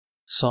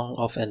Song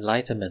of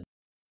Enlightenment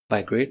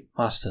by Great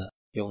Master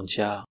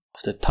Yongjia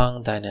of the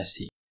Tang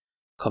Dynasty.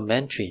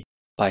 Commentary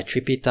by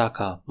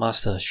Tripitaka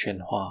Master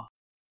Hsuan.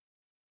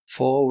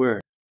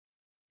 Foreword.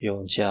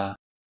 Yongjia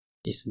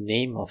is the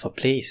name of a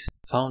place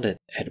founded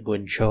at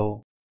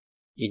Wenzhou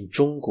in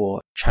Zhongguo,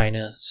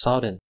 China,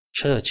 southern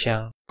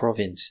Zhejiang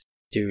province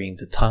during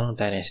the Tang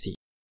Dynasty,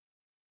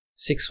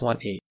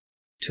 618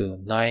 to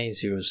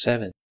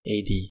 907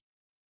 AD.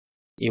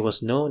 It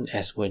was known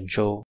as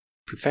Wenzhou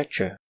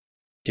Prefecture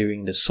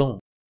during the Song,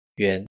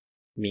 Yuan,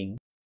 Ming,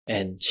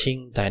 and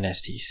Qing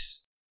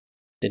dynasties.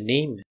 The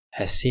name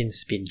has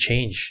since been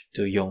changed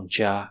to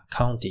Yongjia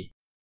County.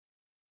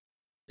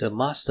 The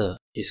master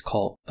is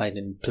called by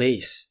the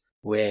place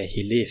where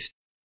he lived,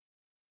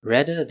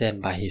 rather than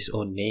by his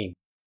own name,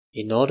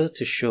 in order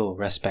to show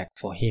respect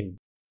for him.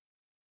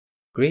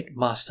 Great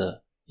Master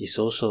is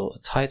also a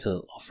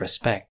title of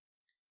respect.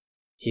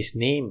 His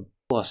name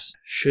was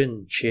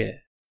Hsuan,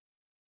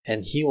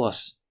 and he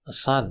was a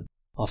son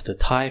of the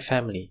Tai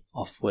family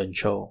of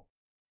Wenzhou.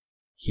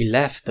 He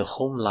left the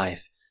home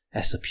life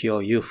as a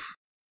pure youth,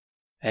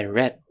 and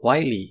read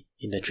widely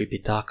in the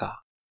Tripitaka,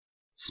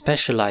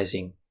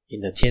 specializing in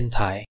the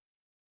Tiantai.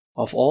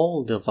 Of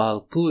all the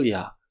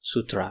Valpulya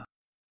Sutra,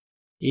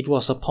 it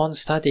was upon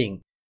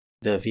studying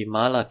the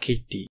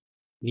Vimalakirti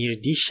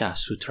Nirdisha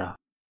Sutra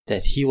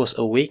that he was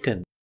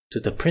awakened to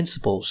the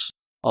principles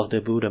of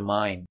the Buddha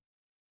mind.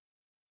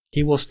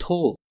 He was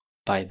told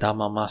by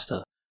Dharma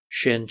Master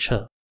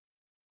Hsuan,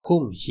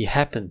 whom he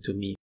happened to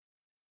meet,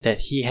 that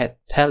he had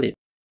tallied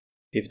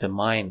with the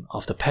mind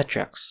of the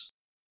patriarchs.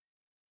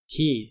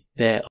 He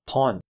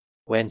thereupon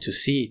went to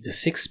see the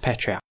sixth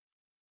patriarch.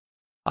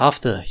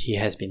 After he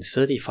has been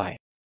certified,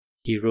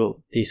 he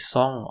wrote this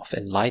Song of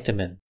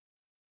Enlightenment.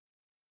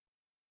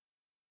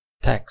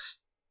 Text.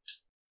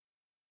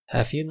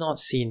 Have you not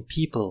seen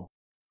people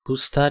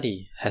whose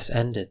study has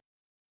ended,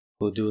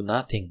 who do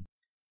nothing,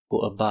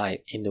 who abide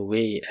in the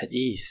way at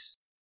ease?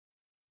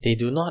 They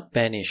do not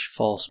banish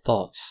false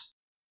thoughts.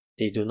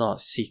 They do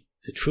not seek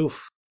the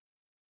truth.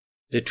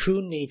 The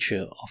true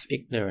nature of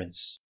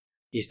ignorance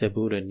is the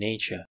Buddha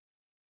nature.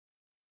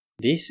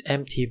 This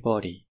empty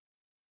body,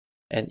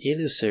 an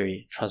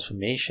illusory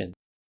transformation,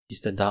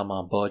 is the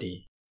Dharma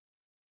body.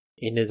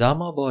 In the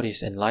Dharma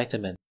body's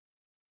enlightenment,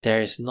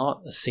 there is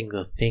not a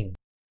single thing.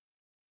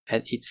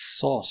 At its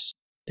source,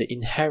 the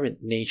inherent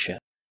nature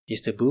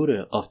is the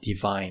Buddha of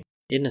divine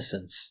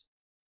innocence.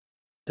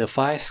 The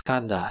five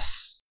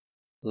skandhas,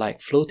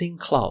 like floating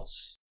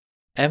clouds,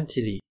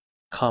 emptily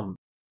come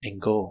and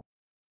go.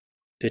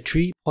 The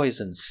three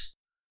poisons,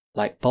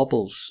 like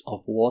bubbles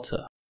of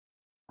water,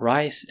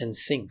 rise and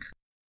sink,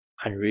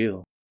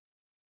 unreal.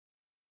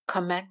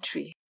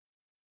 Commentary.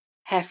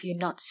 Have you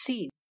not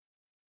seen?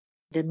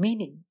 The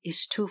meaning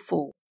is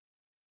twofold.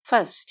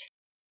 First,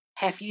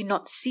 have you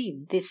not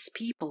seen these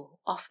people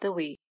of the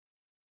way?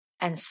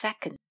 And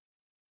second,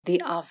 they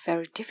are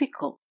very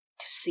difficult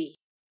to see.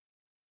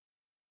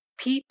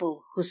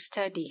 People whose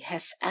study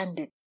has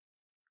ended,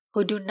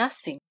 who do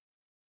nothing,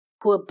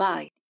 who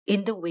abide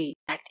in the way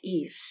at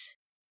ease.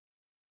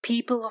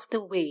 People of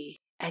the way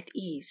at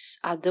ease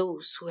are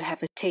those who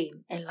have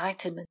attained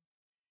enlightenment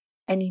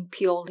and in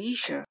pure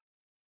leisure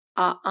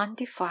are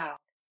undefiled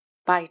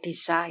by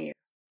desire.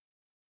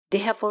 They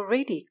have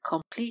already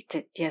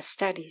completed their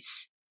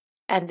studies,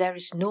 and there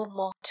is no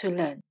more to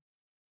learn.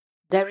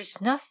 There is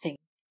nothing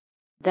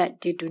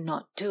that they do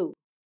not do,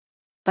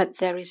 but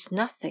there is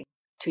nothing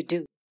to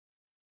do.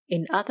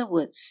 In other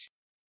words,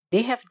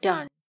 they have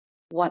done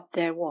what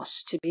there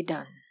was to be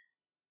done.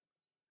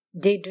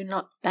 They do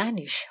not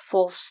banish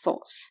false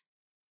thoughts.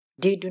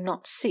 They do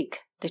not seek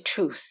the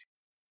truth.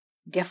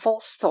 Their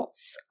false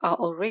thoughts are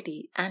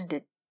already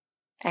ended,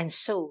 and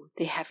so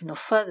they have no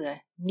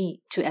further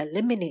need to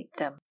eliminate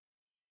them,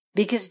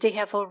 because they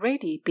have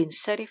already been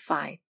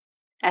certified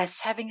as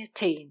having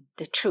attained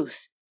the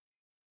truth.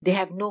 They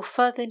have no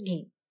further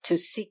need to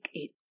seek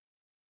it.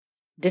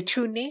 The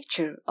true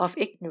nature of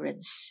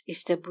ignorance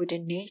is the Buddha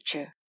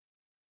nature.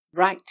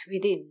 Right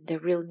within the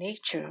real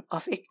nature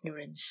of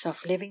ignorance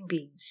of living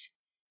beings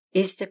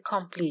is the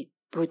complete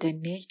Buddha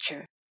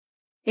nature.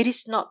 It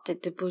is not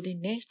that the Buddha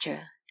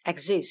nature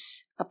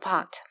exists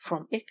apart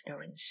from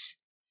ignorance.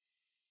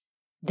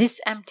 This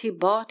empty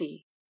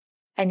body,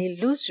 an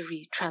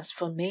illusory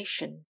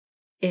transformation,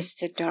 is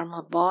the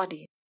Dharma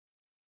body.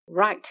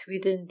 Right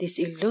within this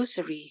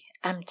illusory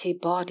empty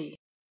body,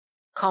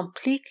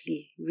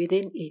 completely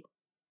within it,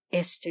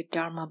 is the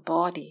Dharma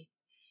body.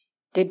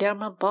 The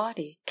Dharma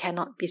body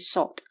cannot be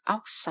sought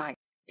outside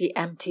the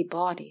empty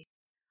body.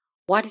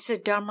 What is a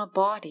Dharma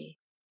body?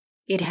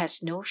 It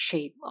has no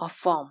shape or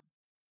form,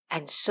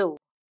 and so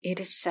it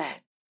is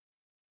said.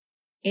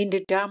 In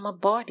the Dharma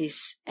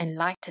body's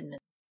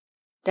enlightenment,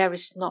 there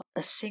is not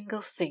a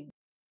single thing.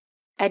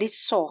 At its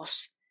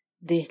source,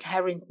 the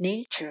inherent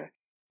nature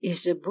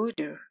is the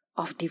Buddha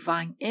of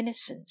divine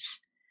innocence.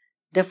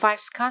 The five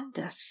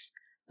skandhas,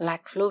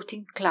 like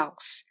floating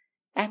clouds,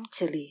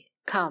 emptily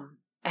come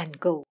and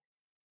go.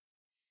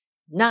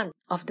 None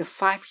of the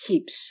five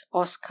heaps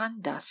or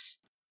skandhas,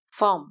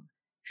 form,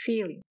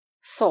 feeling,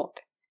 thought,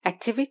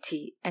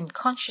 activity, and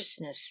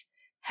consciousness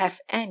have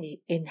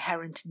any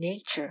inherent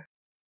nature.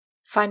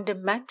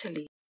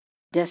 Fundamentally,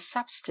 their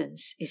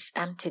substance is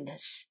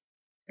emptiness,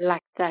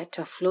 like that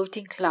of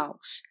floating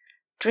clouds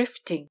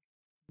drifting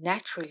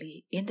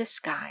naturally in the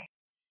sky.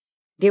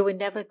 They were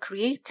never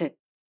created,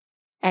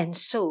 and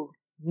so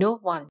no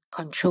one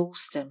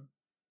controls them,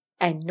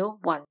 and no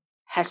one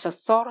has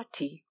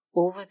authority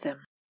over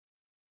them.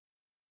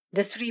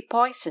 The three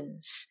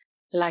poisons,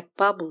 like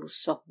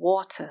bubbles of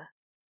water,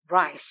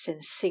 rise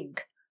and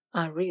sink,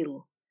 are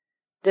real.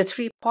 The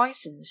three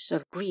poisons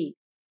of greed,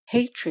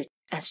 hatred,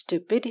 and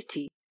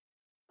stupidity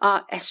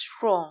are as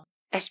strong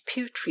as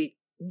putrid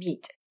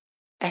meat,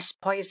 as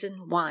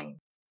poisoned wine,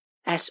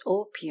 as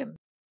opium,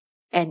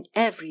 and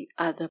every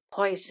other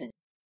poison.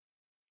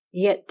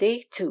 Yet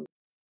they too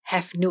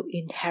have no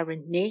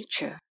inherent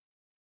nature.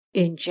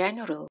 In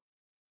general,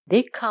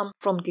 they come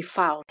from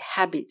defiled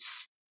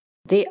habits.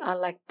 They are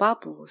like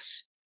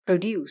bubbles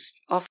produced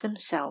of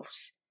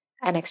themselves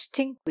and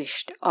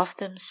extinguished of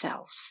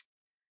themselves.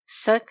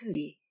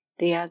 Certainly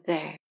they are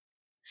there.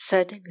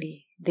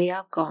 Certainly they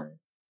are gone.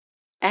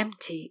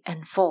 Empty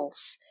and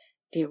false,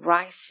 they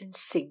rise and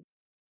sink.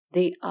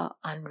 They are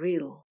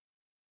unreal.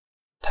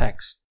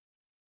 Text.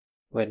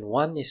 When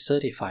one is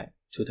certified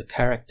to the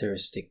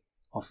characteristic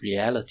of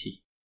reality,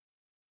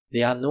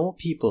 there are no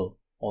people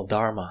or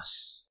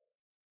dharmas.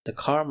 The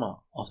karma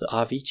of the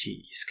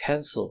Avicii is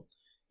cancelled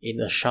in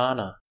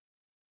Ashana.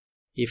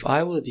 If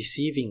I were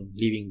deceiving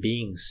living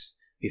beings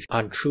with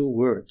untrue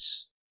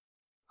words,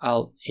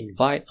 I'll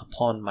invite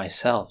upon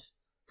myself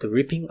the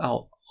ripping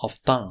out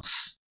of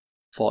tongues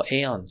for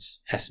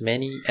aeons as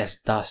many as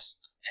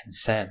dust and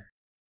sand.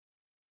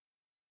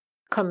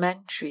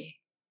 Commentary.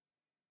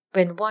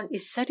 When one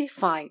is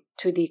certified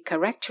to the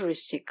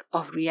characteristic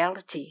of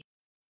reality,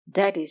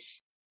 that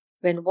is,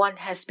 when one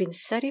has been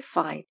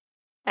certified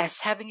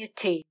as having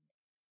attained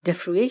the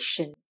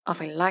fruition of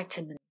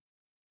enlightenment,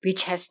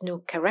 which has no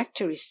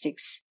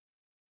characteristics,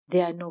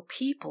 there are no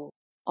people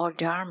or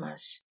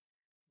dharmas.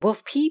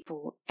 Both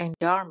people and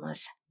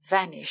dharmas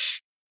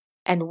vanish,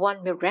 and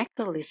one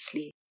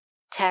miraculously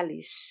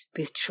tallies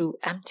with true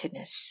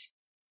emptiness.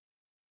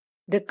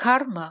 The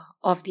karma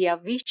of the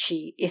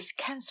Avicii is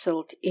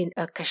cancelled in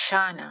a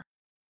kshana.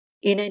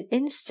 In an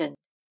instant,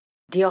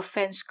 the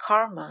offense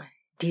karma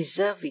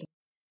deserving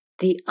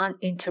the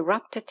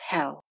uninterrupted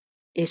hell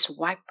is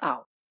wiped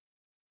out.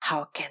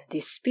 How can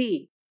this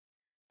be?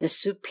 The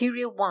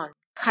superior one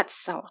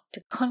cuts out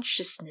the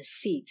consciousness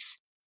seeds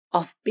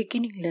of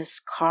beginningless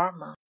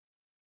karma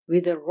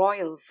with a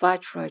royal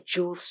Vajra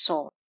jewel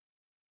sword.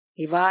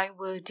 If I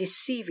were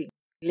deceiving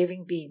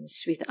living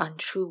beings with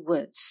untrue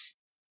words,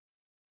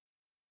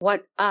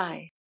 what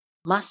I,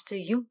 Master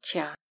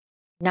Chia,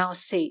 now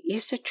say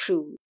is the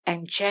true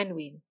and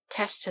genuine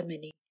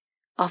testimony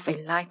of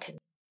enlightenment.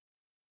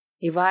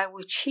 If I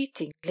were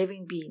cheating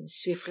living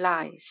beings with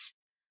lies,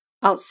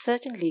 I'll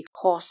certainly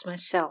cause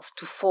myself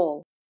to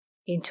fall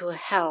into a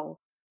hell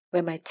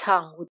where my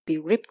tongue would be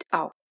ripped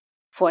out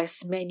for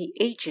as many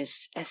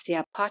ages as there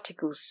are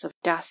particles of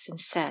dust and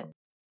sand,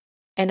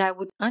 and I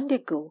would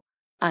undergo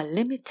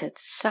unlimited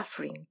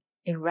suffering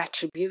in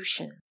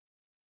retribution.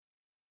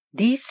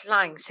 These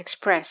lines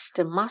express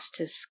the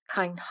Master's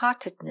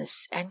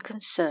kind-heartedness and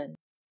concern.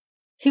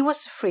 He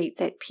was afraid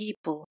that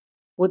people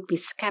would be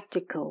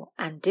skeptical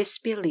and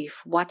disbelieve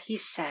what he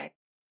said,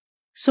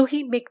 so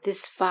he made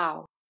this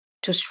vow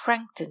to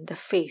strengthen the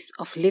faith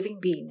of living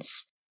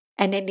beings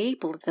and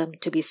enable them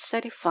to be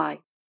certified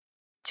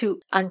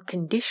to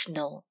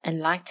unconditional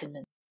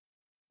enlightenment.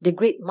 The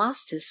great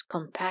Master's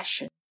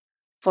compassion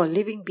for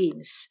living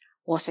beings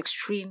was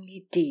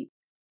extremely deep.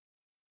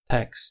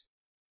 Text.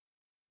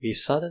 With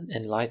sudden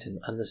enlightened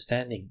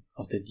understanding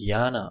of the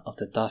dhyana of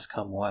the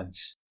dust-come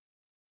ones,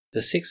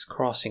 the 6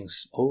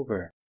 crossings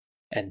over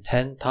and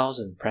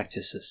 10,000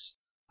 practices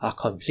are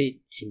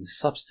complete in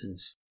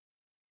substance.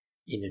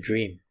 In a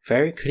dream,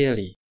 very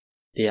clearly,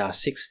 there are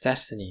 6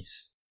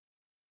 destinies.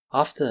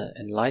 After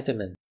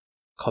enlightenment,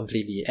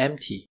 completely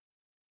empty,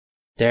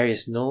 there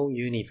is no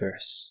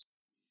universe.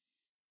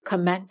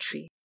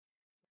 Commentary.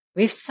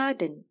 With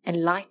sudden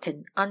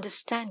enlightened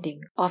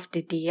understanding of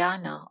the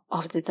dhyana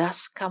of the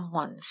dust-come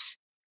ones,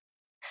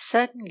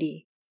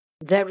 certainly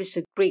there is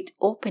a great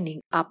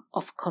opening up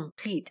of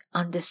complete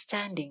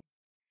understanding.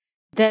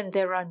 Then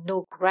there are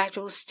no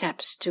gradual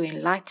steps to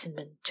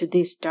enlightenment to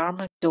this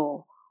Dharma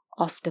door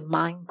of the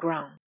mind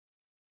ground.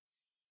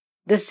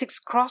 The 6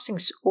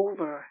 crossings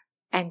over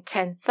and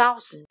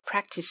 10,000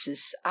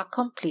 practices are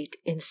complete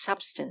in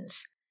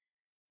substance.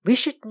 We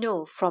should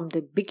know from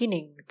the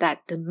beginning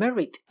that the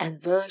merit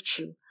and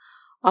virtue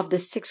of the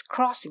 6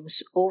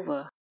 crossings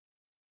over,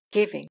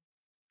 giving,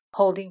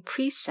 holding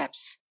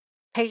precepts,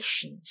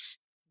 patience,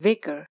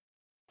 vigor,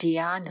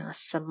 dhyana,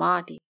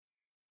 samadhi,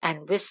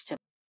 and wisdom,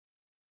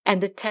 and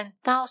the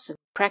 10,000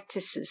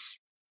 practices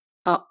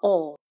are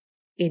all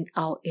in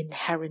our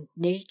inherent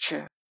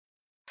nature,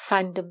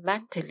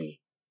 fundamentally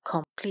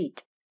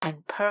complete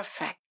and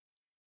perfect.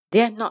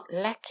 They are not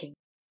lacking,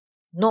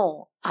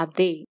 nor are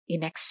they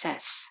in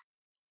excess.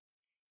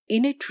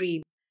 in a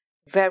dream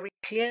very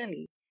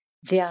clearly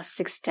there are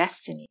 6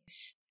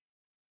 destinies.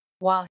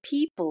 While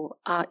people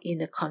are in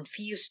a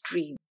confused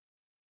dream,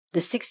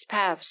 the 6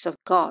 paths of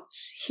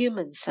gods,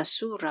 humans,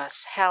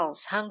 asuras,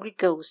 hells, hungry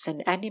ghosts,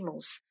 and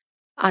animals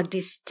are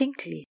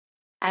distinctly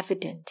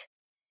evident.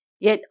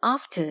 Yet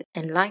after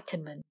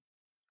enlightenment,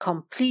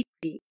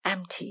 completely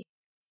empty,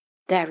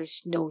 there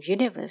is no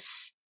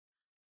universe.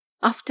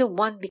 After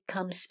one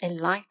becomes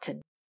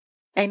enlightened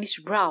and is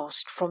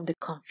roused from the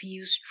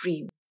confused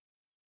dream,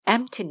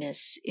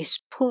 emptiness is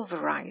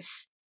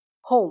pulverized,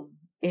 home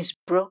is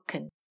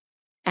broken,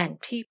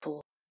 and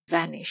people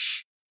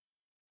vanish.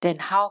 Then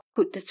how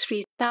could the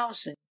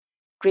 3,000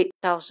 great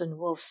thousand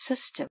world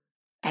system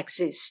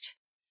exist?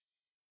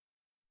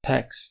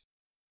 Text.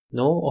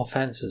 No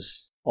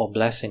offenses or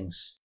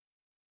blessings,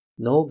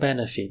 no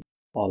benefit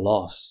or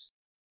loss.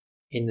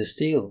 In the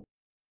still,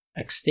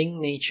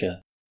 extinct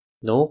nature,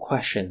 no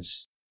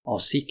questions or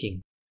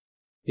seeking.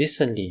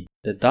 Recently,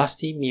 the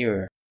dusty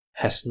mirror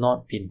has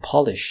not been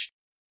polished.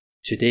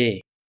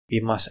 Today, we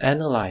must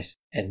analyze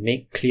and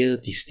make clear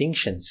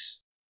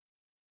distinctions.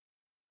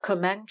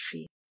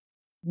 Commentary.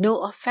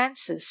 No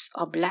offenses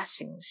or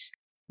blessings,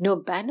 no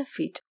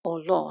benefit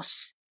or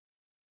loss.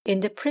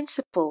 In the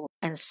principle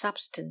and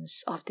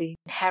substance of the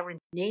inherent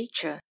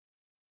nature,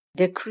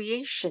 the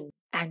creation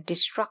and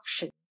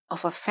destruction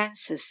of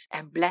offenses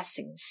and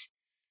blessings,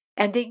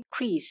 and the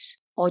increase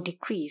or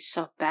decrease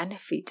of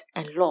benefit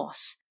and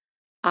loss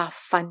are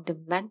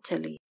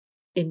fundamentally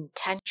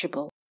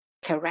intangible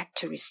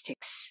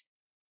characteristics.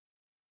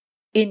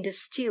 In the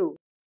still,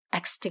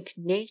 extinct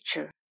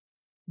nature,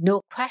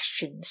 no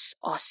questions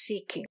or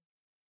seeking.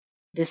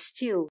 The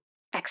still,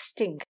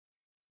 extinct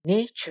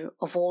nature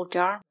of all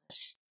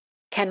dharmas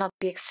cannot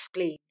be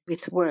explained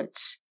with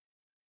words.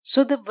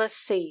 So the verse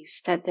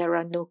says that there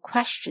are no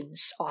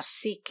questions or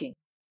seeking.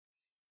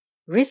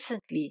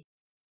 Recently,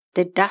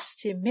 the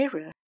dusty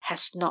mirror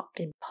has not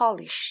been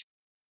polished.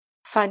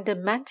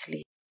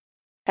 Fundamentally,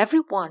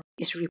 everyone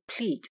is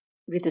replete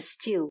with a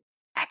still,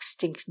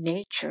 extinct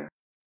nature.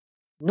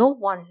 No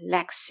one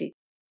lacks it.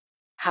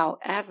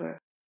 However,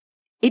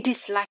 it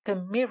is like a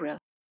mirror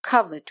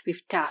covered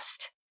with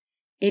dust.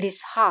 It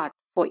is hard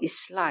for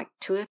its light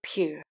to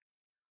appear.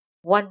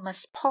 One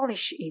must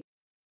polish it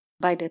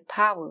by the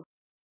power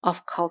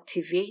of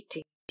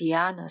cultivating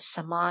dhyana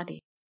samadhi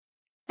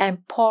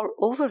and pour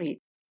over it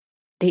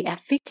the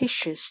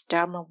efficacious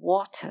dharma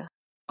water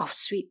of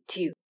sweet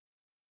dew.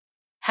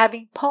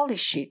 Having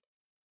polished it,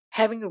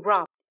 having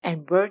rubbed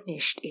and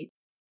burnished it,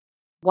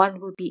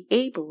 one will be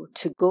able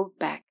to go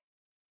back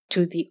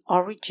to the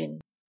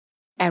origin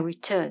and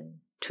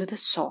return to the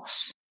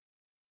source.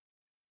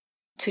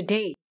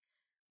 Today,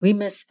 we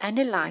must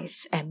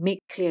analyze and make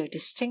clear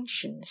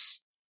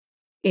distinctions.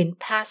 In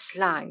past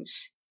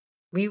lives,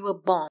 we were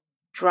born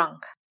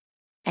drunk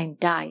and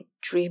died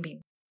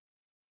dreaming.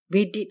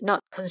 We did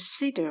not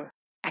consider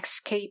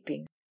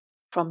escaping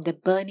from the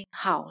burning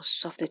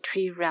house of the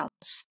 3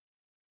 realms.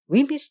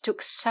 We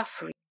mistook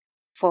suffering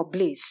for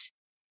bliss,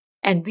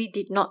 and we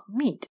did not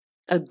meet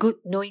a good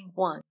knowing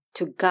one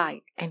to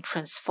guide and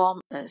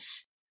transform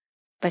us.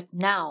 But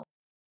now,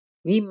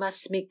 we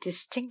must make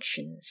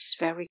distinctions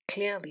very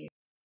clearly.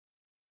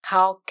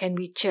 How can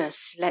we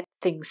just let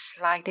things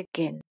slide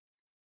again,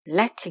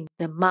 letting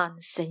the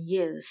months and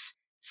years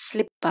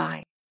slip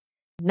by,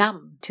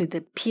 numb to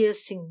the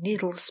piercing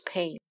needle's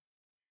pain?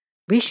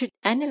 We should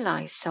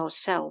analyze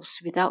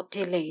ourselves without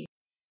delay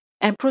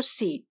and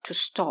proceed to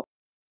stop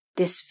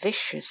this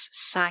vicious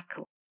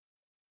cycle.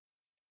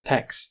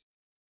 Text.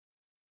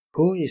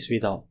 Who is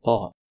without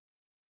thought?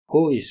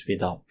 Who is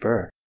without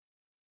birth?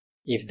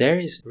 If there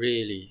is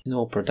really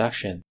no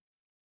production,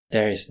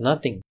 there is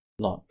nothing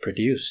not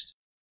produced.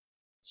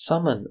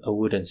 Summon a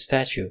wooden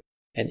statue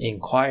and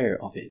inquire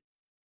of it.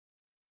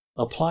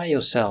 Apply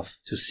yourself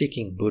to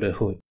seeking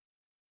Buddhahood.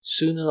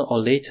 Sooner or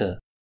later,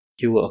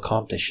 you will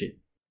accomplish it.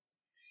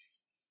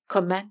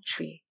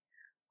 Commentary.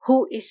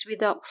 Who is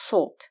without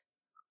thought?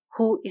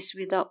 Who is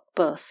without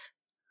birth?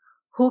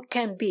 Who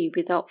can be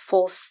without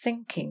false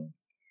thinking,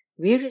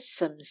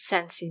 wearisome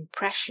sense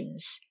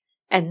impressions,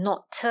 and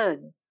not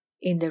turn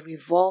in the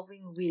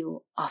revolving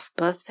wheel of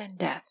birth and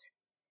death?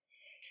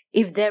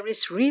 If there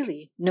is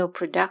really no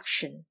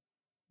production,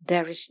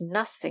 there is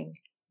nothing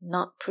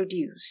not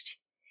produced.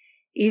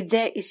 If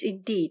there is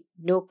indeed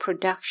no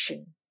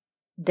production,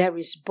 there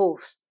is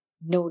both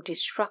no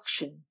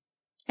destruction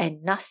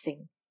and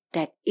nothing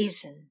that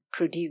isn't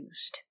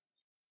produced.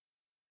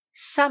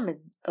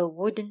 Summon a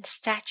wooden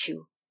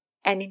statue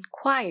and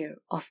inquire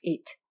of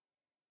it.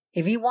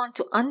 If you want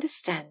to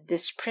understand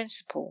this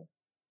principle,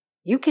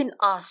 you can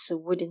ask a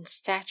wooden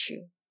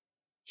statue.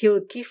 He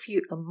will give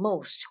you a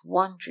most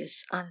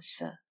wondrous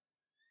answer.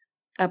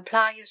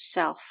 Apply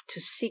yourself to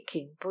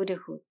seeking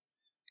Buddhahood.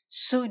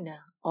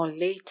 Sooner or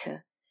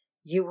later,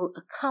 you will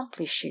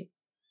accomplish it.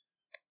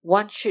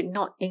 One should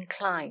not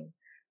incline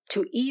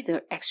to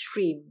either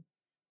extreme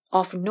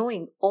of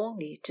knowing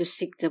only to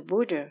seek the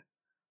Buddha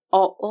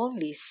or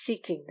only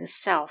seeking the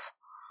self,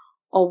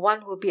 or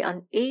one will be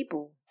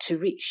unable to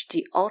reach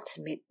the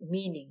ultimate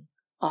meaning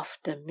of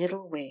the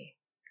middle way.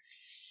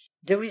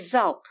 The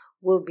result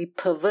will be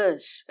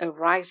perverse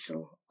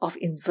arisal of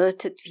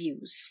inverted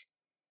views.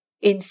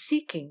 In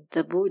seeking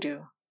the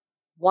Buddha,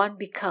 one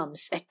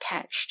becomes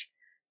attached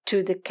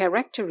to the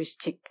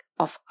characteristic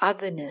of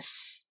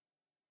otherness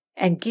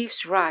and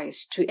gives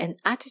rise to an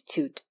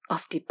attitude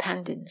of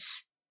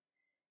dependence.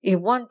 If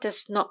one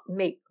does not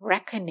make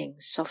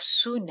reckonings of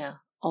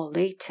sooner or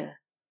later,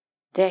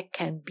 there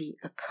can be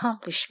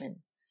accomplishment.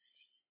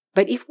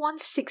 But if one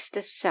seeks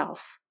the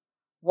self,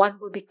 one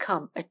will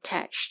become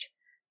attached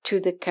to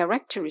the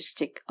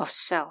characteristic of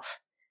self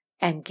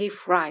and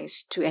give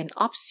rise to an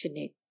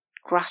obstinate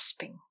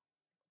grasping.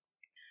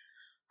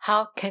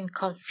 How can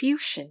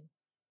confusion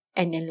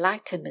and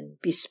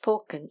enlightenment be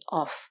spoken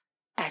of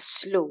as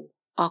slow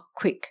or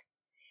quick?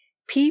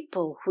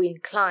 People who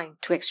incline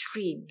to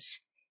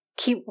extremes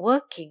keep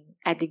working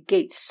at the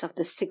gates of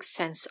the six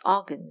sense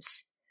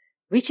organs,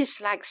 which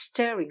is like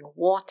stirring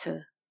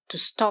water to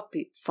stop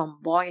it from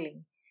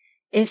boiling,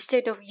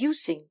 instead of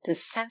using the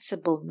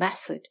sensible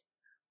method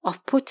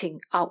of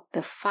putting out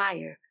the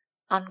fire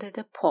under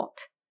the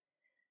pot.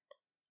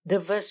 The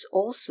verse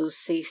also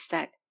says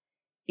that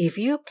if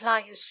you apply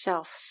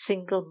yourself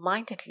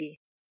single-mindedly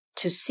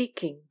to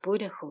seeking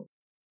Buddhahood,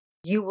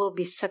 you will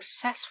be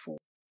successful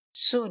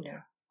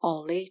sooner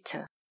or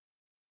later.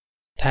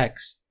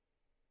 Text.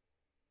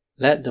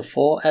 Let the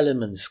four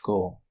elements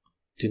go.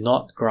 Do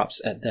not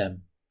grasp at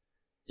them.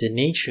 The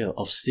nature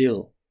of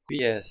still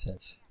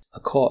quiescence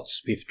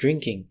accords with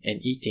drinking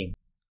and eating.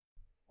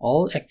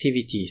 All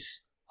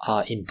activities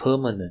are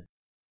impermanent.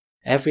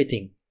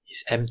 Everything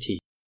is empty.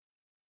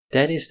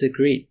 That is the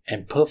great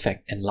and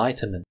perfect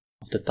enlightenment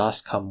of the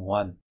Thus Come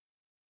One.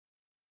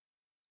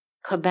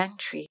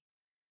 Commentary.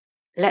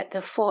 Let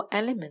the four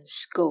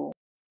elements go.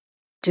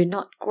 Do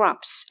not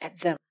grasp at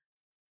them.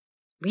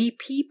 We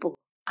people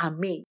are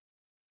made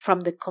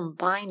from the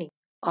combining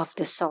of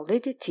the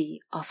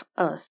solidity of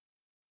earth,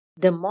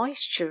 the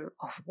moisture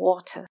of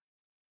water,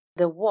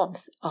 the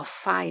warmth of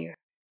fire,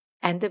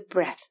 and the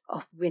breath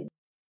of wind.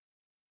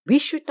 We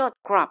should not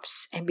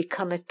grasp and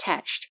become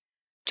attached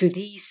to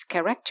these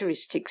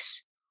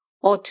characteristics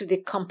or to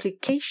the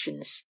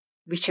complications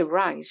which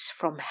arise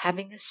from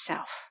having a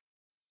self.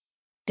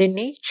 The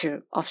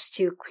nature of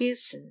still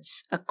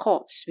quiescence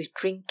accords with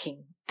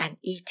drinking and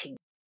eating.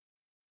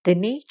 The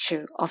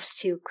nature of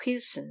still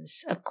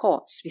quiescence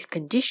accords with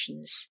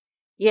conditions,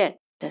 yet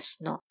does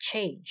not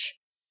change.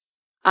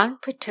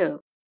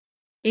 Unperturbed,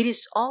 it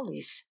is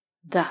always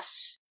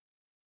thus.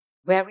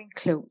 Wearing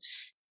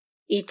clothes,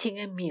 eating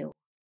a meal,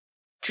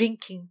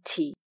 drinking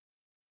tea,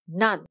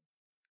 none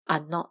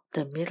are not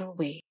the middle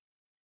way.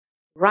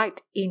 Right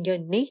in your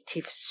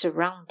native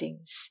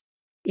surroundings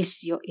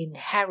is your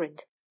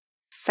inherent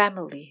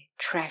family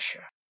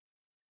treasure.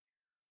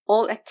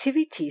 All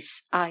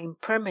activities are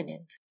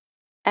impermanent.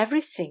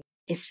 Everything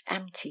is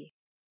empty.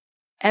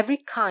 Every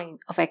kind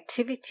of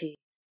activity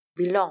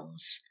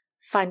belongs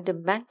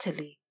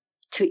fundamentally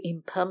to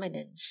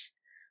impermanence.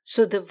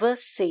 So the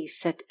verse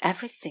says that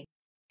everything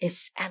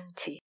is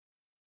empty.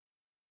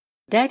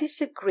 That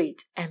is a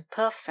great and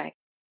perfect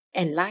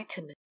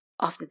enlightenment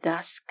of the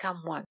Thus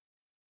Come One.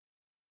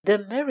 The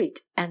merit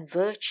and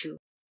virtue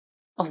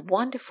of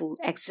wonderful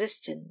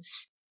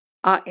existence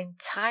are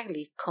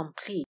entirely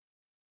complete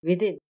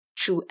within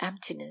true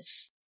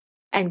emptiness,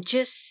 and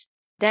just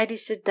that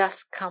is the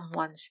Thus Come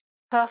One's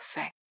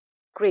perfect,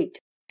 great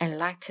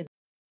enlightenment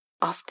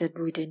of the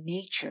Buddha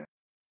nature.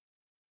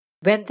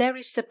 When there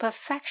is the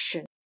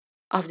perfection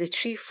of the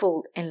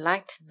threefold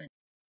enlightenment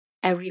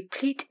and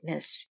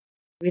repleteness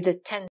with the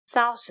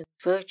 10,000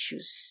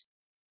 virtues,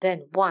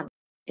 then one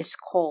is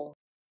called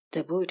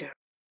the Buddha.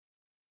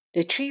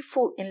 The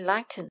threefold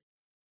enlightenment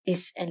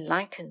is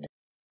enlightenment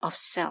of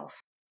self,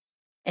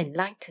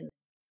 enlightenment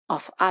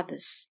of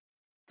others,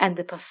 and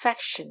the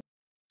perfection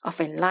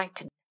of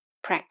enlightened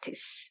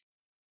practice.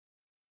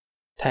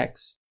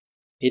 Text.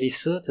 It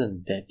is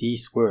certain that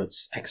these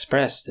words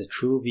express the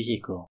true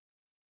vehicle.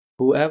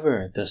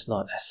 Whoever does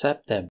not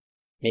accept them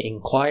may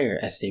inquire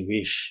as they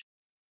wish.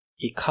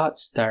 It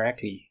cuts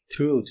directly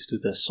through to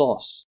the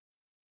source.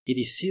 It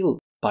is sealed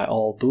by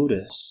all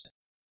Buddhas.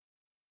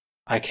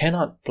 I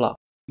cannot pluck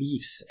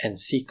leaves and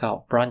seek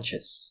out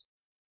branches.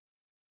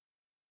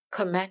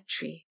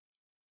 Commentary.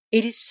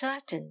 It is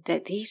certain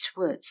that these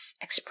words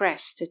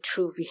express the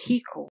true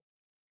vehicle.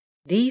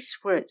 These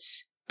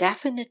words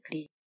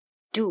definitely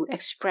do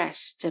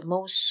express the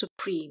most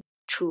supreme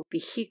true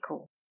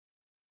vehicle.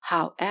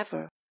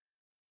 However,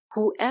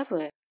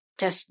 whoever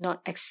does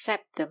not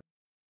accept them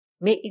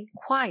may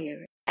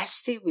inquire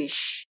as they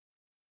wish.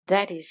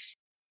 That is,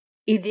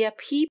 if there are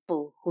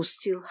people who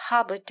still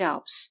harbor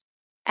doubts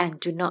and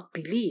do not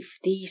believe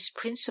these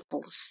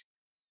principles,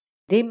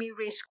 they may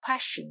raise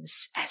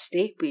questions as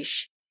they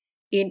wish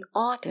in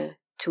order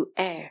to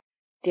air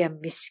their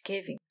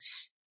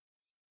misgivings.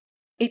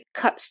 It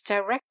cuts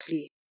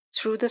directly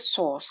through the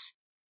source.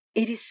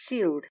 It is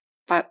sealed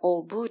by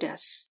all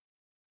Buddhas.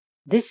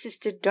 This is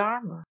the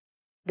Dharma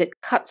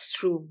that cuts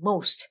through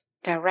most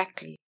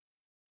directly.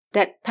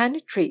 that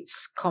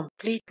penetrates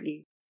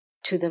completely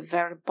to the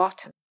very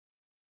bottom,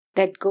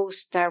 that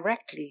goes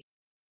directly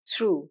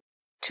through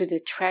to the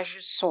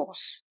treasure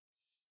source.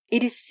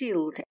 It is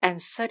sealed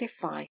and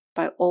certified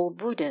by all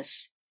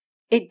Buddhas.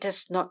 It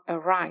does not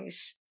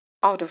arise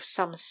out of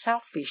some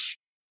selfish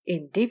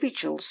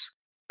individual's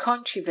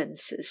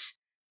contrivances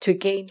to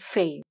gain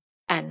fame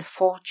and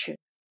fortune.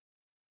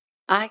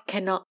 I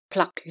cannot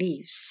pluck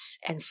leaves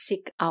and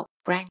seek out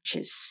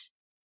branches.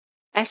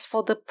 As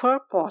for the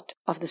purport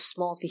of the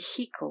small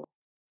vehicle,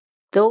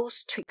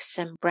 those twigs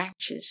and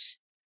branches,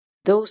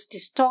 those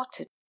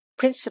distorted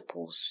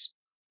principles,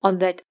 on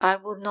that I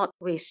will not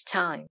waste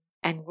time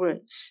and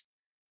words.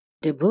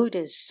 The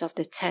Buddhas of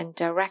the 10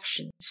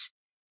 directions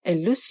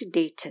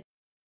elucidated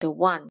the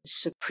one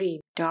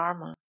supreme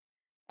Dharma,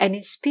 and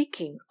in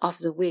speaking of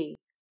the way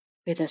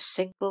with a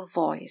single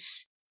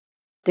voice,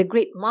 the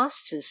great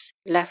masters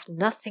left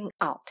nothing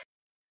out.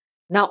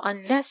 Now,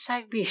 unless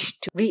I wish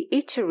to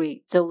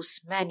reiterate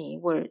those many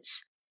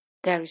words,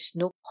 there is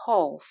no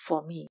call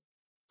for me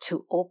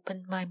to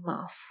open my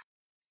mouth.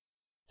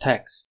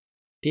 Text.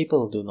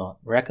 People do not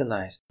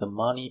recognize the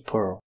money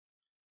pearl.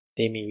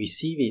 They may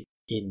receive it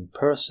in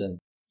person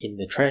in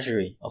the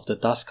treasury of the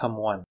Dust-Come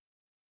One.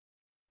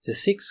 The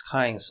 6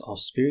 kinds of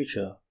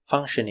spiritual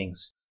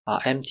functionings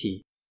are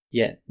empty,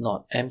 yet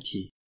not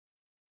empty.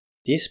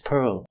 This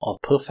pearl of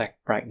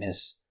perfect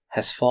brightness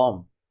has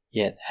form,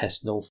 yet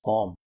has no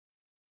form.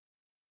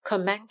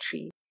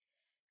 Commentary.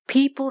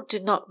 People do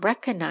not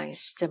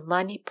recognize the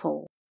money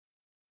pole.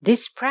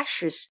 This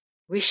precious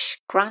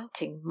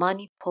wish-granting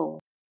money pole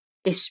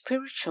is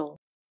spiritual,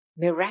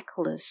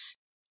 miraculous,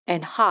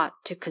 and hard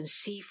to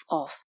conceive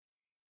of,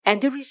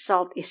 and the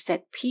result is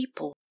that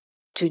people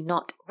do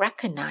not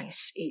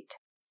recognize it.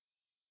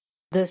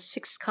 The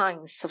 6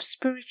 kinds of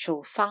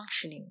spiritual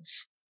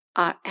functionings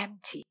are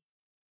empty,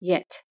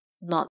 yet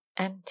not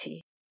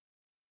empty.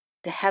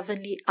 The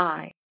heavenly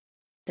eye,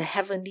 the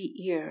heavenly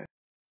ear,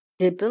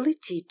 the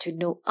ability to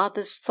know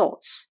others'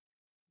 thoughts,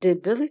 the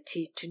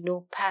ability to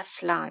know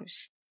past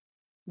lives,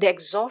 the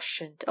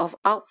exhaustion of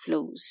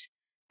outflows,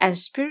 and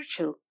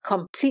spiritual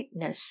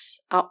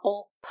completeness are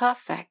all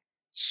perfect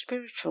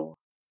spiritual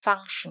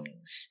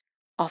functionings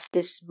of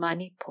this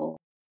money pole.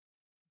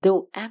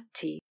 Though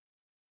empty,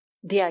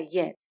 they are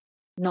yet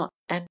not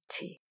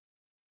empty.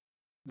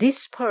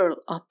 This pearl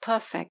of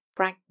perfect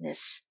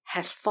brightness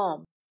has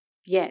form,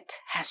 yet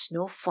has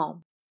no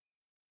form.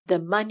 The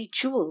money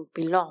jewel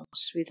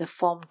belongs with the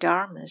form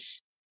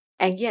dharmas,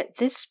 and yet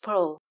this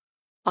pearl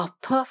of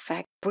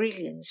perfect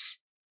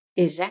brilliance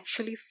is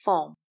actually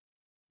form,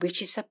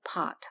 which is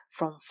apart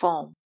from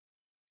form,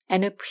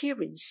 an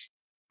appearance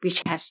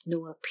which has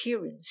no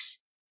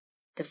appearance.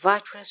 The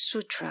Vajra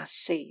Sutra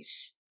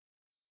says,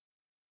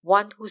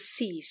 "One who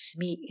sees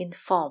me in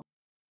form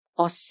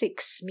or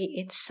seeks me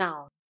in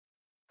sound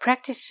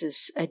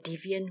practices a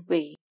deviant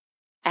way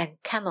and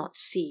cannot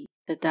see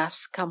the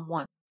Dust-Come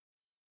One."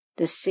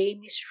 The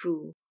same is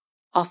true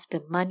of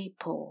the money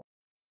pole.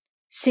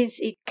 Since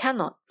it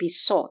cannot be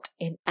sought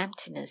in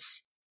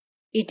emptiness,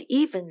 it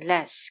even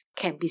less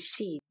can be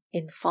seen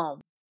in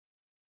form.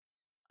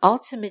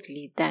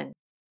 Ultimately, then,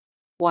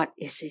 what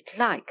is it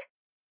like?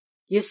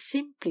 You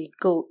simply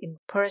go in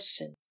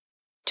person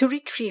to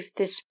retrieve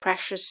this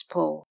precious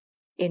pole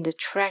in the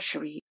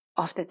treasury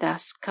of the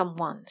Dust-Come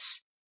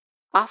Ones.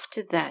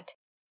 After that,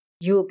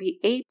 you will be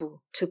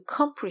able to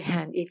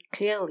comprehend it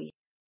clearly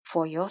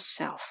for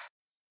yourself.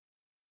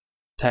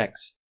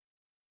 Text.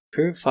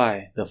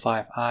 Purify the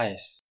 5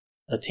 eyes.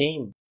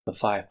 Attain the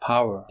 5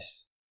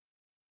 powers.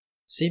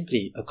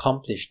 Simply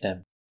accomplish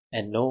them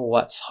and know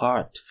what's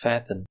hard to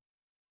fathom.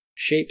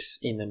 Shapes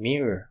in the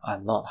mirror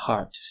are not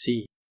hard to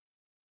see.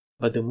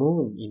 But the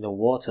moon in the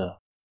water,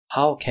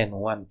 how can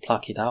one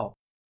pluck it out?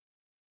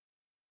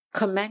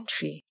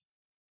 Commentary.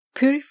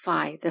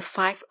 Purify the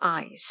 5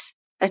 eyes.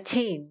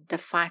 Attain the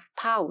 5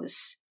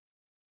 powers.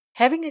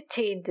 Having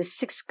attained the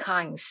 6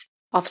 kinds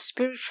of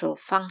spiritual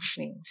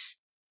functionings,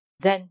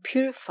 then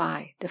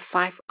purify the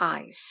 5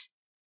 eyes,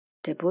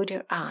 the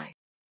Buddha eye,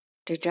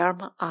 the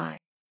Dharma eye,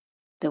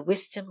 the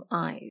wisdom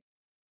eye,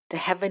 the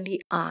heavenly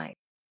eye,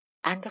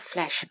 and the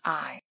flesh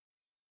eye,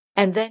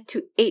 and then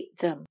to aid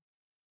them,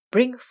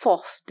 bring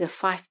forth the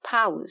 5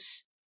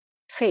 powers,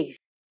 faith,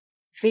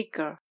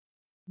 vigor,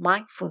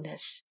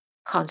 mindfulness,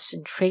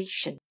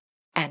 concentration,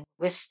 and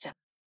wisdom.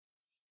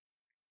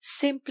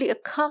 Simply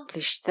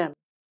accomplish them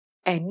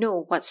and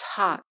know what's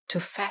hard to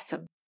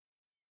fathom.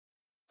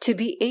 To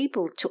be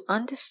able to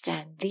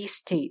understand these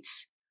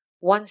states,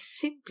 one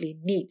simply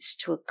needs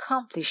to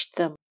accomplish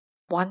them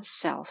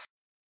oneself.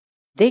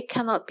 They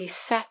cannot be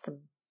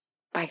fathomed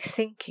by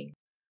thinking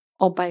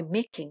or by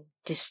making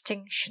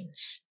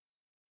distinctions.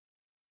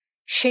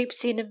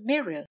 Shapes in a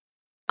mirror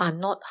are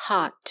not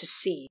hard to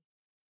see.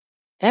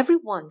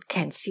 Everyone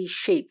can see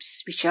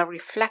shapes which are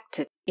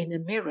reflected in a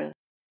mirror.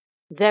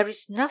 There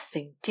is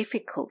nothing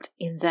difficult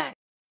in that.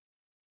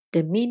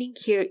 The meaning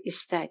here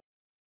is that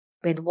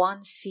when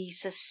one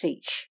sees a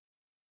sage,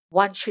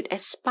 one should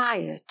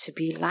aspire to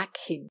be like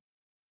him.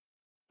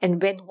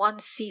 And when one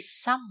sees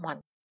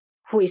someone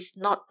who is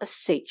not a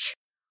sage,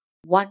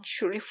 one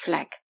should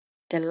reflect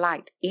the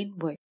light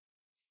inward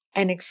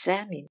and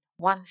examine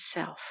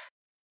oneself.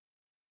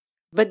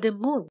 But the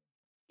moon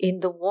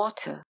in the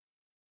water,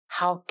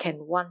 how can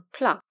one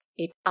pluck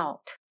it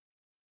out?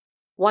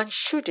 One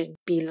shouldn't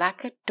be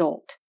like a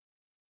dog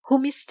who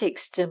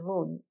mistakes the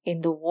moon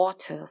in the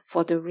water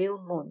for the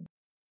real moon,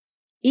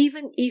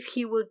 even if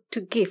he were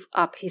to give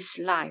up his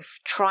life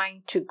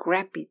trying to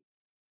grab it.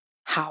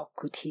 How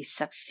could he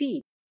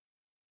succeed?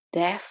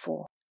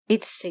 Therefore,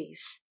 it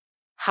says,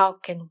 how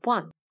can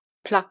one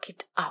pluck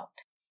it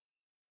out?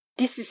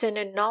 This is an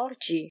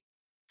analogy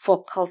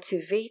for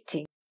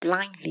cultivating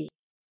blindly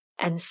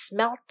and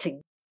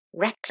smelting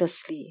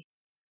recklessly,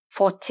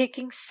 for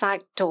taking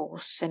side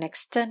doors and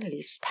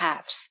externalist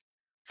paths,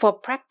 for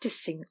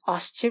practicing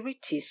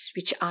austerities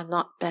which are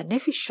not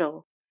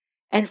beneficial,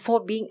 and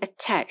for being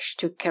attached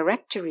to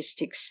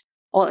characteristics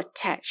or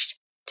attached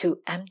to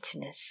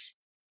emptiness.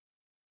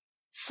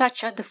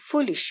 Such are the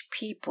foolish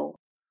people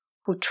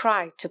who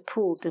try to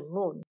pull the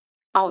moon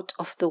out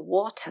of the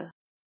water.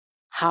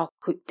 How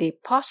could they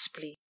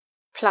possibly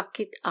pluck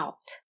it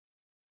out?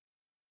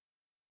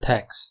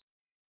 Text.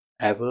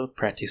 Ever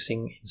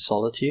practicing in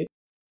solitude?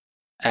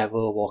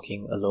 Ever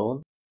walking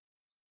alone?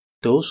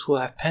 Those who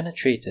have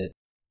penetrated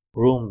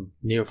roam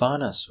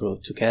Nirvana's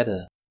road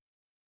together.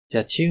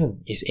 Their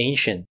tune is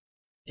ancient,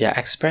 their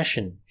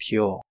expression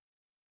pure,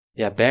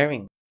 their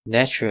bearing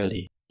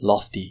naturally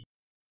lofty.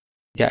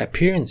 Their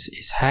appearance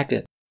is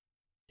haggard,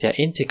 their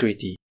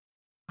integrity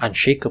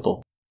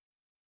unshakable.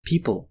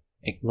 People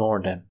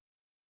ignore them.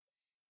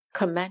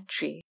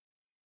 Commentary.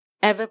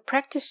 Ever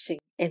practicing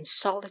in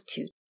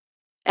solitude,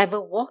 ever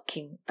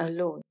walking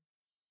alone.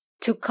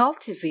 To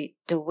cultivate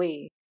the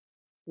way,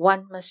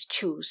 one must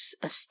choose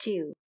a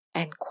still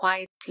and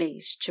quiet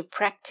place to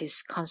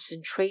practice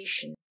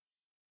concentration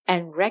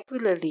and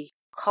regularly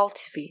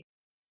cultivate.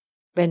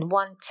 When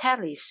one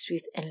tallies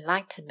with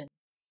enlightenment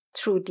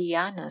through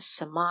dhyana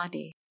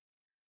samadhi,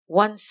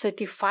 one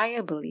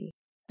certifiably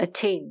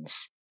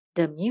attains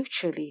the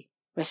mutually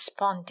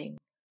responding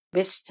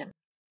wisdom.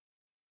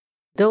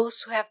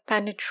 Those who have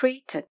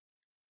penetrated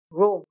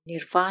roam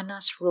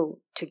Nirvana's road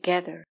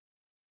together.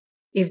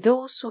 If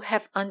those who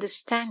have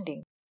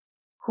understanding,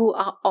 who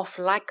are of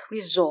like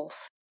resolve,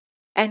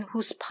 and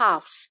whose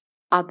paths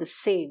are the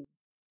same,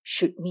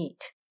 should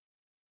meet,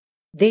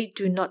 they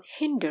do not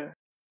hinder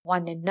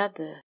one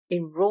another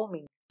in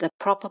roaming the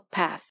proper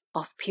path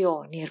of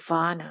pure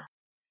Nirvana.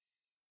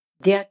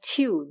 Their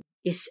tune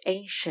is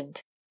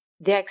ancient,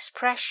 their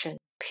expression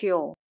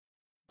pure,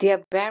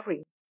 their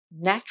bearing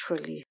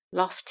naturally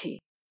lofty.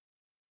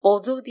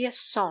 Although their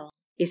song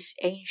is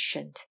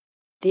ancient,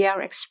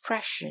 their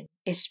expression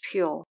is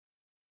pure,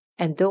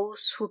 and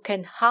those who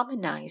can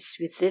harmonize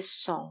with this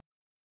song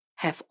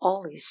have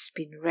always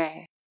been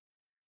rare.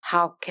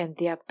 How can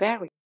their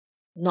bearing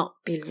not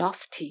be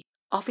lofty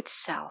of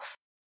itself?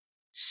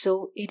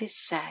 So it is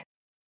said,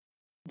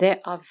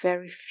 there are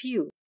very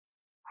few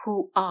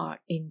who are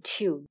in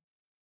tune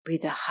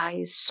with the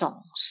highest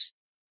songs.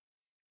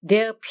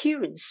 Their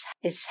appearance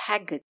is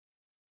haggard,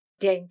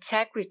 their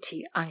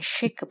integrity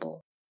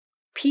unshakable.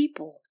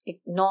 People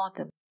ignore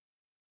them.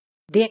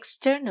 The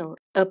external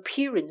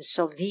appearance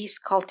of these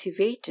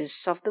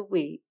cultivators of the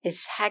way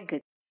is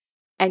haggard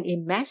and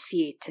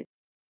emaciated,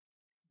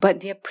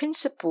 but their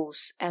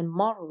principles and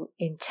moral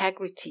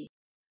integrity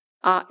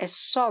are as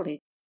solid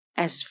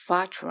as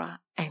Vajra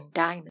and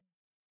diamond.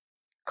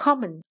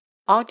 Common,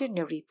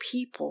 ordinary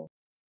people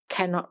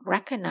cannot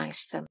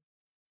recognize them,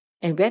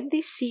 and when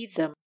they see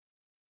them,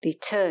 they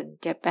turn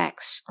their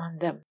backs on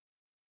them.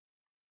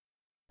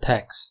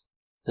 Text.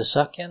 The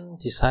Shakyan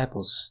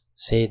disciples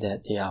say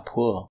that they are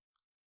poor.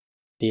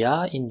 They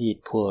are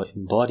indeed poor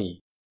in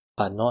body,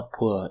 but not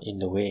poor in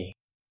the way.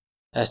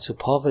 As to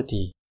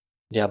poverty,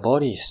 their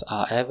bodies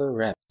are ever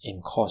wrapped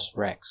in coarse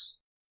rags.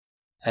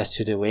 As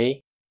to the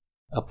way,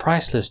 a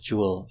priceless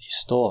jewel is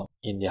stored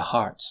in their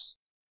hearts.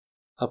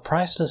 A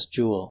priceless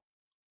jewel,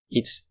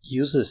 its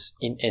uses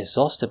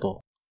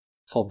inexhaustible,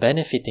 for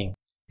benefiting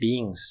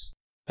beings,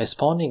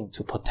 responding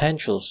to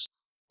potentials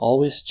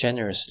always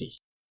generously.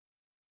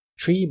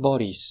 3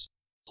 bodies,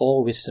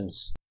 4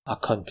 wisdoms are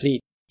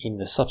complete in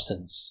the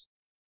substance.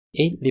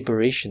 8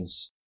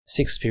 liberations,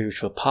 6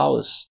 spiritual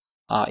powers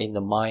are in the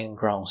mind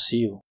ground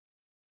seal.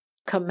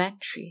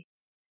 Commentary.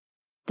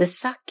 The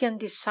Sakyan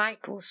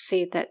disciples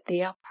say that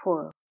they are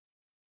poor.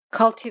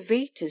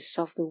 Cultivators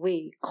of the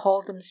way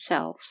call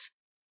themselves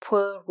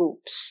poor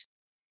roops.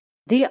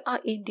 They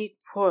are indeed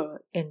poor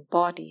in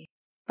body,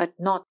 but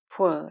not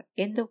poor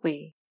in the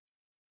way.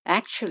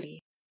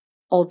 Actually,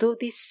 although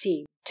they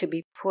seem to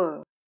be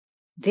poor,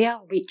 they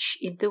are rich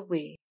in the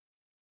way.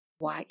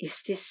 Why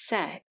is this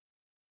said?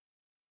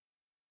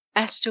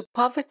 As to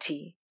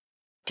poverty,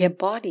 their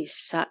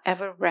bodies are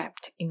ever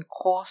wrapped in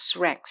coarse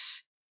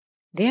rags.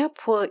 They are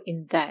poor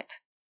in that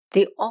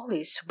they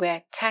always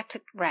wear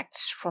tattered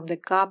rags from the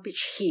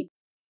garbage heap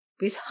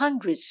with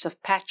hundreds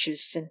of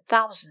patches and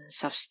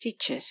thousands of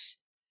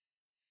stitches.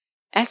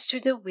 As to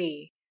the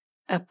way,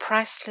 a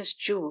priceless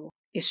jewel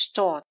is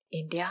stored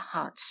in their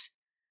hearts,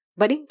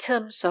 But in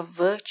terms of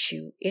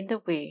virtue in the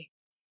way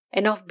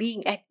and of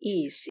being at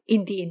ease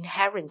in the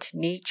inherent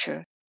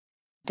nature,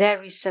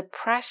 there is a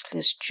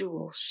priceless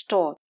jewel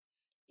stored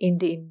in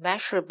the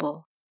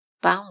immeasurable,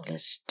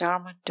 boundless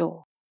Dharma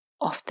door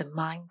of the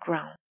mind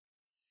ground.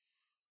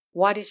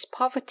 What is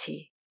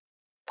poverty?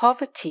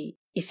 Poverty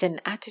is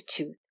an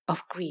attitude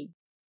of greed.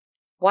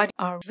 What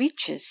are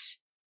riches?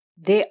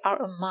 They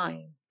are a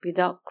mind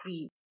without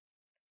greed.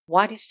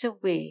 What is the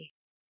way?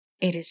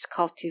 It is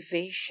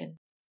cultivation.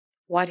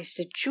 What is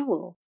the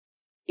jewel?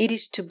 It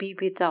is to be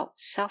without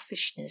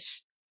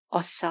selfishness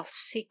or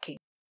self-seeking.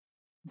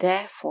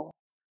 Therefore,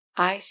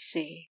 I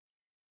say,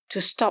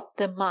 to stop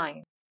the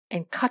mind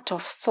and cut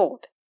off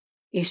thought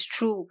is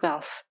true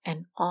wealth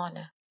and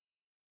honor.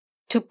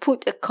 To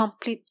put a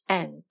complete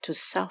end to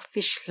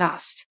selfish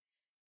lust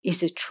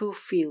is a true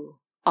field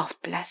of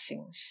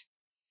blessings.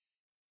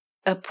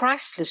 A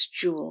priceless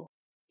jewel,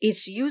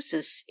 its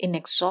uses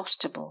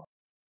inexhaustible.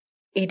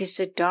 It is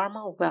a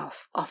Dharma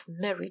wealth of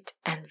merit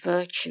and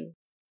virtue.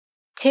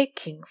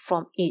 Taking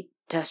from it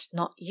does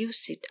not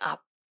use it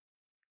up.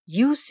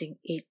 Using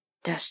it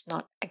does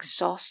not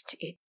exhaust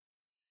it.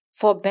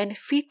 For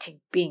benefiting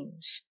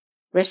beings,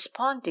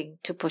 responding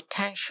to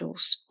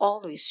potentials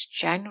always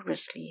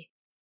generously,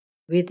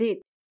 with it,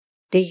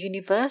 they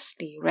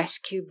universally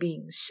rescue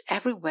beings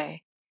everywhere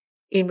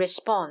in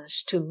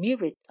response to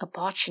myriad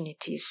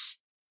opportunities.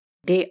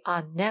 They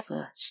are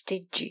never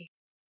stingy.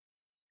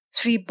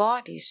 3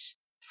 bodies,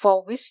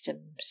 4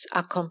 wisdoms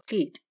are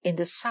complete in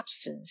the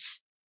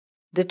substance.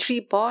 The 3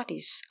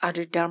 bodies are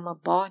the Dharma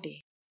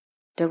body,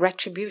 the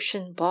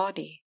retribution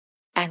body,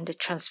 and the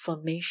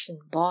transformation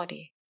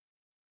body.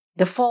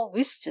 The 4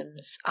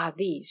 wisdoms are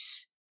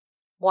these.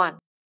 1.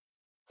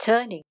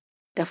 Turning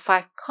the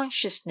 5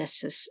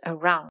 consciousnesses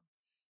around,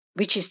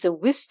 which is the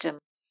wisdom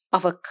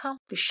of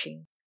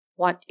accomplishing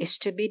what is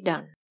to be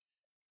done.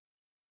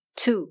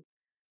 2.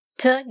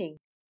 Turning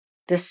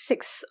the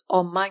 6th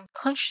or mind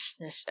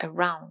consciousness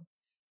around,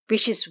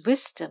 which is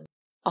wisdom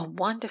of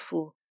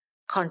wonderful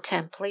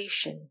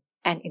contemplation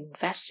and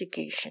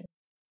investigation.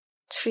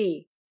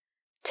 3.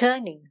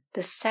 Turning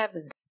the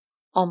 7th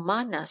or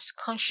manas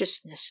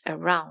consciousness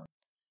around,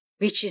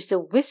 which is the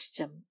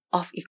wisdom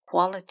of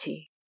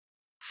equality.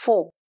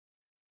 4.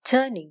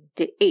 Turning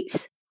the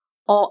 8th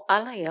or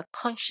alaya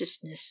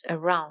consciousness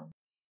around,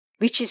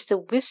 which is the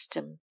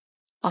wisdom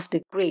of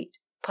the great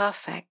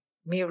perfect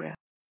mirror.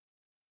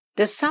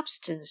 The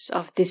substance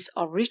of this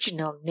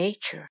original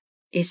nature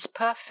is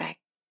perfect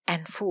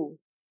and full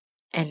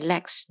and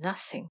lacks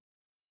nothing.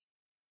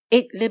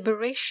 8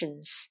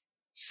 liberations,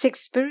 6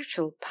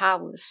 spiritual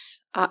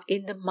powers are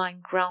in the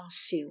mind ground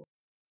seal.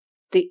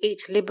 The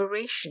 8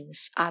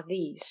 liberations are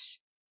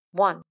these.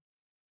 1.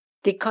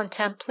 The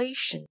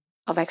contemplation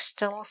of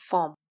external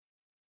form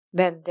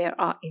when there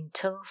are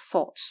internal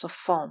thoughts of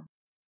form.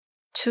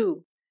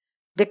 2.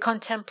 The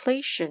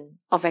contemplation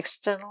of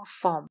external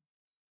form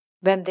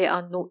when there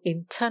are no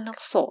internal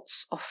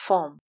thoughts of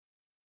form.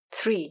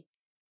 3.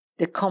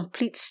 The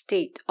complete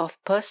state of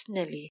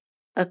personally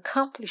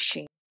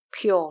accomplishing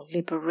pure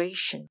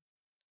liberation.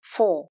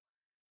 4.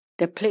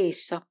 The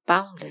place of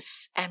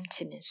boundless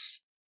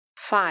emptiness.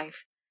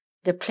 5.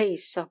 The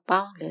place of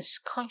boundless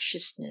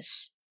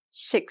consciousness.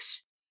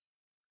 6.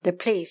 The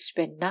place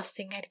where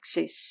nothing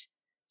exists.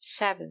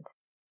 7.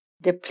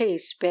 The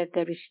place where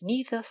there is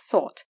neither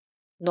thought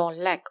nor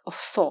lack of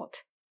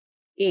thought.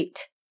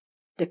 8.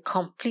 The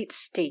complete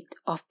state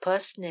of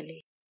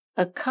personally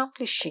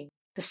accomplishing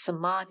the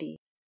samadhi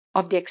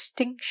of the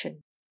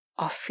extinction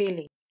of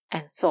feeling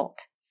and thought.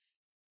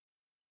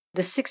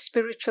 The 6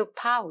 spiritual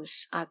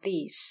powers are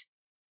these.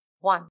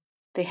 1.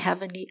 The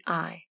heavenly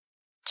eye.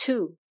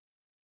 2.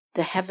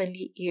 The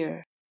heavenly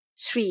ear.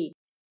 3.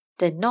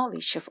 The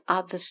knowledge of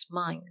others'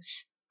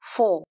 minds.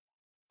 4.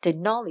 The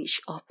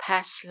knowledge of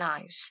past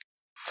lives.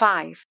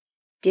 5.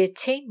 The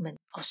attainment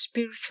of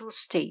spiritual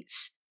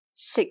states.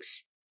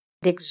 6.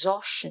 The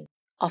exhaustion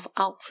of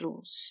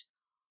outflows.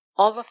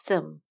 All of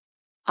them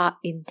are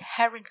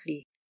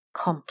inherently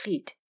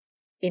complete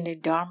in the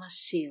Dharma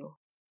seal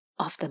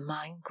of the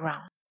mind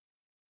ground.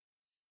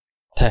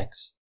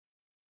 Text.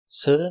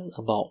 Certain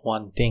about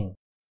one thing.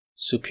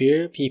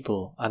 Superior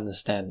people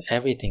understand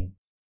everything.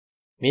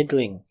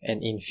 Middling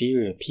and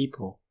inferior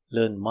people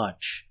learn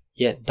much,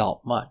 yet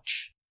doubt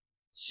much.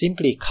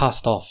 Simply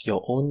cast off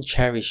your own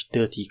cherished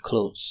dirty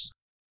clothes.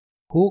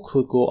 Who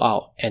could go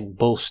out and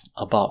boast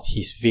about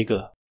his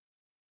vigor?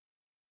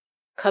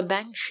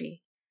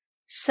 Commentary.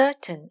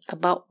 Certain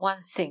about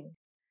one thing.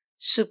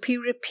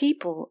 Superior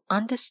people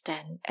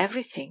understand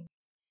everything.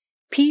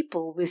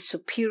 People with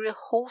superior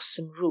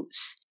wholesome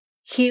roots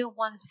hear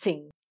one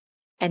thing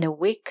and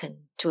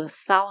awaken to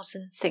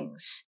 1,000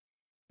 things.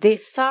 They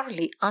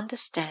thoroughly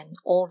understand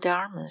all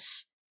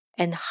dharmas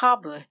and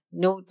harbor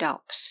no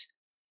doubts.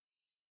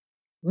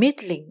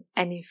 Middling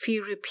and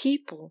inferior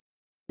people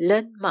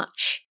learn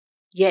much,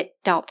 yet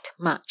doubt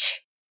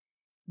much.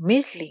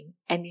 Middling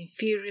and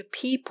inferior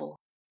people,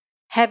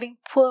 having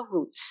poor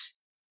roots,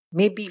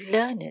 may be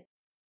learned,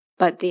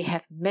 but they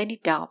have many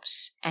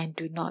doubts and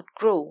do not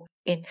grow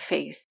in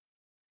faith.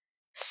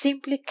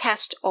 Simply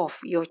cast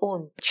off your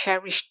own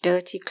cherished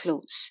dirty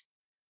clothes.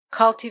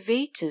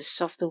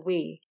 Cultivators of the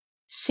way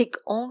seek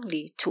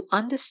only to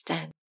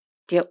understand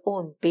their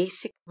own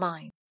basic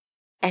mind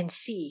and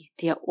see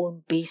their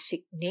own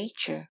basic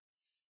nature.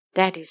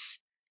 That is,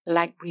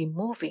 like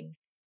removing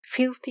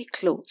filthy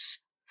clothes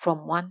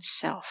from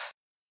oneself.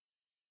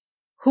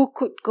 Who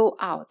could go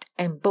out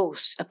and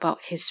boast about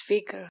his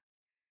vigor?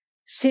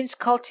 Since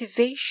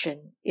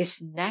cultivation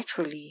is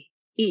naturally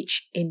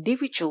each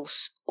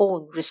individual's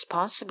own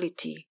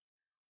responsibility,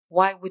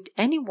 why would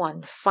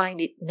anyone find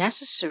it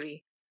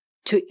necessary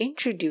to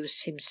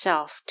introduce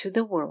himself to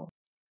the world,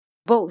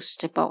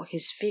 boast about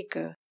his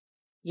vigor,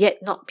 yet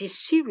not be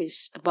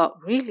serious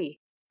about really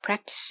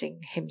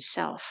practicing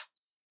himself?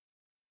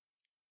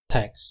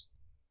 Text.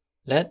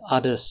 Let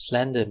others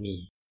slander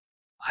me.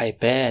 I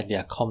bear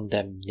their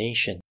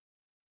condemnation.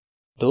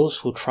 Those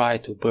who try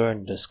to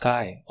burn the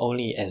sky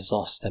only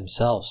exhaust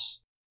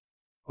themselves.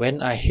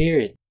 When I hear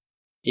it,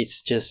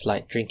 it's just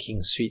like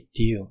drinking sweet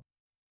dew.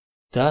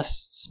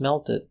 Thus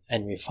smelted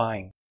and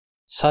refined,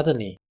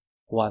 suddenly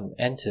one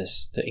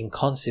enters the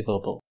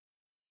inconceivable.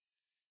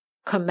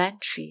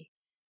 Commentary.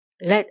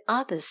 Let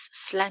others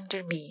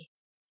slander me.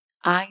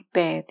 I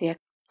bear their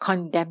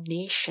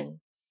condemnation.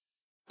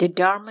 The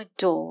Dharma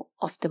door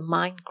of the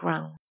mind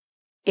ground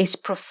is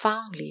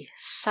profoundly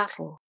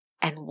subtle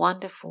and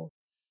wonderful,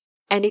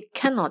 and it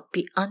cannot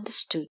be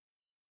understood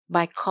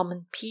by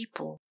common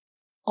people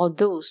or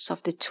those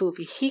of the two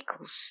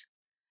vehicles.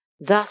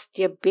 Thus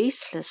their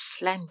baseless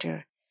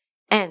slander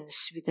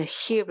ends with the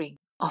hearing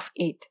of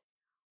it.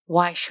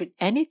 Why should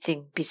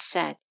anything be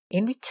said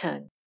in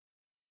return?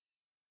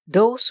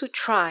 Those who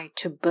try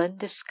to burn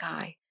the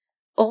sky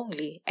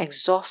only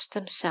exhaust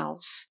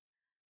themselves.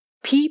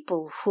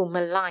 People who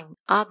malign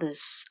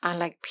others are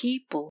like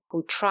people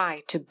who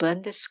try to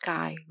burn the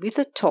sky with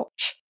a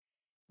torch.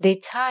 They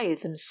tire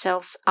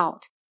themselves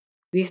out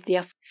with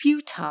their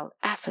futile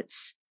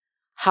efforts.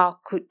 How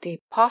could they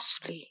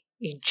possibly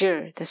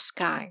injure the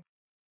sky?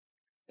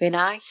 When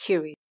I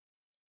hear it,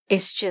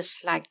 it's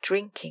just like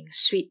drinking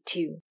sweet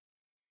dew.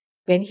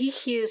 When he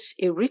hears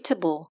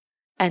irritable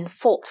and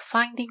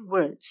fault-finding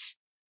words,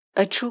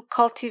 a true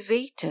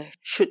cultivator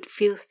should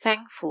feel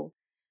thankful,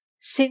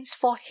 since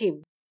for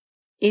him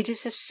it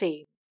is the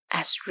same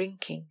as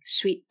drinking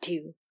sweet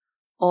dew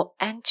or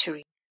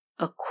entering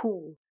a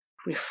cool,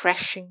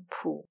 refreshing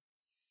pool.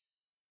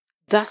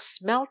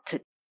 Thus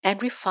melted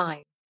and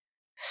refined,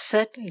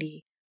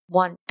 certainly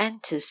one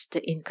enters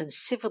the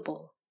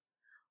inconceivable.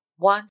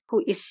 One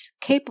who is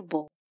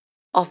capable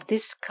of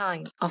this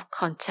kind of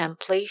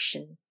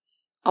contemplation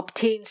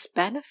obtains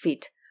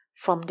benefit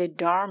from the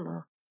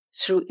Dharma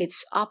through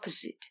its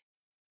opposite.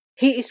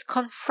 He is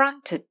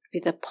confronted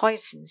with the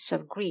poisons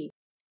of greed,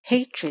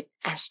 hatred,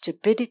 and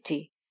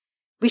stupidity,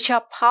 which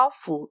are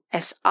powerful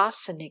as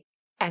arsenic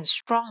and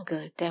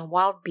stronger than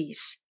wild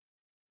beasts.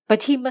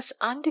 But he must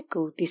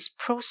undergo this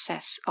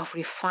process of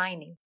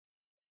refining.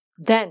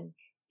 Then,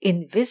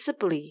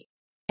 invisibly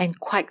and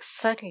quite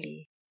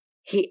suddenly,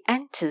 he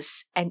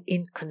enters an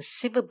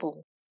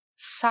inconceivable,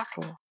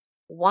 subtle,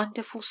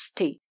 wonderful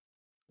state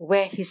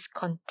where his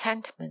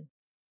contentment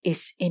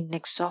is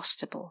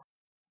inexhaustible.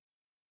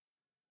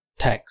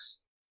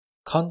 Text.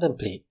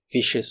 Contemplate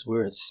vicious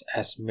words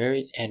as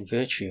merit and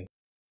virtue.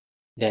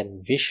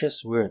 Then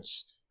vicious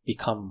words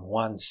become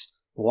one's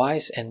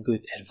wise and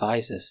good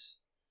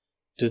advices.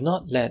 Do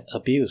not let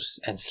abuse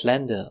and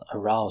slander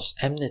arouse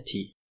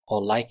enmity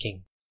or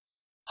liking.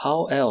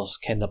 How else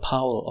can the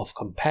power of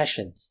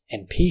compassion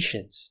and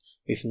patience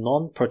with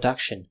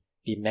non-production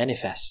be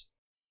manifest?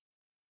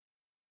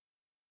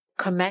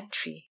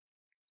 Commentary.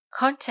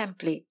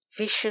 Contemplate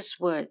vicious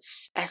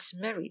words as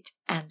merit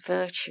and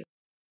virtue.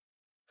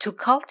 To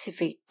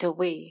cultivate the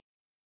way,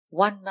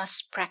 one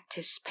must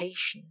practice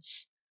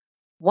patience.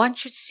 One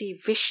should see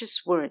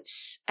vicious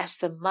words as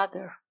the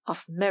mother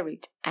of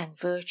merit and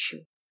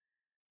virtue.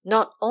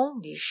 Not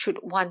only should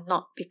one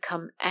not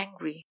become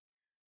angry,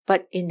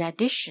 but in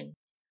addition,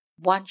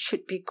 one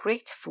should be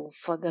grateful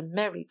for the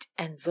merit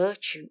and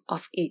virtue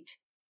of it,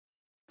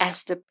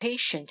 as the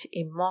patient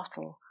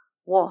immortal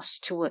was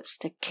towards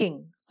the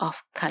king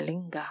of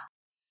Kalinga.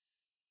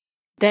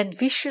 Then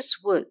vicious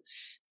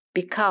words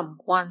become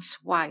one's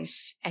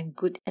wise and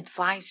good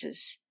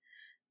advisers.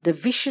 The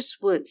vicious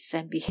words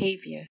and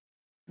behavior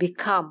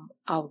become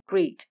our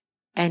great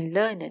and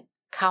learned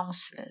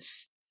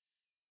counselors.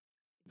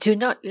 Do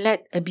not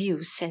let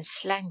abuse and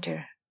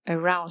slander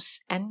arouse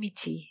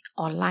enmity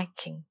or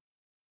liking.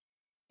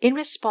 In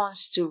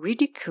response to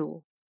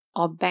ridicule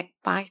or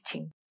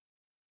backbiting,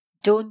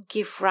 don't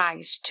give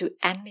rise to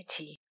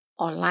enmity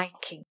or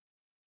liking,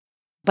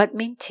 but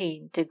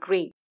maintain the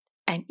great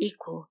and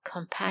equal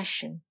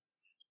compassion,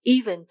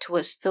 even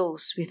towards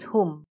those with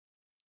whom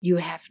you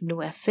have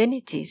no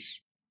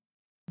affinities,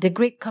 the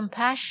great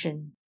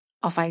compassion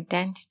of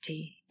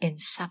identity in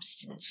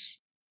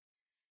substance.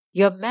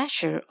 Your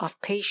measure of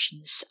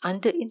patience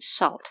under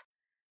insult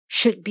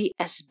should be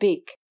as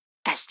big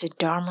as the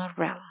Dharma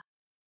realm.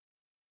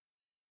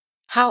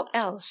 How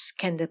else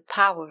can the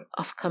power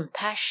of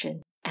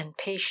compassion and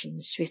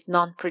patience with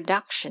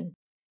non-production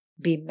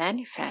be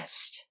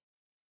manifest.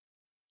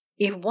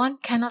 If one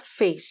cannot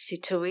face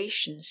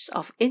situations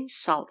of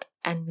insult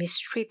and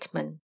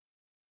mistreatment,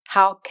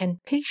 how can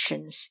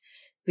patience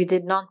with the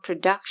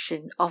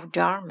non-production of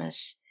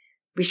dharmas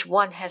which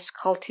one has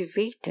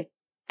cultivated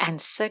and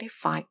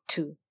certified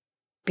to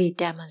be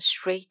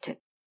demonstrated?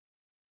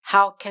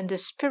 How can the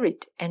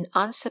spirit and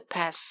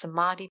unsurpassed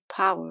samadhi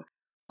power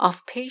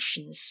of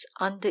patience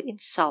under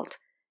insult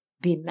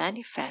be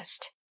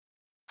manifest?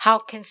 How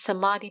can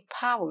samadhi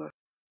power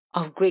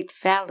of great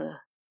valor,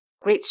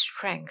 great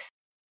strength,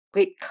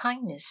 great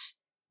kindness,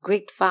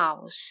 great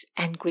vows,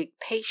 and great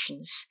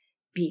patience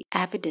be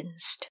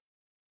evidenced?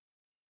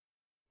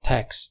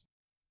 Text.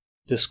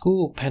 The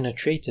school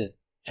penetrated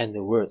and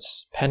the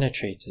words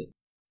penetrated.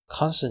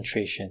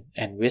 Concentration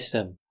and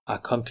wisdom are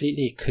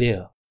completely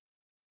clear.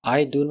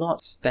 I do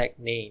not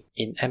stagnate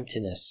in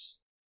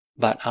emptiness,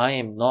 but I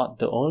am not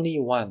the only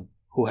one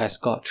who has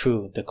got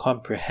through the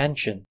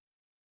comprehension.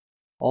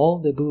 All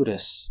the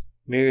Buddhas,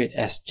 myriad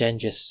as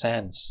Genghis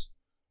sands,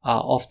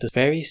 are of the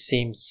very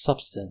same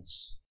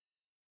substance.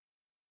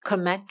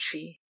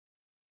 Commentary.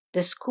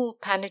 The school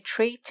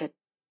penetrated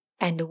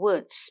and the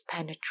words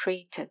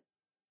penetrated.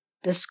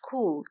 The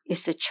school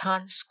is the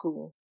Chan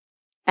school,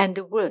 and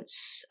the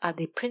words are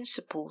the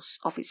principles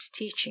of its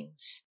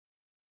teachings.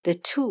 The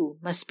two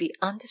must be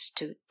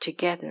understood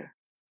together.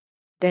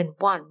 Then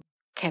one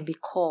can be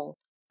called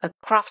a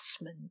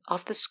craftsman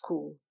of the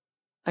school,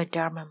 a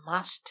Dharma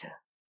master.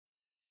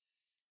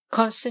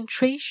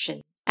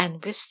 Concentration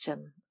and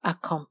wisdom are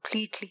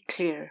completely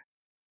clear.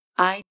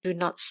 I do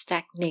not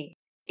stagnate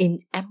in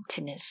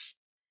emptiness.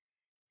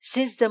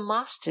 Since the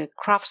master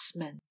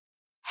craftsman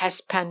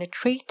has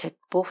penetrated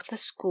both the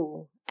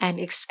school and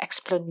its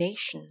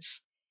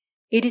explanations,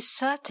 it is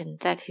certain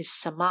that his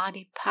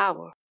samadhi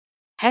power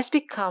has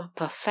become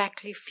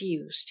perfectly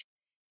fused,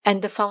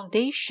 and the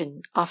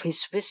foundation of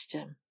his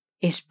wisdom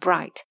is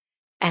bright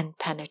and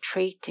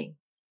penetrating.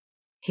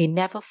 He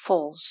never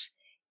falls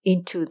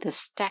into the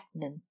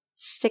stagnant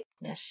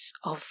sickness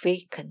of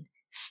vacant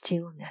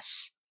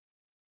stillness.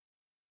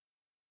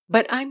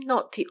 But I'm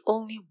not the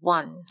only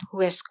one who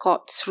has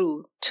got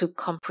through to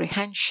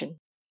comprehension.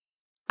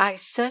 I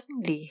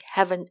certainly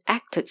haven't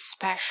acted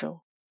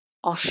special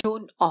or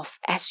shown off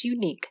as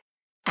unique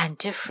and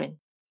different,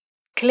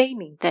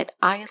 claiming that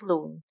I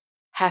alone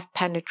have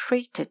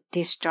penetrated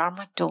this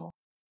Dharma door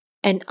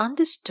and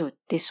understood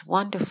this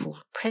wonderful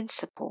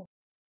principle.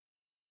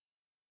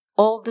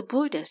 All the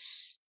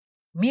Buddhas,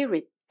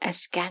 myriad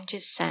as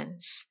Ganges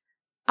sands,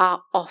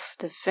 are of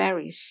the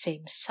very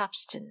same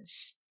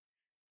substance.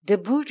 The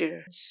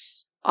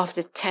Buddhas of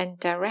the 10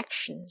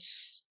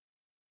 directions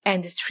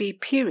and the 3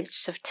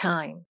 periods of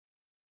time,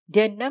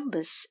 their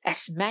numbers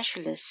as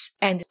measureless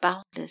and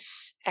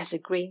boundless as the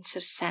grains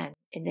of sand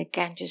in the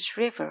Ganges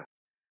River,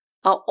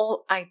 are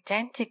all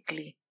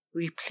identically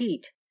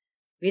replete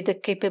with the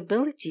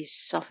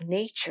capabilities of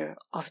nature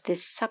of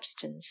this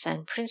substance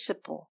and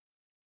principle.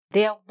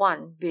 They are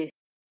one with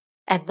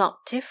and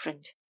not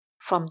different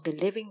from the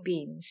living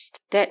beings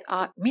that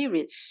are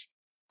myriads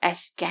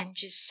as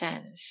Ganges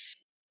sands.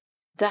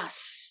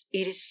 Thus,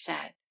 it is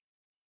said,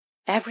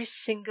 every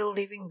single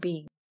living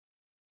being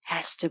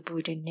has the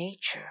Buddha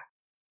nature.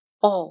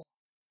 All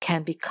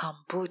can become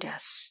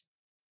Buddhas.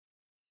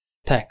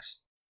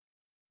 Text.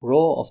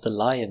 Roar of the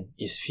lion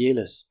is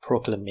fearless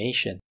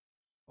proclamation.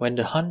 When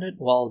the 100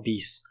 wild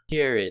beasts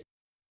hear it,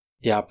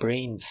 their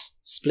brains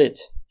split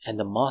and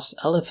the masked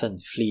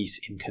elephant flees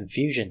in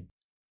confusion,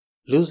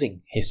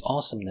 losing his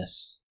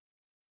awesomeness.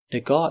 The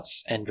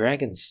gods and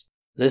dragons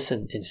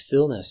listen in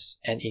stillness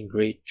and in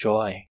great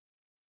joy.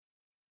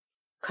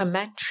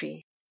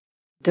 Commentary.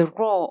 The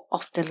roar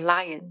of the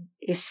lion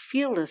is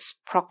fearless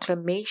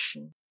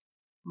proclamation.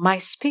 My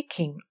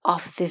speaking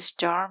of this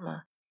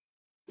Dharma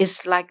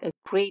is like a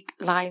great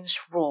lion's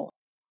roar.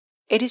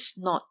 It is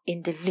not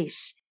in the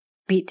least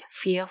bit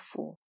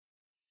fearful.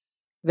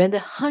 When the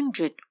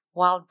 100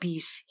 wild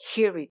beasts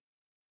hear it,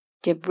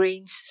 their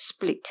brains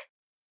split.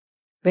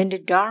 When the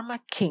Dharma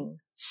king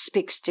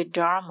speaks the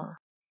Dharma,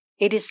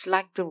 it is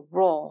like the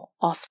roar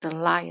of the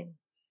lion.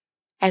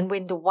 And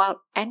when the wild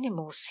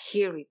animals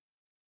hear it,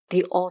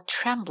 they all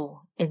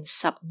tremble in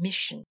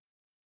submission.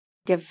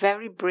 Their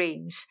very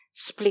brains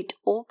split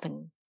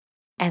open,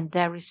 and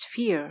there is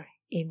fear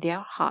in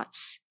their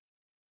hearts.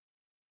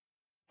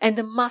 And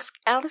the masked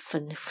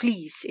elephant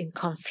flees in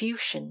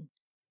confusion,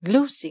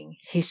 losing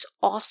his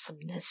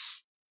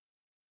awesomeness.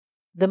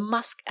 The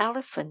masked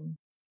elephant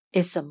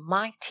is a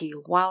mighty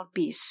wild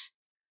beast,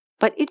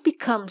 but it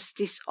becomes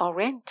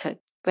disoriented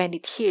when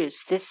it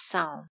hears this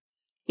sound.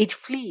 It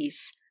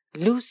flees,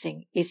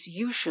 losing its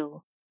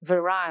usual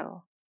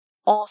virile,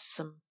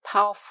 awesome,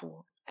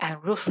 powerful,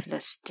 and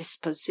ruthless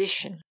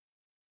disposition.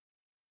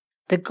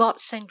 The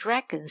gods and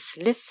dragons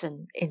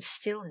listen in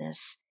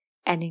stillness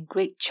and in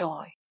great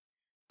joy.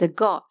 The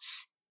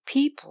gods,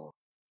 people,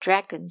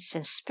 dragons,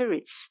 and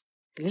spirits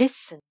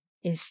listen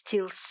in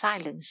still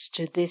silence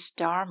to this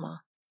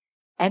Dharma,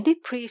 and they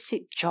praise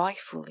it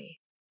joyfully,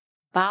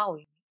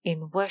 bowing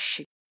in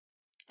worship,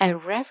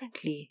 and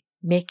reverently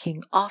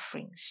making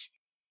offerings,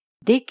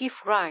 they give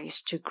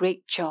rise to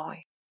great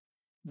joy.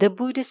 The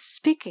Buddha's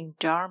speaking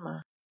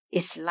Dharma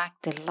is like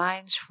the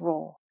lion's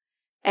roar,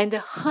 and the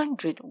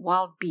 100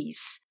 wild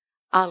beasts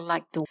are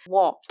like the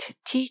warped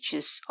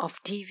teachers of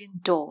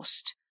deviant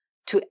doors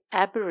to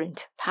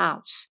aberrant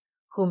paths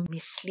who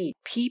mislead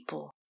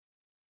people.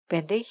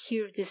 When they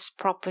hear this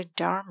proper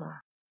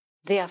Dharma,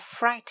 they are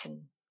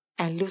frightened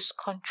and lose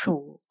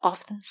control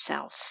of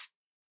themselves.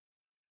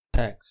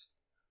 Text.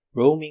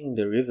 Roaming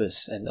the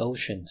rivers and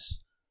oceans,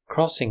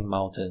 crossing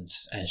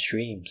mountains and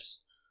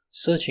streams,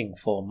 searching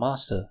for a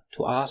master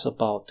to ask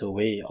about the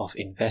way of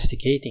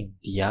investigating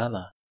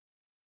dhyana.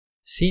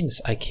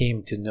 Since I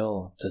came to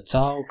know the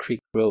Tsao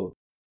Creek Road,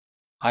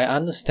 I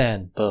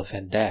understand birth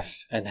and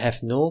death and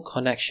have no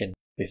connection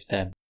with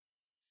them.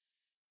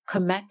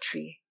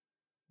 Commentary.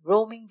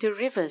 Roaming the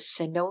rivers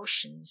and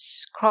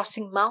oceans,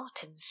 crossing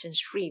mountains and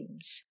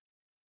streams,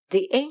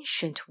 the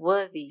ancient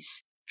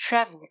worthies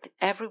travelled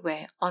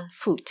everywhere on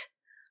foot,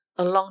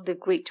 along the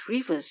great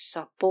rivers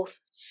of both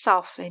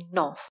south and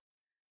north,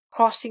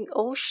 crossing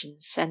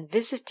oceans and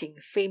visiting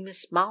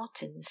famous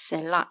mountains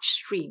and large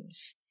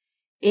streams.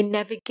 In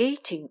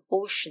navigating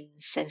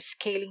oceans and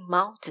scaling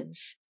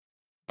mountains,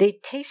 they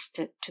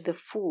tasted to the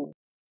full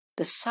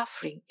the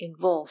suffering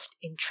involved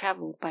in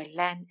travel by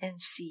land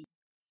and sea.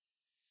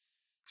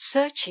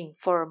 Searching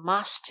for a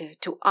master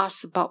to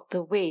ask about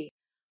the way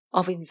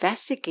of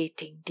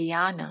investigating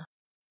dhyana,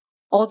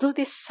 although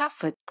they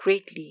suffered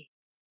greatly,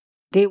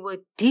 they were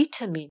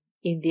determined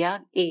in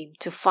their aim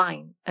to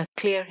find a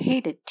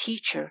clear-headed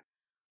teacher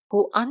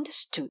who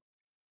understood,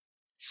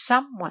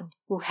 someone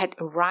who had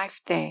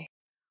arrived there,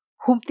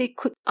 whom they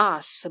could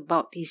ask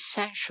about the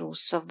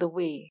essentials of the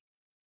way,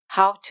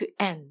 how to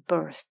end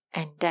birth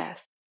and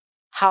death,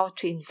 how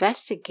to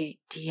investigate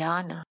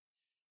dhyana,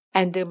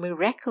 and the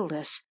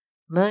miraculous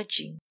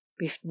merging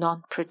with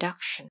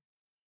non-production.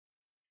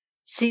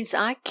 Since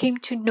I came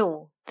to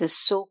know the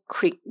Tsao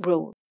Creek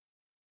Road,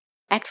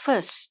 at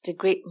first the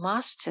great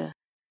master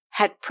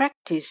had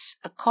practiced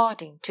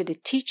according to the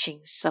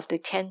teachings of the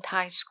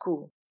Tentai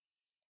school,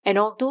 and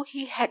although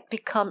he had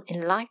become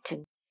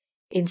enlightened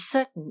in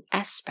certain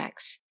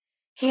aspects,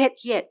 he had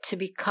yet to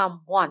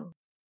become one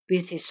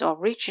with his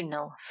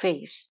original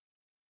face.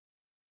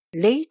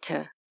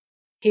 Later,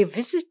 he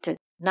visited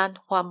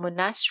Nanhua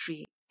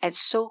Monastery at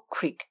Tsao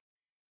Creek,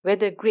 where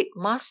the great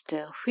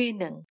master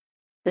Huineng,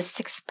 the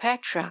sixth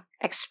patriarch,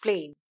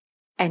 explained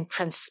and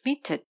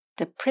transmitted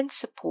the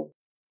principle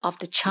of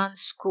the Chan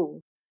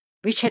school,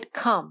 which had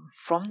come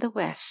from the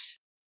West.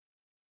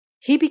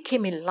 He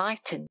became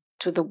enlightened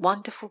to the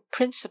wonderful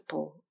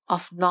principle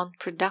of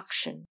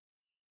non-production.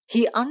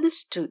 He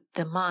understood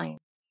the mind,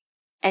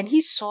 and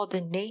he saw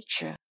the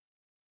nature.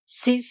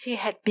 Since he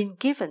had been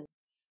given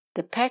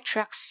the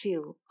patriarch's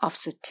seal of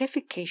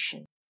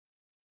certification,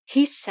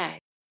 he said,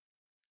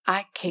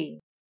 I came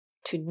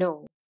to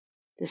know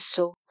the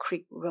Tsao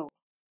Creek Road.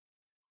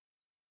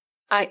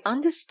 I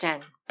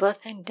understand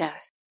birth and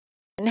death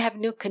and have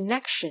no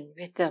connection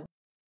with them.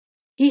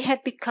 He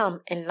had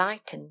become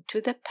enlightened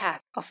to the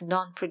path of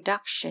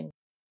non-production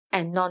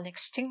and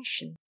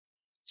non-extinction.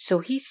 So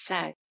he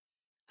said,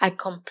 I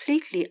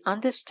completely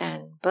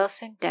understand birth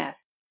and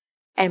death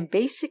and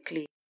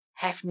basically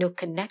have no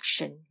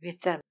connection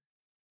with them.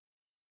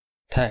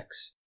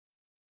 Text.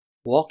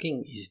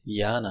 Walking is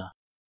dhyana.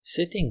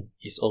 Sitting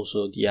is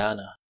also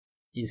dhyana.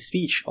 In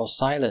speech or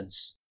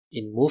silence,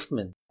 in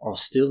movement or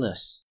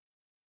stillness,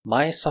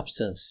 my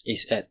substance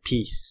is at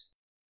peace.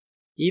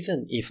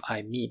 Even if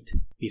I meet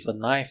with a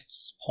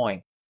knife's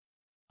point,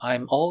 I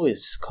am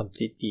always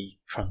completely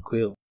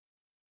tranquil.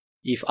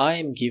 If I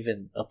am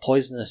given a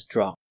poisonous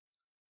drug,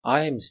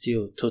 I am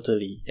still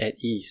totally at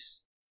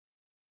ease.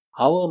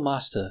 Our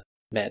master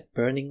met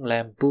Burning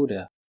Lamp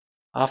Buddha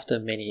after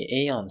many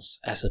aeons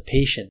as a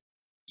patient,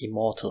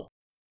 immortal.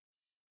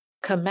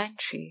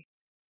 Commentary.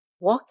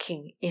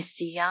 Walking is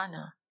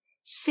dhyana.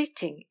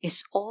 Sitting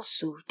is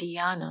also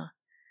dhyana.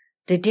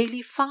 The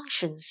daily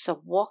functions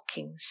of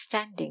walking,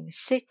 standing,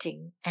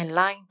 sitting, and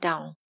lying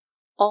down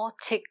all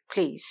take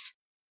place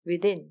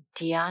within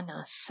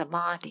dhyana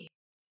samadhi.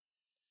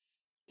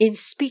 In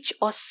speech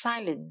or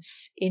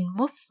silence, in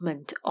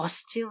movement or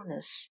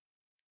stillness,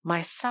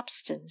 my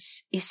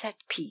substance is at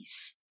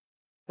peace.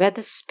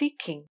 Whether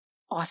speaking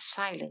or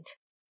silent,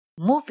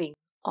 moving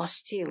or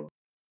still,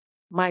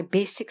 my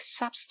basic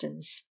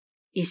substance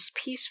is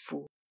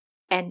peaceful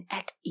and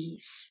at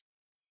ease.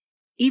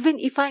 Even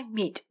if I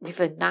meet with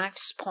a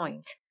knife's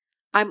point,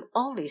 I'm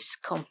always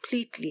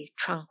completely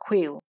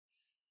tranquil.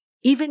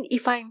 Even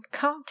if I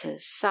encounter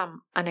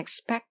some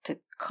unexpected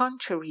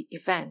contrary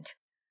event,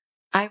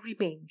 I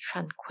remain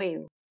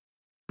tranquil,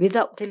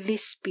 without the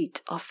least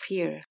bit of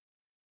fear,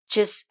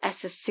 just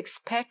as the sixth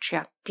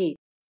patriarch did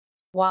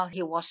while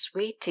he was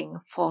waiting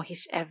for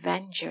his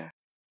avenger.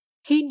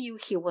 He knew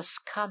he was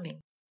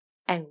coming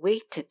and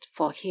waited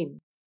for him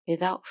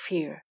without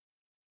fear.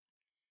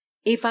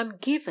 If I'm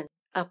given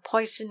a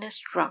poisonous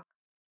drug,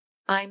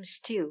 I'm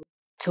still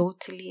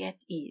totally at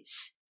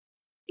ease.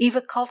 If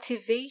a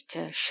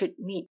cultivator should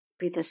meet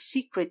with a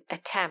secret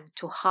attempt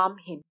to harm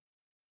him.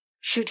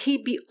 Should he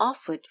be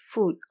offered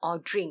food or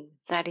drink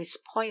that is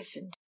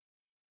poisoned,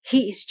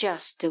 he is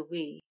just the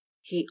way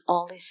he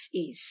always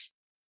is,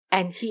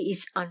 and he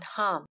is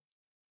unharmed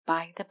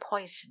by the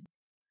poison.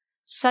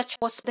 Such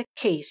was the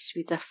case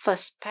with the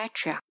first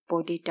patriarch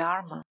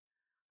Bodhidharma,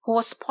 who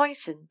was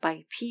poisoned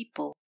by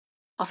people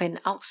of an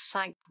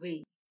outside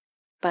way,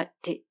 but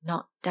did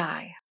not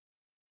die.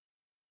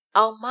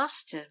 Our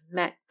master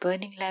met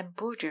Burning Lamp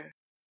Buddha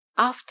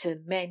after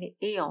many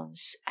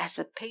aeons as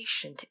a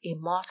patient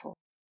immortal.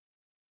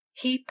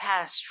 He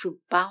passed through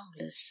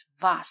boundless,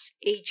 vast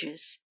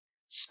ages,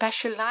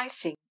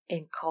 specializing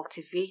in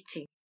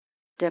cultivating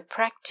the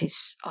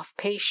practice of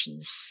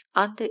patience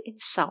under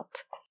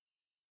insult.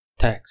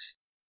 Text.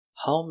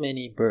 How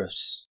many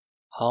births,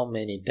 how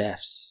many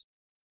deaths?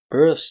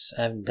 Births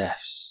and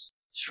deaths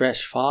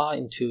stretch far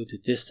into the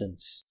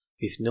distance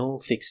with no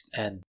fixed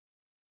end.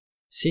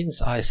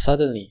 Since I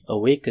suddenly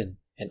awakened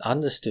and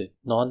understood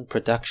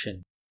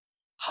non-production,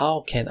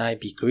 how can I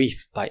be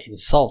grieved by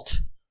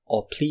insult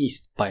or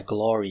pleased by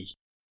glory?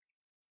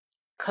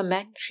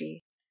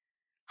 Commentary.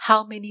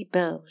 How many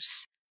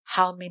births,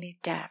 how many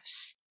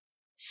deaths?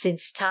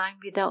 Since time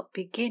without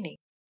beginning,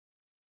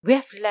 we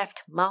have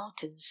left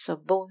mountains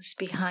of bones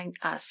behind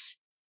us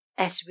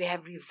as we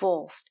have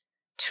revolved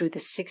through the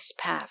 6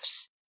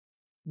 paths.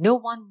 No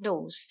one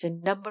knows the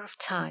number of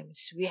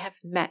times we have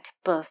met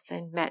birth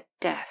and met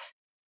death,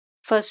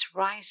 first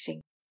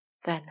rising,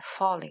 then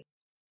falling.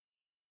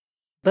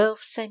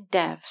 Births and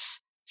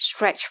deaths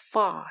stretch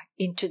far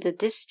into the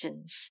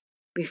distance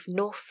with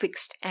no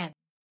fixed end.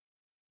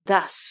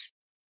 Thus,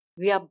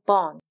 we are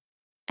born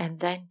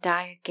and then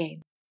die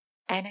again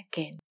and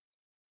again,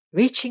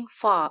 reaching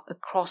far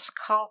across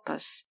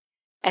kalpas,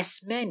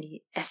 as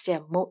many as there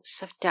are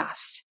motes of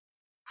dust,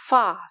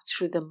 far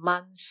through the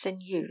months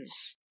and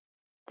years.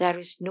 There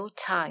is no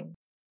time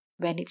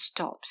when it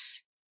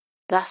stops.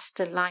 Thus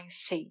the line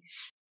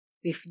says,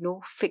 with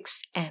no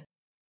fixed end.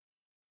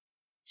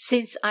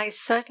 Since I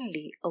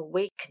suddenly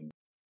awakened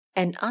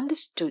and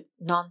understood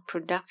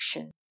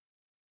non-production,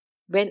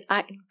 when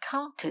I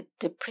encountered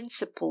the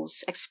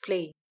principles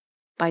explained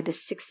by the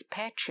 6th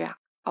patriarch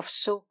of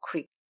Soul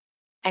Creek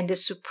and the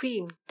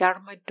supreme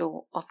Dharma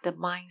door of the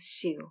Mind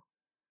Seal,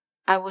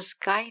 I was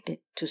guided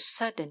to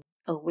sudden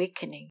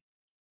awakening,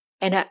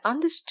 and I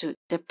understood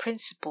the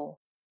principle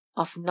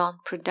of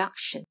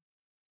non-production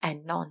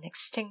and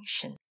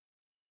non-extinction.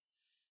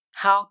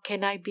 How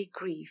can I be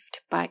grieved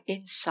by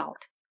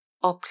insult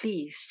or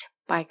pleased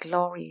by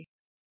glory?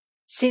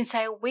 Since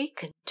I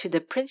awakened to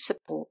the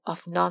principle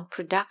of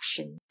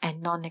non-production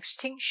and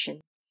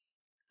non-extinction,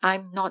 I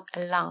am not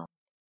alarmed.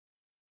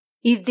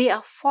 If they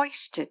are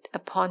foisted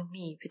upon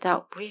me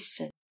without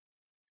reason,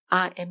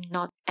 I am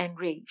not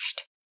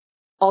enraged.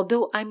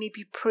 Although I may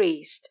be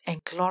praised and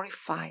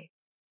glorified,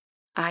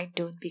 I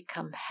don't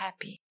become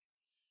happy.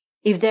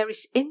 If there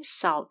is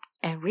insult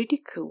and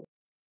ridicule,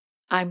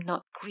 I am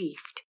not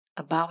grieved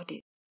about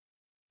it.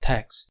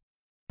 Text.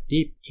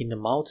 Deep in the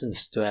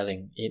mountains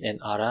dwelling in an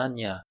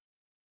aranya,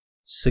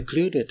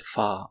 secluded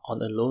far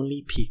on a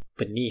lonely peak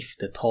beneath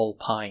the tall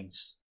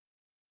pines.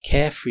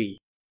 Carefree,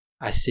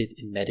 I sit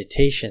in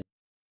meditation,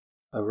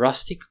 a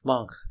rustic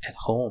monk at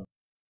home.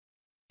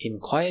 In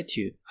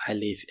quietude I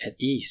live at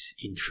ease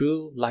in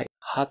true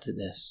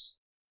light-heartedness.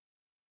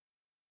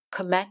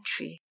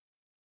 Commentary.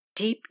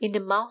 Deep in the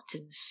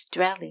mountains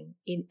dwelling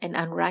in an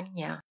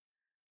aranya,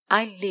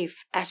 I live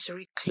as a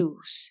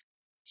recluse,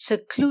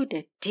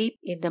 secluded deep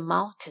in the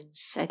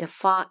mountains at the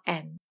far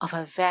end of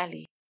a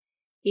valley,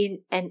 in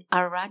an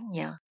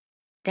aranya,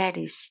 that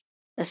is,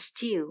 a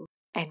still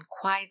and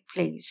quiet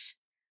place,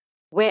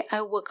 where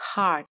I work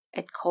hard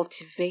at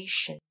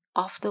cultivation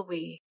of the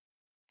way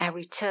and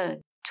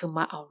return to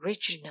my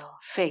original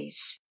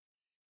face.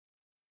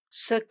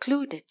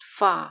 Secluded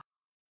far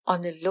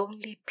on a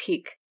lonely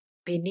peak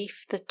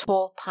beneath the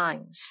tall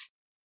pines.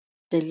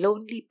 The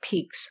lonely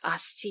peaks are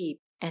steep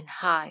and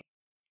high,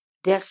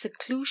 their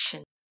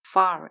seclusion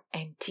far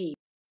and deep.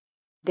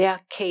 There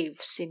are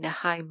caves in the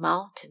high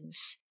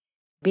mountains,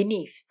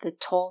 beneath the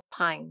tall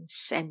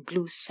pines and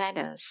blue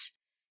cedars,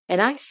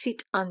 and I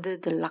sit under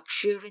the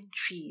luxuriant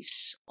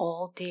trees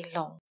all day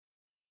long.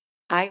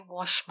 I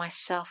wash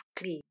myself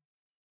clean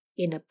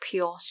in a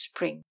pure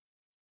spring,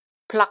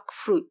 pluck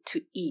fruit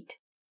to eat,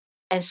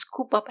 and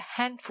scoop up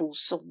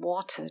handfuls of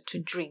water to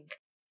drink.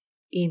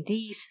 In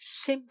these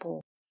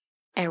simple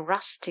and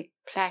rustic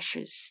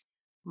pleasures,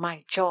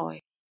 my joy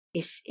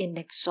is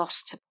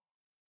inexhaustible.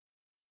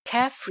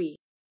 Carefree,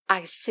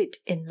 I sit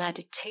in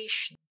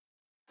meditation,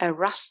 a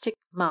rustic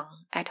monk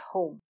at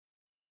home,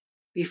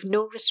 with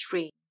no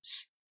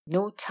restraints,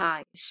 no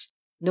ties,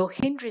 no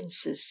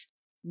hindrances,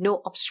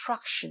 no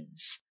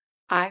obstructions.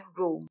 I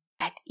roam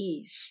at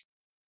ease,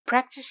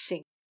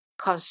 practicing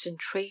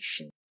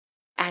concentration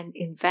and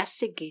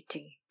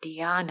investigating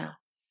dhyana.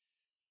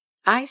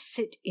 I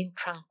sit in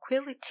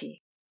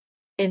tranquility.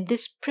 In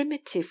this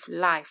primitive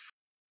life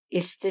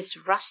is this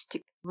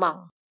rustic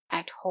monk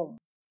at home.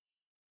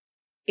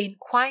 In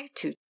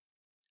quietude,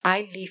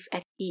 I live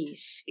at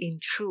ease in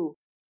true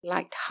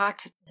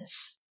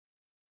light-heartedness.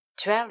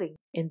 Dwelling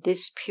in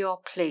this pure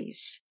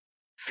place,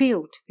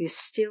 filled with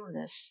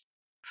stillness,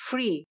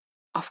 free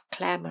of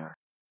clamor,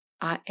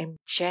 I am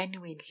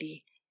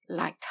genuinely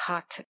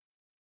light-hearted.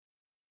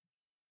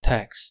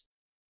 Text.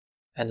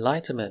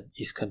 Enlightenment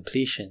is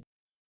completion.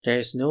 There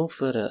is no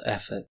further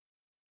effort.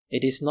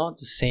 It is not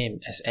the same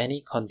as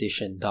any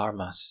conditioned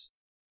dharmas.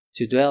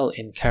 To dwell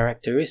in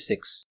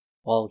characteristics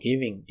while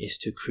giving is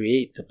to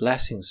create the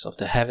blessings of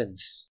the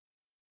heavens.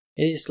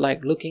 It is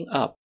like looking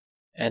up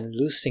and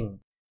loosing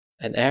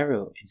an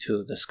arrow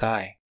into the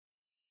sky.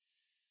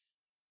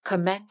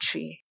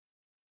 Commentary.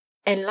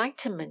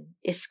 Enlightenment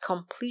is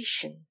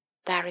completion.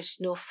 There is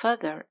no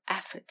further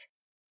effort.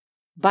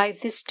 By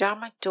this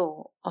Dharma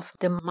door of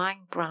the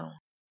mind ground,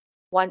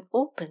 one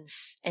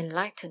opens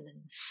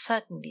enlightenment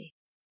suddenly,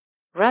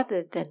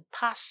 rather than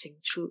passing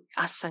through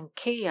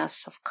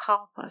asankheyas of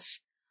kalpas,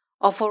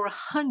 or for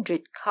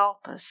 100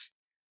 kalpas,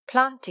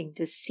 planting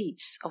the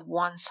seeds of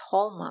one's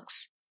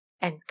hallmarks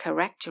and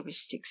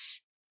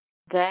characteristics.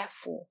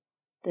 Therefore,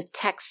 the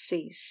text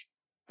says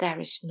there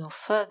is no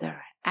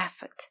further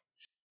effort.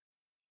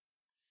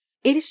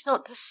 It is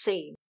not the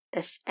same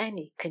as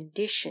any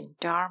conditioned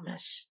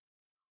dharmas.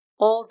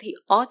 All the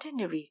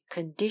ordinary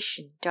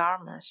conditioned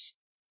dharmas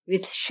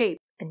with shape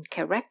and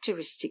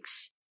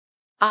characteristics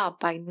are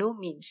by no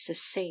means the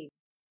same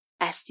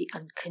as the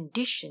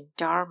unconditioned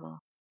dharma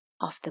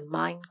of the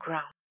mind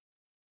ground.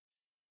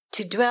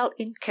 To dwell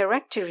in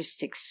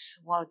characteristics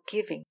while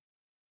giving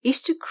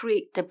is to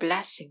create the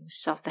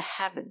blessings of the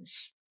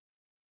heavens.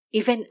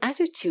 If an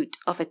attitude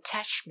of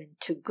attachment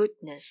to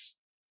goodness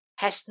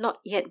has not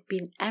yet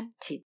been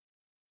emptied,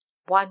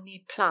 one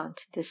may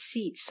plant the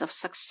seeds of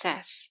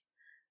success,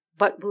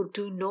 but will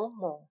do no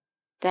more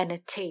than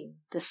attain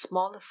the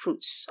smaller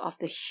fruits of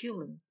the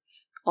human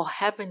or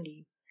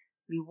heavenly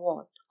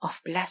reward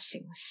of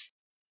blessings.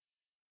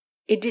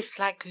 It is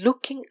like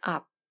looking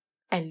up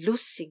and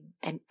loosing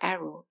an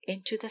arrow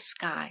into the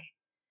sky.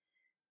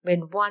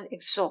 When one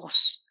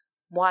exhausts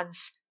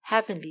one's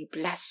heavenly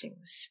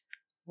blessings,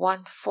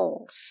 one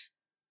falls.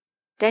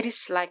 That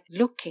is like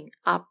looking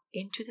up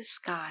into the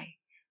sky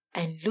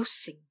and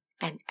loosing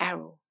an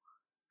arrow.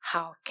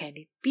 How can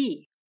it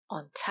be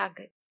on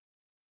target?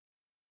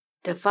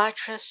 The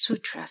Vajra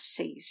Sutra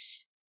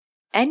says,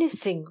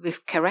 anything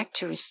with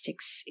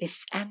characteristics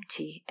is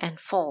empty and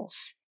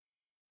false.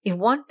 If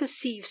one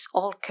perceives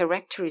all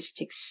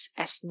characteristics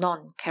as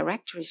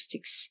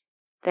non-characteristics,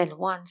 then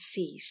one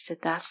sees the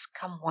thus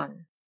come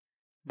one.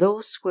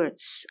 Those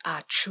words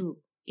are true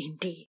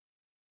indeed.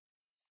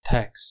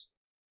 Text.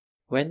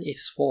 When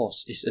its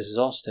force is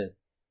exhausted,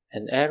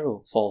 an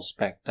arrow falls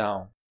back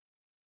down,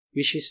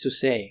 which is to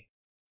say,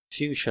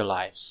 future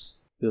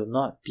lives will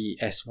not be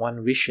as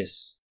one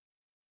wishes.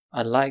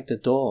 Unlike the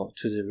door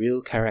to the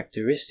real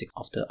characteristic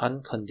of the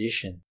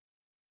unconditioned,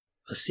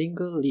 a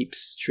single leaps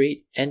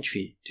straight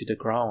entry to the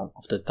ground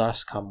of the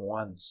thus come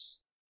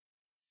ones.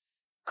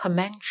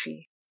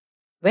 Commentary.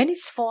 When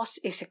its force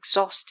is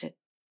exhausted,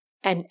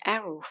 an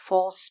arrow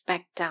falls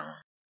back down.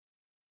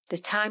 The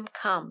time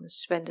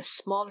comes when the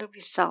smaller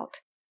result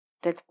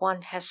that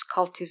one has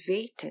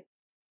cultivated,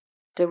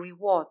 the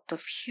reward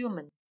of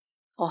human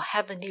or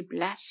heavenly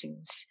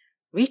blessings,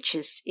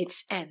 reaches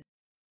its end.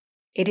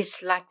 It is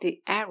like the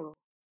arrow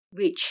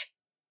which,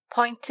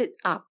 pointed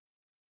up,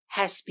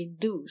 has been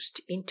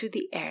loosed into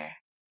the air.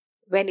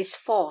 When its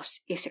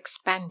force is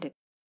expanded,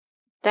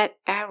 that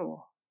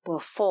arrow will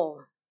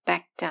fall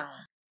back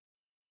down.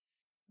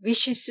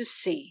 Which is to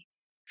say,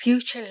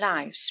 future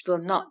lives will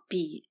not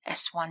be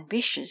as one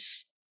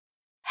wishes.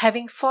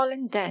 Having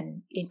fallen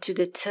then into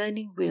the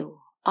turning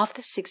wheel of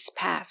the 6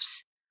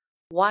 paths,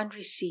 one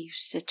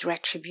receives the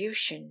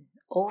retribution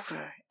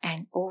over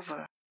and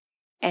over,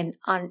 an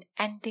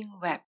unending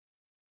web,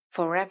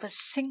 forever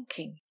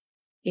sinking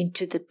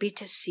into the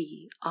bitter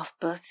sea of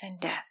birth and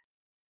death,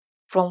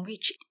 from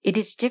which it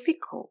is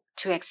difficult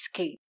to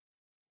escape.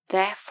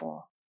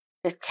 Therefore,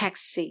 the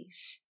text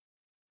says,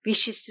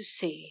 which is to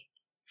say,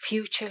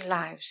 future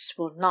lives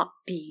will not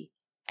be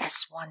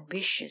as one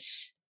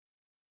wishes.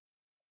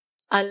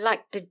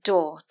 Unlike the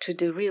door to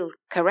the real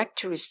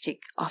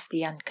characteristic of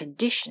the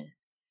unconditioned,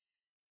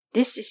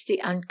 this is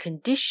the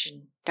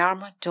unconditioned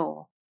Dharma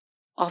door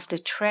of the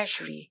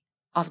treasury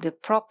of the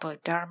proper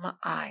Dharma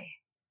eye,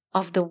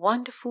 of the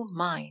wonderful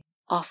mind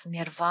of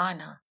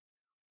nirvana,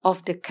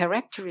 of the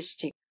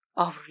characteristic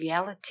of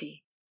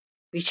reality,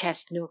 which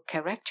has no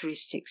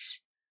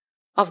characteristics,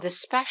 of the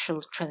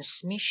special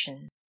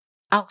transmission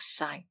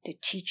outside the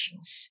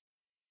teachings.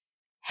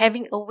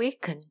 Having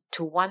awakened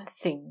to one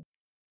thing,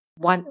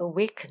 one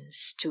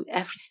awakens to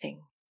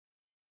everything.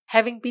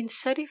 Having been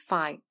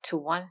certified to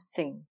one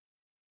thing,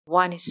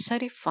 one is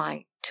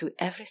certified to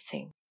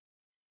everything.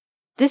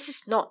 This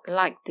is not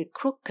like the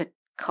crooked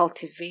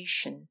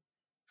cultivation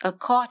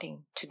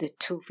according to the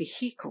 2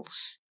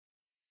 vehicles.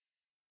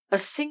 A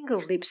single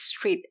leap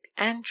straight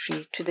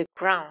entry to the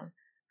ground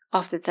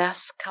of the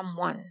thus come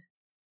one.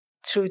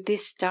 Through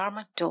this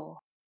Dharma door,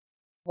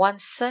 one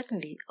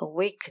suddenly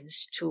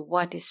awakens to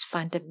what is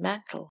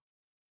fundamental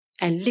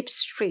and leaps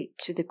straight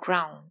to the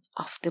ground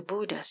of the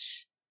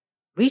Buddhas,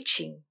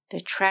 reaching the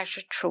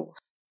treasure trove.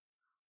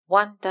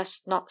 One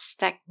does not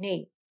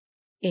stagnate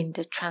in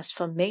the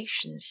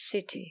transformation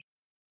city.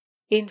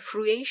 In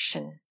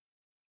fruition,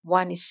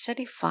 one is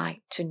certified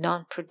to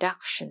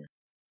non-production,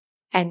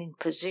 and in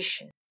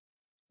position,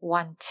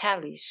 one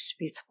tallies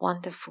with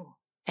wonderful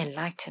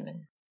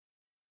enlightenment.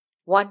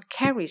 One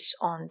carries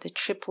on the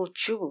triple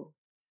jewel,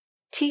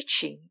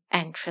 teaching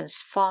and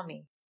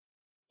transforming.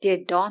 The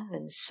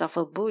adornments of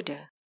a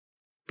Buddha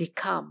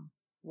become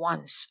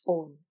one's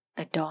own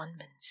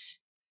adornments.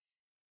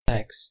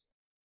 Text.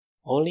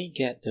 Only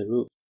get the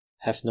root,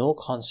 have no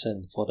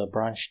concern for the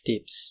branch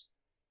tips,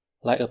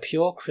 like a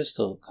pure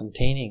crystal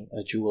containing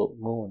a jeweled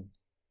moon.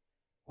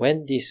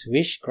 When this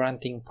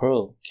wish-granting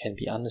pearl can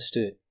be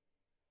understood,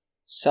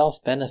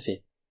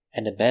 self-benefit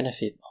and the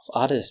benefit of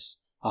others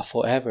are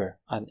forever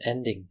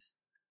unending.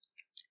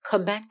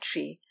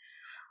 Commentary.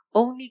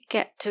 Only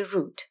get the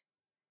root.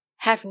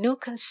 Have no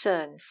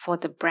concern for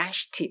the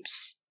branch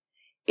tips.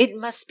 It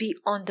must be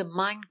on the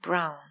mind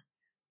ground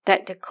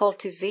that the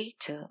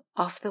cultivator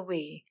of the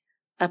way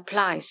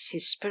applies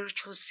his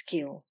spiritual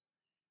skill.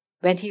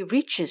 When he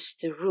reaches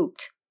the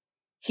root,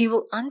 he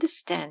will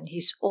understand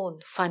his own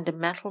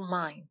fundamental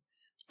mind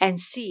and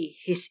see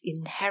his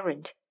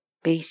inherent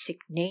basic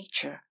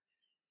nature.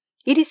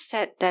 It is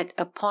said that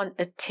upon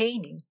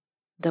attaining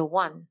the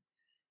one,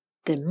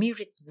 the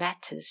myriad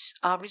matters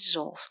are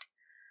resolved.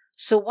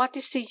 So what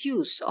is the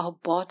use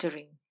of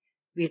bothering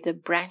with the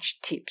branch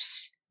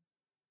tips?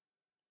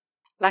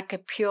 Like a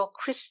pure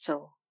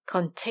crystal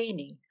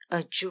containing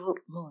a jeweled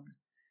moon.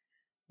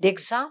 The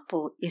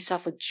example is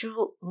of a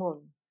jeweled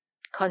moon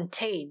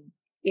contained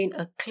in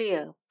a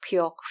clear,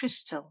 pure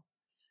crystal.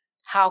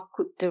 How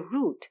could the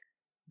root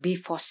be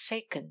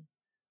forsaken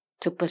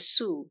to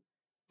pursue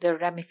the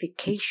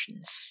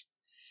ramifications?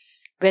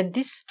 When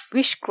this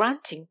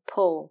wish-granting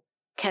pole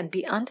can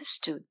be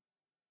understood,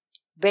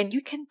 when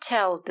you can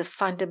tell the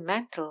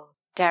fundamental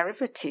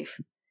derivative,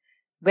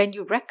 when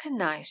you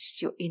recognize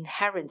your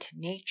inherent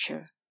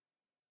nature,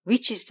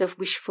 which is the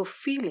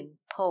wish-fulfilling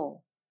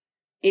pole,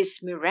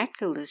 its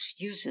miraculous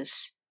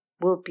uses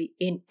will be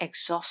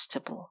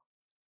inexhaustible.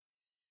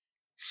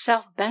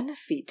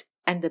 Self-benefit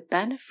and the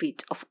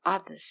benefit of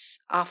others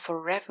are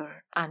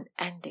forever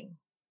unending.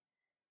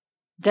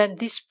 Then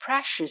this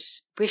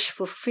precious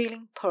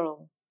wish-fulfilling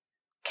pearl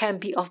can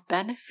be of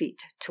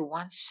benefit to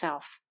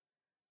oneself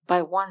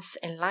by one's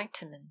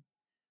enlightenment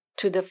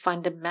to the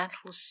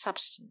fundamental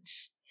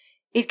substance.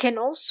 It can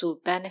also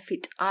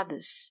benefit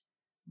others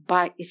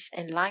by its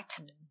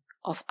enlightenment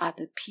of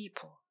other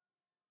people.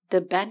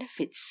 The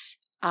benefits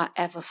are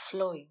ever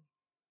flowing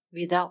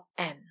without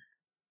end.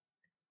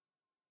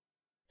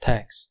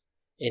 Text.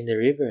 In the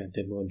river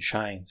the moon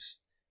shines,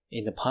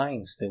 in the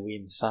pines the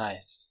wind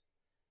sighs.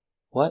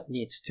 What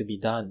needs to be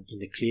done in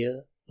the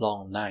clear,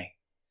 long night?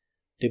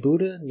 The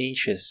Buddha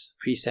nature's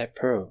precept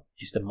pearl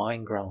is the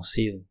mind ground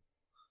seal.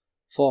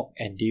 Fog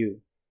and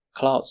dew,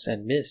 clouds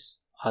and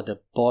mists are the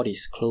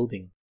body's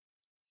clothing.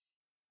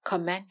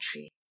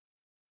 Commentary.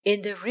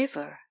 In the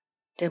river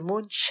the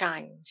moon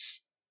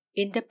shines,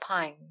 in the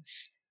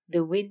pines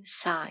the wind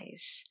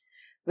sighs.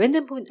 When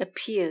the moon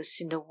appears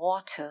in the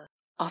water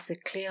of the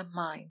clear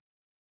mind,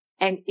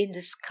 and in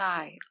the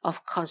sky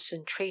of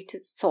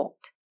concentrated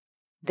thought,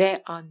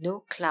 there are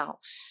no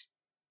clouds.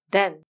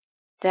 Then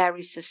there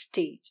is a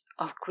state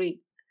of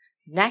great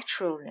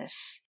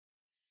naturalness.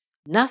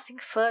 Nothing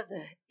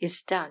further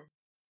is done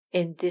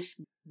in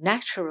this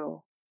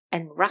natural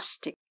and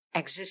rustic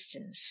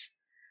existence.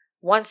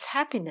 One's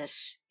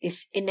happiness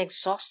is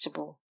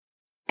inexhaustible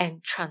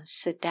and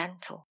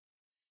transcendental.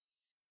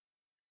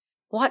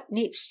 What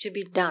needs to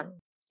be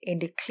done in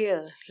the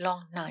clear,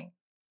 long night?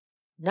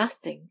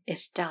 Nothing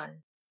is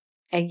done,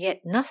 and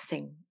yet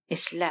nothing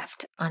is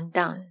left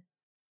undone.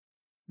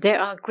 There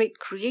are great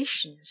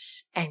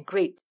creations and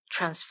great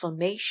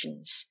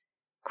transformations,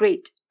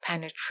 great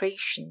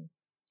penetration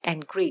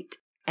and great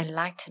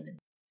enlightenment.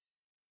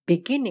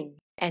 Beginning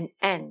and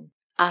end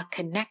are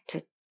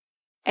connected,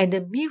 and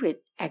the myriad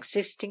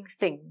existing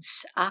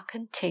things are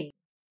contained.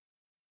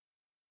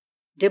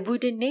 The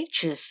Buddha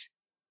nature's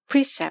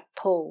precept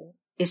pole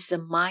is the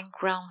mind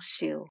ground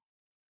seal.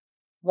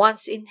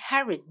 One's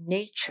inherent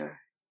nature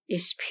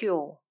is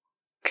pure,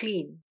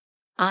 clean,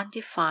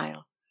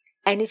 undefiled,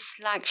 and its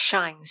light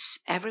shines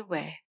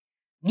everywhere,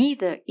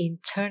 neither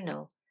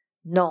internal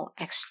nor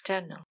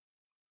external.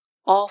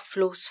 All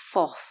flows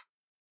forth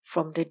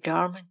from the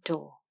Dharma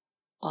door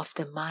of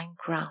the mind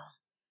ground.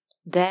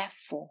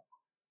 Therefore,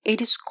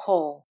 it is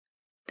called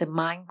the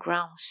mind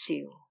ground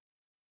seal.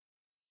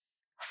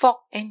 Fog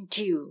and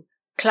dew,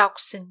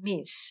 clouds and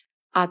mists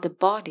are the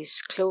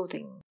body's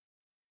clothing.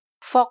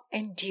 Fog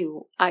and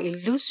dew are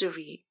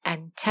illusory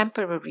and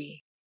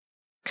temporary.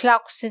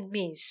 Clouds and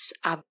mists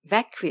are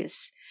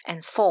vacuous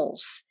and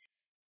false.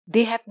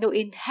 They have no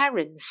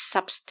inherent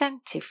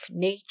substantive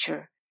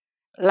nature.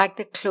 Like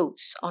the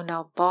clothes on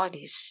our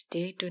bodies,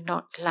 they do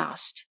not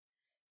last.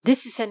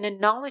 This is an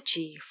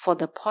analogy for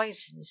the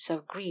poisons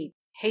of greed,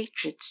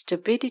 hatred,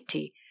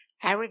 stupidity,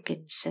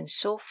 arrogance, and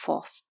so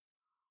forth.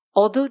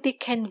 Although they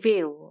can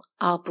veil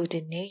our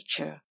Buddha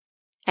nature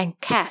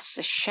and cast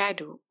a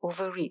shadow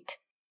over it,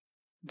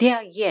 they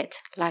are yet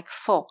like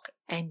fog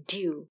and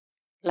dew,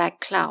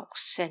 like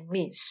clouds and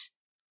mist.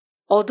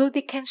 Although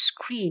they can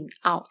screen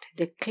out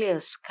the clear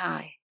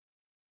sky,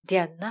 they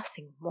are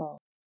nothing more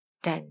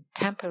than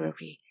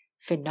temporary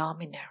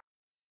phenomena.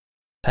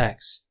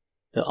 Text.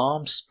 The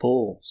alms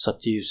bowl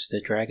subdues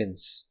the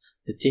dragons,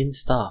 the tin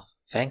staff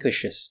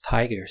vanquishes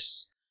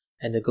tigers,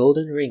 and the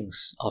golden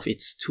rings of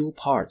its two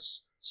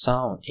parts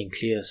sound in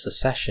clear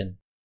succession.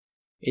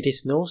 It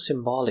is no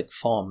symbolic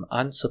form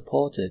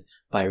unsupported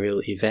by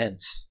real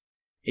events.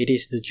 It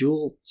is the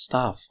jeweled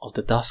staff of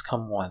the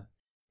Dust-Come One,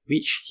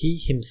 which he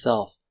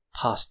himself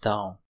passed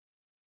down.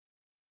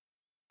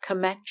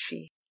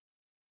 Commentary.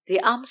 The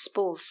alms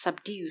bowl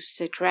subdues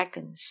the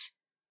dragons,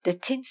 the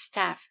tin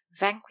staff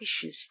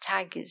vanquishes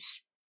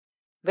tigers.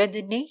 When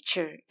the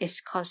nature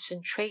is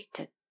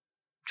concentrated,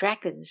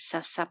 dragons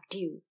are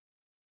subdued.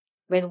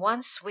 When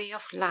one's way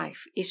of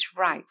life is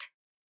right,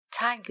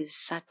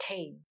 tigers are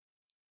tamed.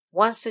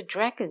 Once the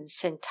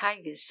dragons and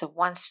tigers of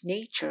one's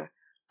nature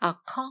are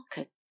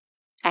conquered,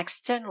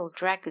 external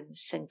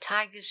dragons and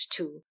tigers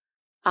too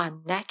are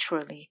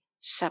naturally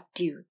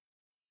subdued.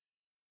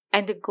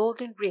 And the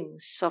golden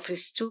rings of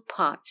its two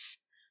parts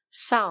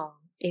sound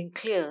in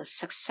clear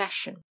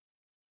succession.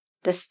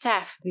 The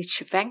staff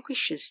which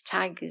vanquishes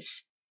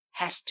tigers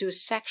has two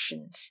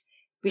sections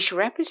which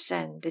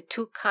represent the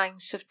two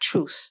kinds of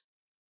truth,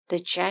 the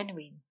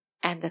genuine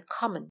and the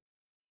common.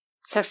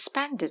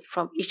 Suspended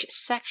from each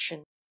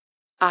section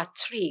are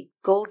three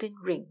golden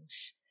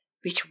rings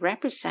which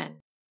represent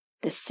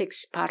the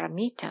 6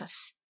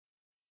 paramitas.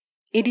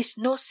 It is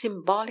no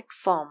symbolic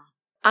form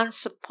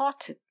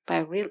unsupported by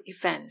real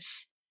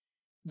events.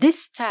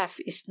 This staff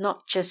is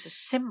not just a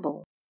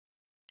symbol,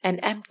 an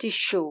empty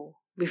show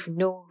with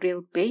no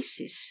real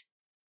basis.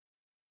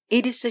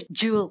 It is the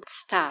jeweled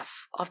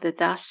staff of the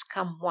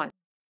Dust-Come One,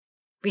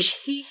 which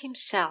he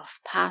himself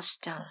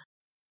passed down.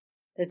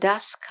 The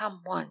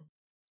Dust-Come One,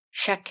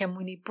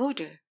 Shakyamuni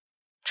Buddha,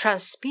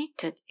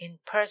 transmitted in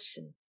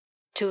person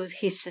to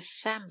his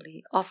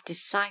assembly of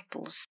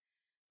disciples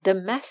the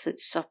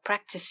methods of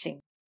practicing,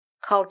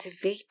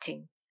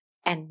 cultivating,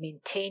 and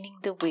maintaining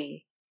the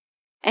way,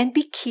 and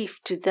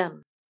bequeathed to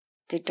them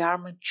the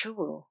Dharma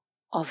jewel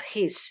of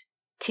his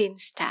tin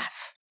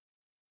staff.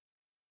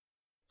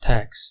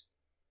 Text.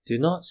 Do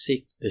not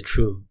seek the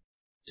true.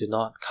 Do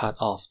not cut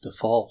off the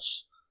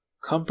false.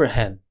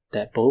 Comprehend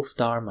that both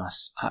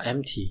dharmas are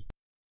empty.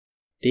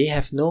 They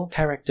have no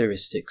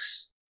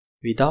characteristics.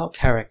 Without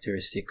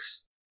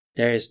characteristics,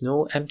 there is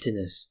no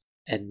emptiness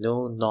and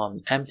no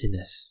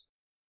non-emptiness.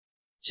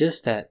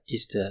 Just that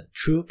is the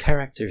true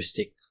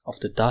characteristic of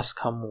the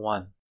Dust-Come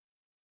One.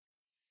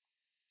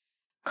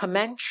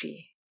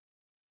 Commentary.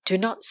 Do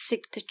not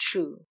seek the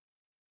true.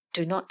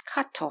 Do not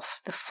cut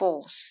off the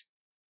false.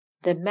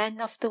 The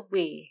man of the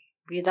way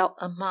without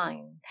a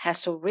mind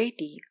has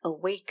already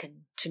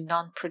awakened to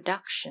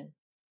non-production,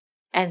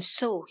 and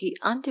so he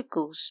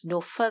undergoes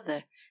no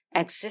further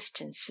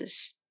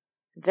existences.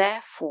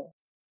 Therefore,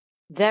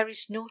 there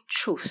is no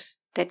truth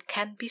that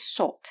can be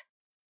sought,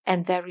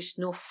 and there is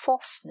no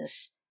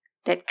falseness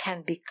that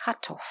can be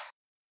cut off.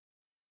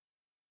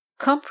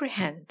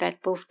 Comprehend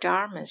that both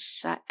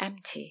dharmas are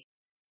empty.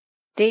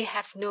 They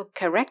have no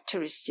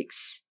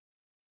characteristics.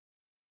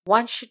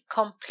 One should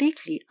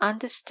completely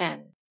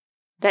understand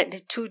that the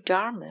two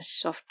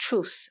dharmas of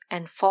truth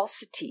and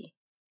falsity,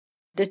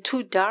 the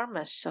two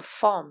dharmas of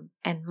form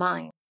and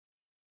mind,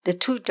 the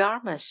two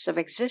dharmas of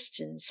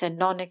existence and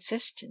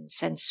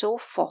non-existence, and so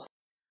forth,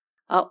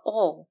 are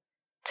all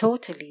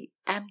totally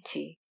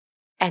empty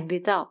and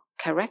without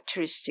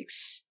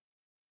characteristics.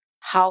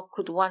 How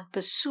could one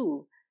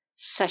pursue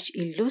such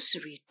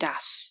illusory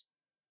dust?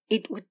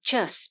 It would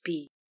just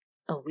be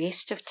a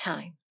waste of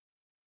time.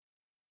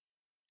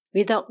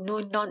 Without no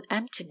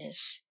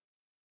non-emptiness,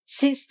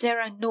 since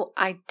there are no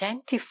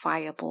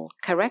identifiable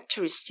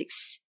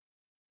characteristics,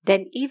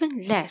 then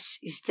even less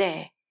is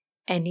there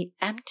any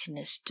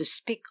emptiness to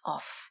speak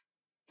of.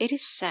 It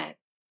is said,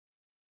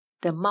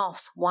 the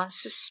mouth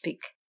wants to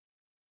speak,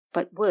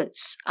 but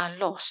words are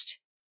lost.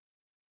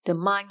 The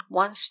mind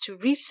wants to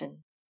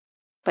reason,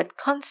 but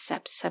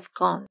concepts have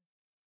gone.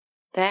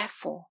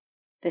 Therefore,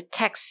 the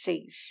text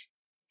says,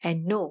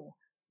 and no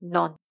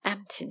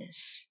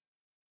non-emptiness.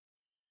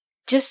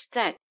 Just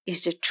that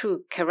is the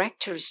true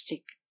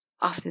characteristic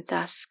of the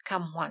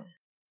Dust-Come One.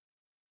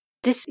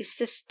 This is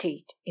the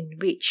state in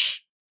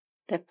which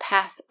the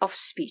path of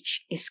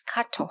speech is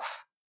cut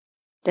off,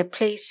 the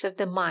place of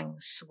the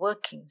mind's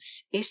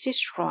workings is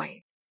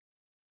destroyed.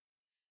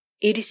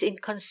 It is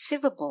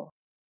inconceivable,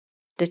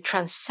 the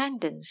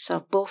transcendence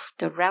of both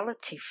the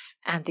relative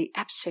and the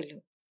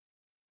absolute.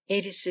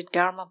 It is the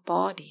Dharma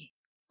body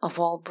of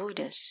all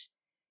Buddhas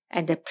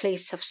and the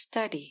place of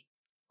study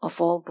of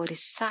all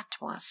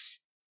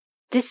Bodhisattvas.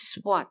 This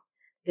is what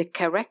the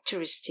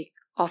characteristic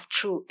of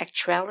true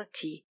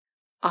actuality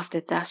of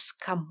the thus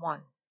come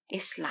one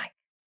is like.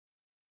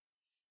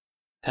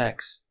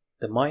 Text.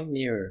 The mind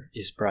mirror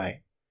is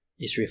bright.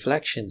 Its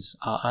reflections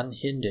are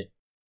unhindered.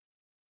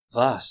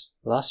 Vast,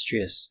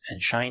 lustrous,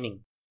 and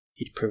shining,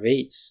 it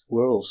pervades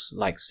worlds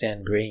like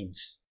sand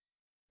grains.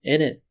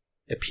 In it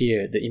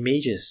appear the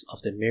images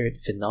of the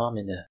mirrored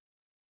phenomena,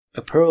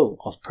 a pearl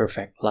of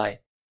perfect light,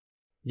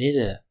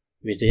 neither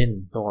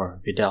within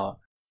nor without.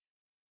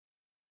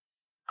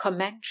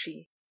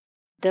 Commentary.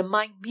 The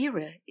mind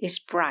mirror is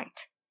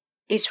bright.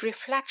 Its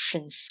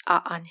reflections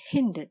are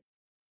unhindered.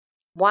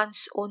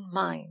 One's own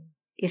mind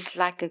is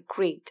like a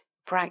great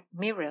bright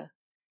mirror,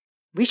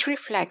 which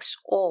reflects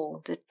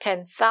all the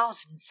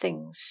 10,000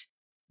 things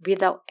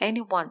without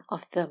any one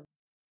of them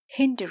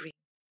hindering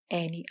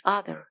any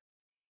other.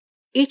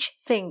 Each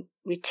thing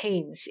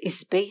retains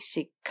its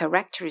basic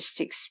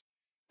characteristics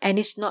and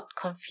is not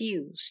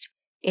confused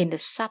in the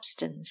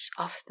substance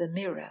of the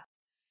mirror.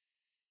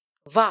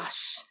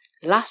 Vast,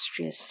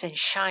 lustrous, and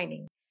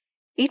shining,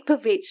 it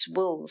pervades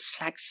worlds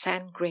like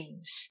sand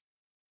grains.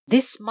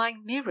 This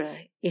mind mirror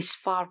is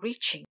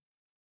far-reaching,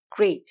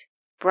 great,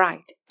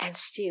 bright, and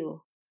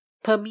still,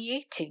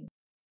 permeating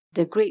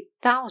the great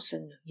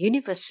thousand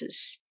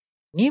universes,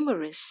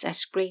 numerous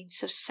as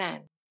grains of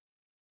sand.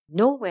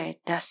 Nowhere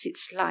does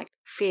its light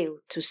fail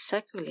to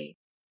circulate.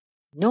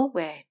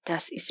 Nowhere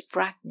does its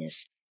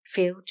brightness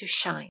fail to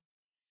shine.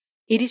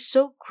 It is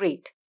so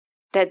great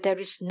that there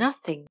is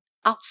nothing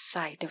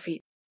outside of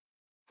it,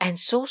 and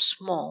so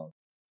small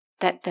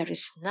that there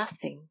is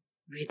nothing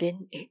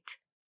within it.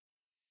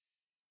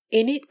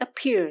 In it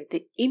appear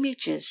the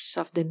images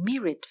of the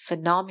myriad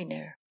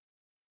phenomena.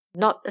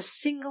 Not a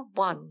single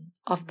one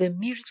of the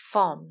myriad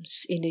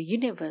forms in the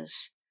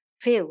universe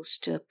fails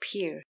to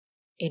appear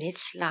in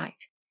its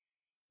light.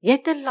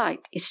 Yet the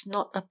light is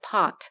not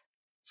apart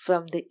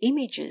from the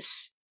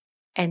images,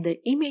 and the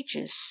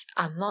images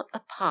are not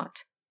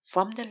apart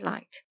from the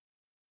light.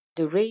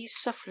 The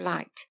rays of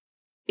light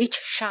each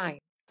shine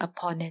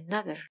upon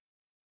another,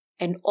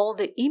 and all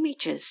the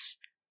images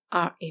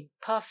are in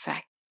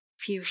perfect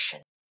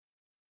fusion.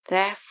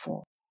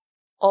 Therefore,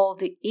 all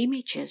the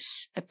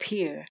images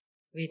appear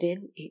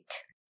within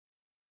it.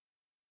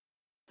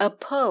 A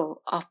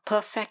pearl of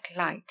perfect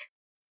light,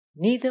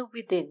 neither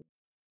within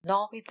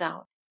nor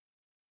without.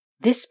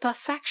 This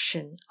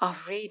perfection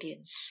of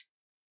radiance,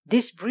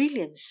 this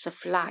brilliance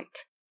of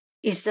light,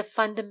 is the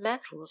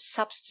fundamental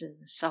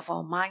substance of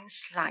our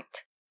mind's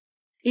light.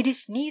 It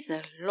is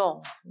neither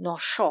long nor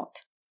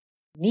short,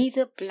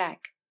 neither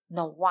black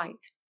nor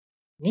white,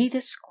 neither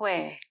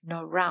square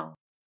nor round,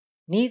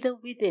 neither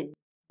within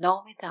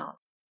nor without.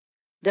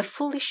 The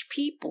foolish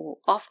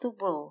people of the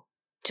world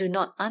do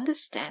not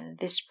understand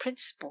this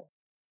principle,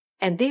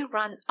 and they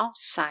run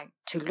outside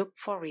to look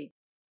for it.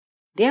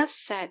 They are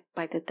said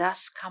by the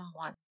thus come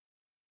one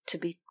to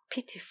be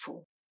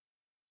pitiful.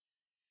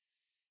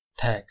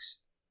 Text.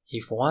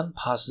 If one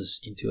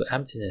passes into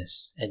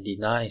emptiness and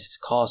denies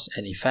cause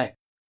and effect,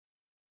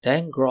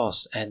 then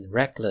gross and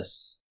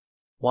reckless,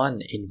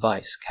 one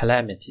invites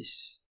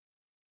calamities.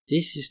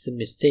 This is the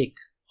mistake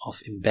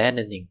of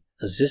abandoning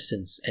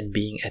existence and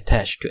being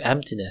attached to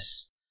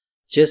emptiness,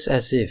 just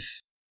as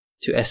if,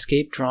 to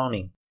escape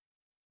drowning,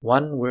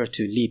 one were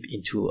to leap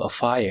into a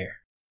fire.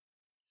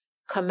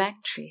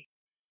 Commentary.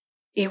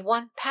 If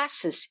one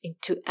passes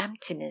into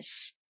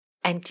emptiness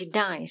and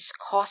denies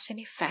cause and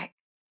effect,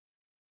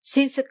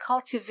 since a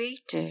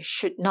cultivator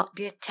should not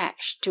be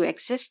attached to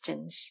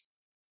existence,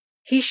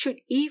 he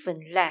should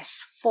even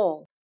less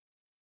fall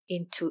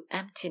into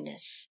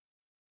emptiness.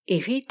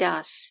 If he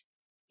does,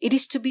 it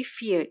is to be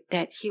feared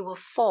that he will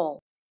fall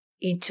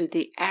into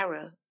the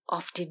error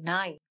of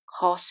denying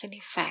cause and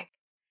effect,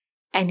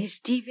 and his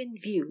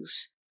deviant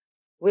views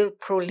will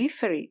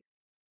proliferate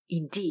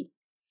indeed.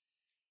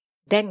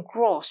 Then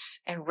gross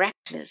and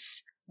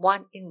reckless,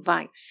 one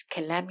invites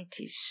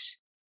calamities.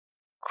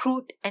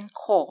 Crude and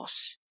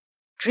coarse,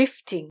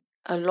 drifting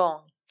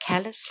along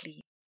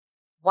carelessly,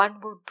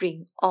 one will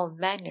bring all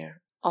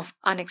manner of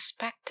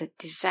unexpected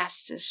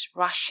disasters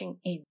rushing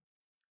in,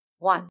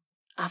 one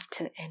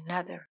after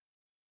another.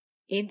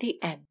 In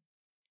the end,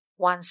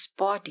 one's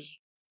body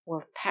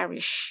will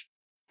perish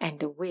and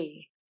the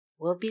way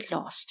will be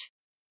lost.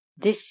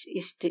 This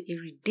is the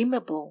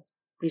irredeemable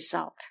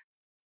result.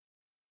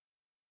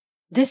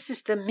 This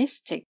is the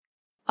mistake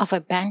of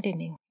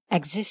abandoning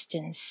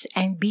existence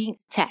and being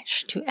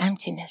attached to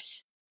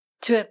emptiness.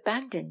 To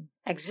abandon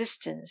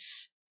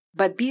existence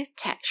but be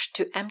attached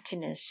to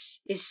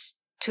emptiness is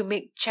to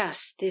make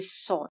just this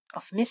sort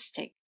of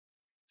mistake,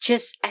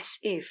 just as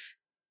if,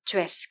 to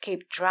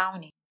escape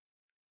drowning,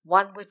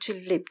 one were to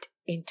leap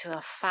into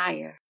a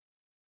fire.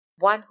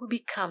 One who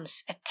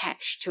becomes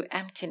attached to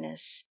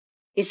emptiness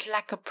is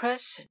like a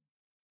person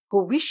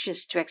who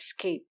wishes to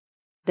escape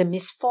the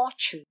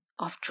misfortune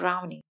of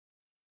drowning,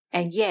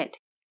 and yet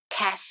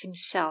casts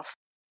himself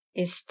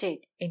instead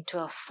into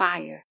a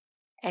fire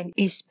and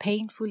is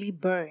painfully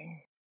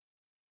burned.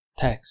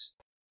 Text.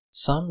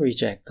 Some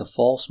reject the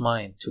false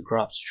mind to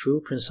grasp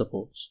true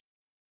principles,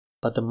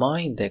 but the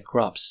mind that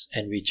grasps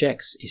and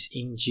rejects is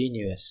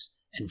ingenious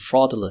and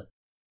fraudulent.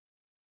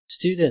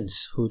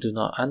 Students who do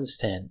not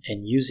understand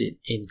and use it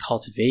in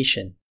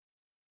cultivation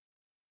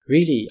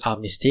really are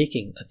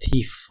mistaking a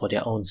thief for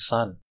their own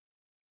son.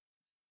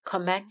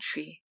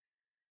 Commentary.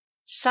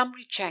 Some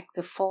reject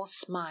the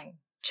false mind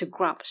to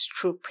grasp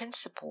true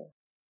principle.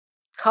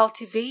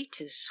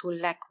 Cultivators who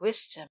lack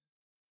wisdom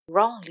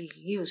wrongly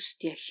use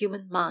their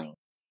human mind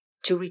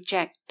to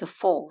reject the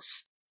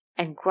false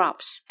and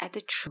grasp at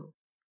the true.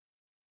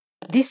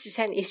 This is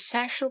an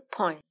essential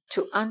point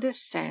to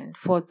understand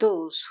for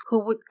those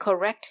who would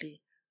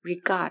correctly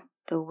regard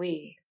the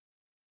way.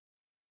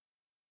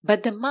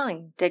 But the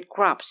mind that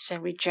grasps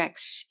and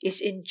rejects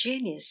is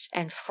ingenious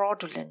and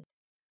fraudulent.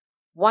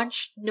 One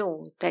should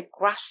know that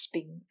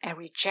grasping and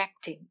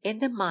rejecting in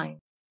the mind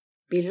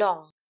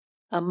belong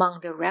among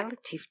the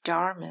relative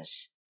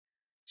dharmas.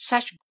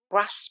 Such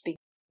grasping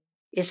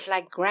is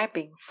like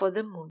grabbing for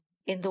the moon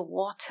in the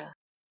water,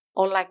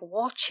 or like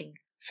watching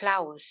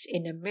flowers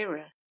in a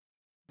mirror.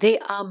 They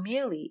are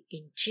merely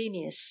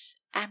ingenious,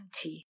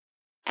 empty,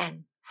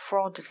 and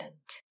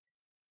fraudulent.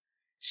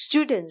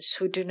 Students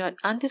who do not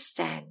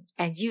understand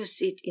and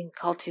use it in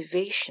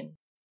cultivation,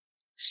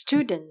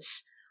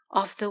 students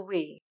of the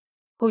way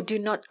who do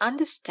not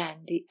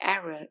understand the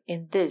error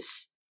in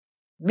this,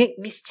 make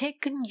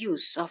mistaken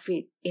use of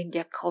it in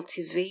their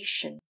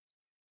cultivation,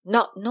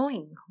 not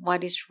knowing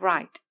what is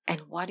right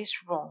and what is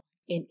wrong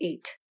in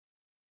it,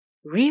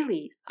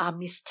 really are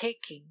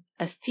mistaking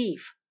a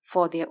thief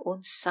for their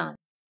own son.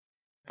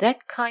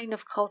 That kind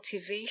of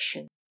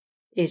cultivation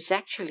is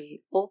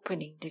actually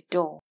opening the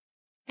door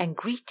and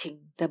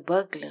greeting the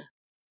burglar.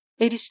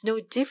 It is no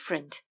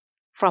different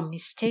from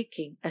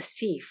mistaking a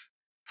thief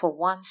for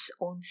one's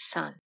own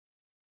son.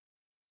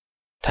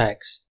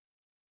 Text.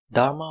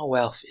 Dharma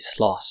wealth is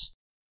lost,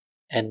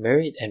 and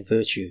merit and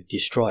virtue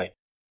destroyed,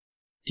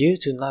 due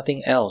to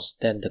nothing else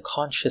than the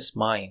conscious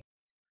mind.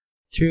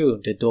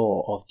 Through the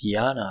door of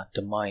dhyana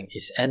the mind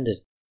is ended,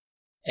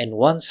 and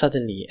one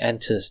suddenly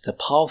enters the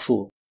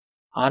powerful,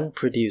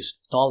 unproduced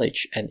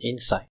knowledge and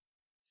insight.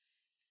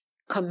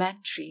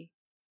 Commentary.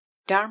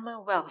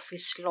 Dharma wealth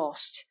is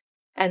lost,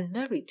 and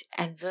merit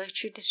and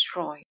virtue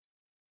destroyed.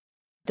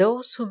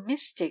 Those who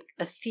mistake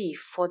a thief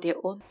for their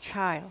own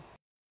child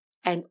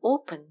and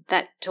open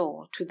that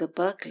door to the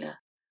burglar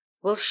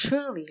will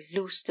surely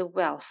lose the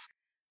wealth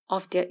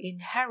of their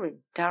inherent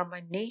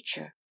Dharma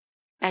nature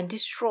and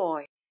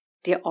destroy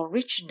their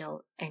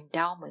original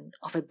endowment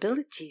of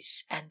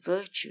abilities and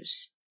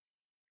virtues.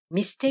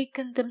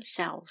 Mistaken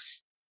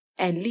themselves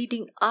and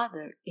leading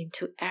others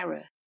into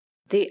error,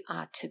 they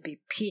are to be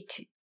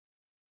pitied.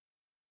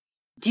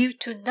 Due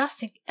to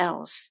nothing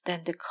else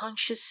than the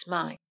conscious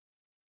mind,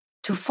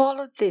 to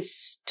follow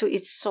this to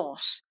its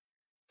source,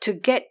 to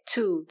get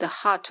to the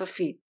heart of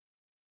it,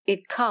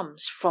 it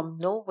comes from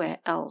nowhere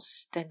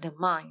else than the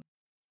mind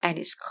and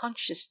its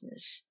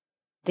consciousness.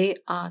 They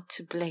are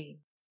to blame.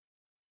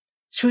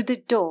 Through the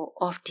door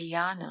of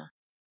dhyana,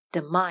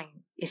 the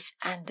mind is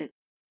ended.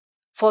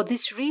 For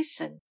this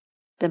reason,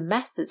 the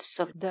methods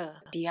of the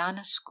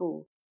dhyana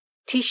school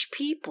teach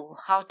people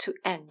how to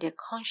end their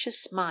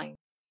conscious mind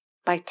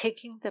by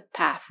taking the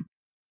path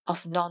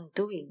of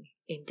non-doing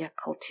in their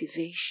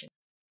cultivation.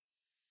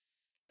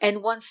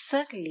 And one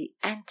certainly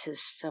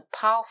enters the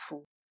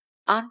powerful,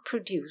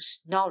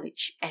 unproduced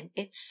knowledge and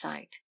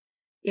insight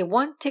if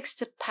one takes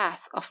the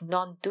path of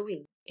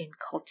non-doing in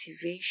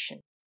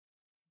cultivation.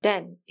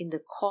 Then, in the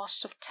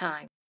course of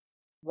time,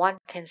 one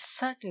can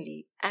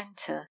certainly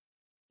enter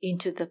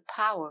into the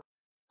power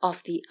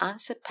of the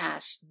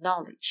unsurpassed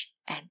knowledge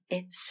and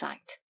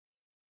insight.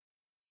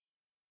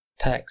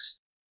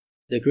 Text.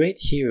 The great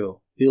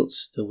hero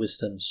wields the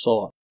wisdom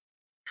sword.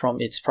 From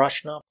its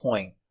prajna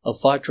point, a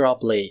vajra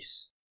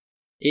blaze.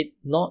 It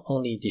not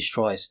only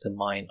destroys the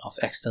mind of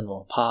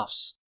external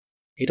paths,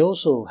 it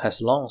also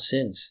has long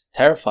since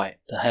terrified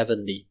the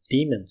heavenly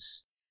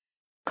demons.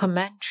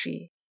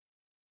 Commentary.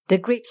 The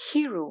great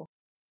hero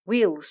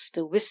wields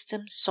the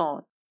wisdom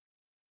sword.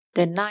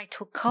 The knight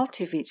who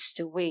cultivates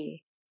the way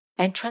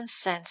and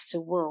transcends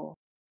the world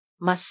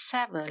must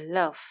sever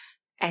love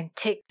and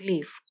take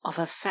leave of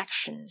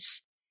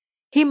affections.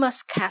 He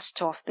must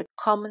cast off the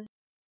common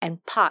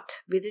and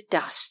part with the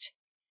dust.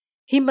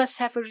 He must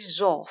have a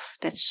resolve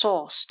that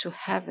soars to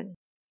heaven.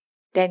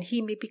 Then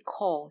he may be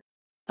called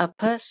a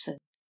person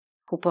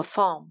who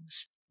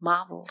performs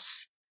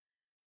marvels.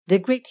 The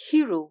great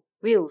hero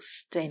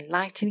wields the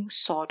enlightening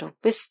sword of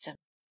wisdom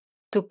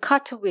to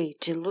cut away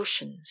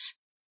delusions,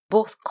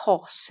 both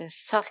coarse and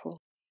subtle,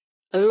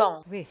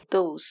 along with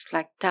those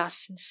like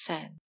dust and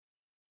sand,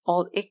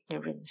 all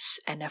ignorance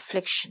and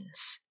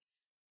afflictions.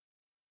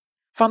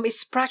 From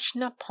its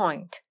prajna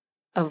point,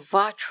 a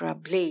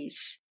vajra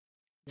blaze.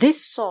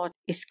 This sword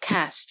is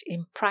cast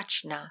in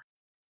prajna,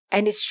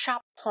 and its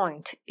sharp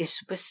point is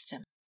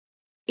wisdom.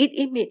 It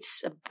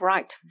emits a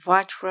bright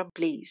vajra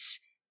blaze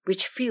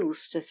which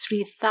fills the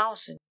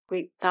 3,000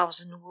 great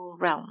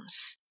thousand-world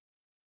realms.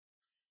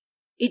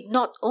 It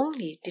not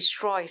only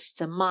destroys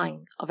the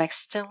mind of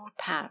external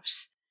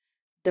paths,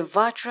 the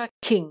Vajra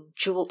King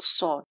jeweled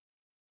sword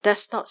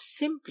does not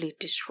simply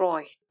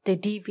destroy the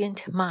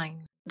deviant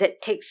mind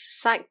that takes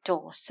side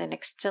doors and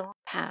external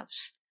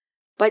paths,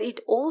 but it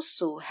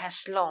also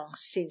has long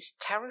since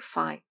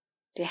terrified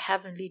the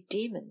heavenly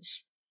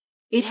demons.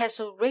 It has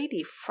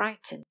already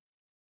frightened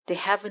the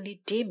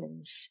heavenly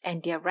demons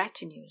and their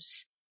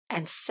retinues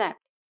and sapped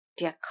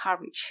their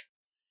courage.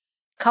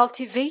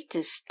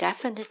 Cultivators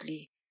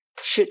definitely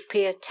should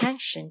pay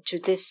attention to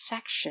this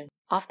section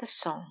of the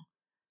song,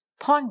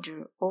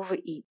 ponder over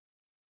it,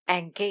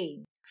 and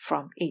gain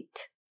from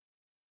it.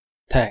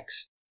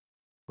 Text.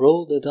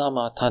 Roll the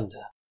Dharma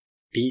thunder,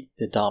 beat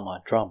the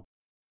Dharma drum.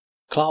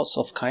 Clouds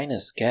of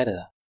kindness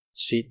gather,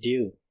 sweet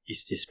dew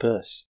is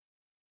dispersed.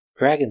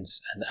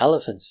 Dragons and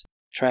elephants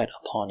tread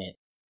upon it,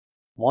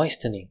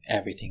 moistening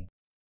everything.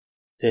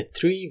 The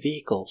 3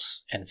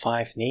 vehicles and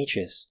 5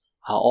 natures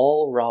are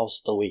all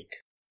roused awake.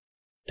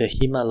 The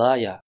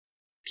Himalaya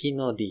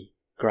pinodi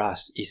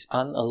grass is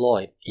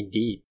unalloyed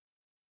indeed.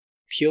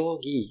 Pure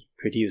ghee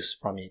produced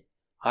from it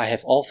I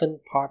have often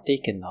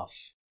partaken of.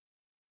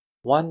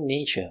 One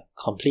nature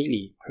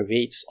completely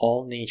pervades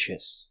all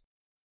natures.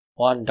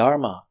 One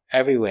Dharma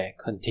everywhere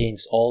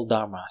contains all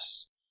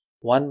Dharmas.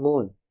 One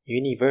moon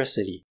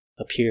universally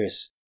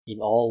appears in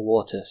all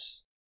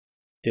waters.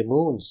 The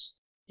moons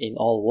in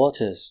all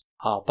waters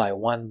are by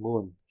one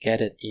moon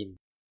gathered in.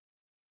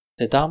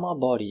 The Dharma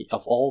body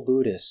of all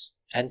Buddhas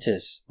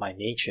enters my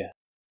nature.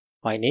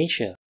 My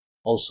nature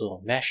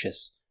also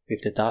meshes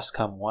with the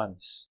Daskam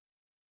ones.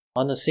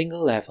 On a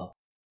single level.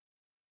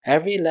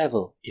 Every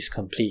level is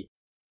complete.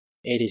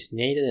 It is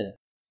neither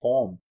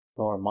form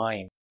nor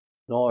mind,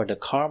 nor the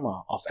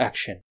karma of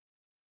action.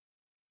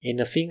 In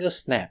a finger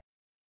snap,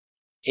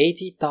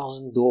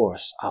 80,000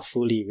 doors are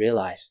fully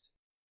realized.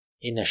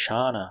 In a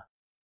shana,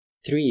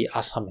 3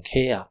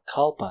 asamkhya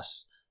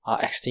kalpas are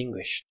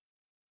extinguished.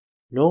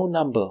 No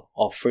number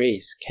or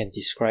phrase can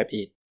describe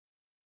it.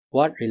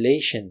 What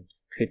relation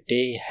could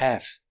they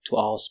have to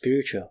our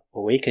spiritual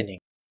awakening?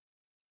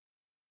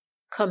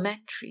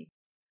 Commentary.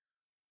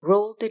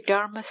 Roll the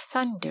Dharma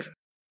thunder,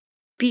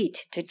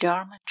 beat the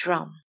Dharma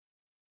drum,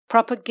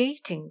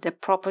 propagating the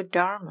proper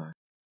Dharma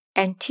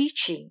and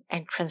teaching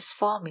and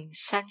transforming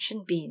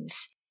sentient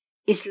beings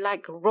is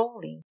like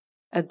rolling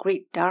a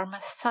great Dharma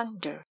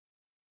thunder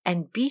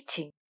and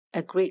beating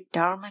a great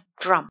Dharma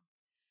drum.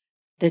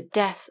 The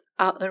deaf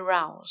are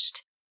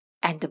aroused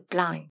and the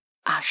blind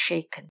are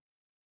shaken.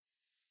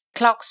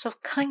 Clouds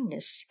of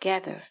kindness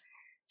gather,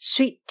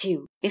 sweet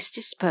dew is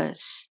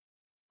dispersed.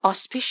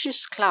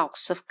 Auspicious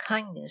clouds of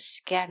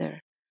kindness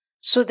gather,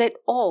 so that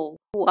all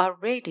who are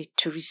ready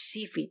to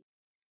receive it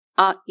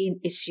are in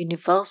its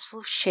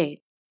universal shade,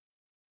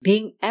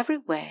 being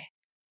everywhere,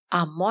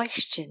 are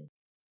moistened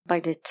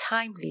by the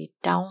timely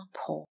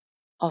downpour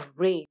of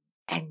rain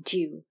and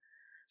dew,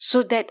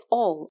 so that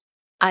all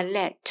are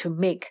led to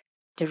make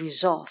the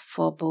resolve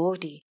for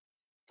Bodhi,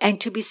 and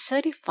to be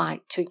certified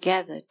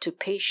together to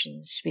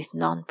patience with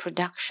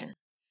non-production.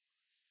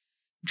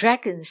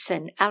 Dragons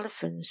and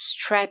elephants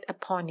tread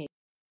upon it,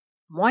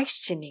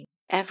 moistening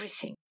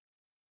everything.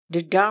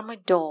 The Dharma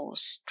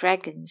doors,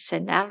 dragons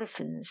and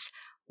elephants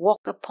walk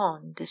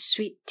upon the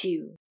sweet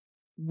dew,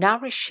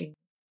 nourishing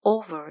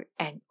over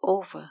and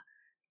over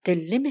the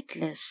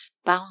limitless,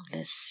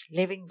 boundless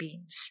living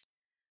beings.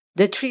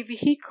 The 3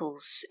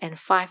 vehicles and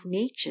 5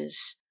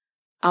 natures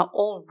are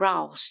all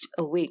roused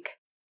awake.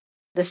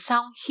 The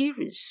sound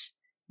hearers,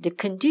 the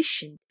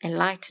conditioned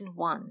enlightened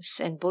ones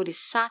and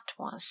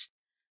bodhisattvas,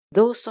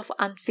 those of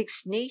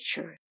unfixed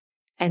nature,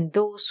 and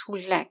those who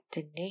lack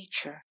the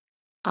nature,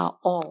 are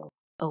all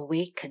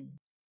awakened.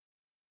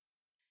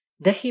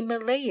 The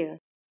Himalaya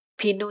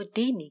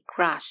pinodini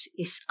grass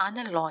is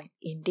unalloyed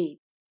indeed.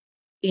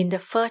 In the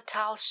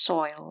fertile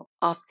soil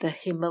of the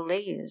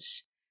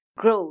Himalayas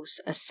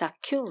grows a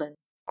succulent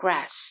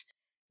grass,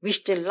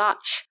 which the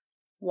large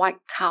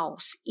white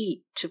cows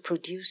eat to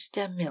produce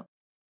their milk.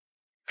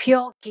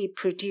 Pure ghee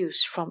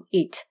produced from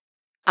it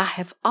I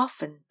have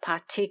often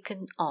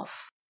partaken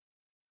of.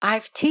 I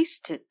have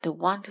tasted the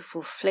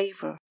wonderful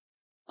flavor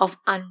of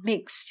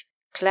unmixed,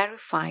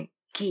 clarified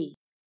ghee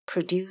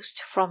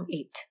produced from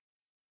it.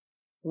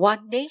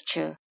 One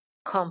nature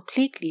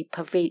completely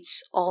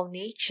pervades all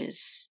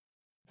natures,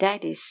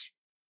 that is,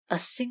 a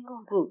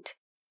single root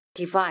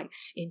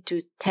divides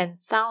into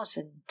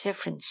 10,000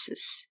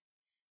 differences.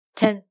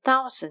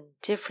 10,000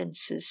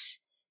 differences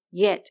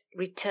yet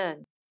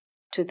return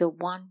to the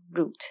one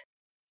root.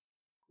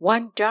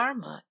 One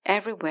Dharma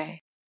everywhere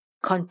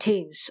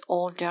contains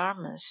all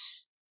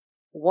Dharmas.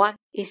 One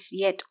is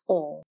yet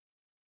all,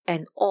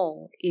 and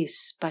all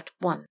is but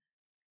one.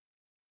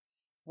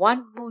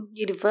 One moon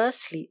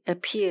universally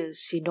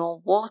appears in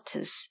all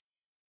waters.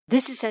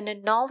 This is an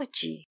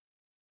analogy.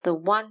 The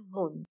one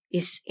moon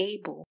is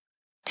able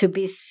to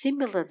be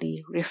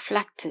similarly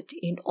reflected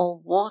in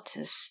all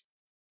waters.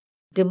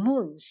 The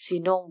moons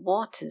in all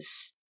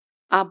waters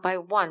are by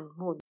one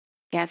moon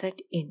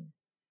gathered in.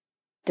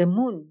 The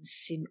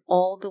moons in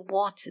all the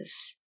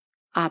waters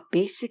are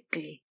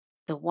basically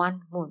the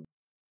one moon,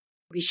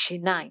 which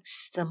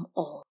unites them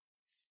all.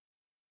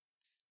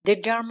 The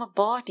Dharma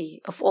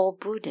body of all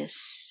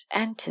Buddhists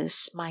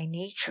enters my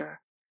nature.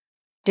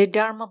 The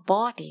Dharma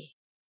body,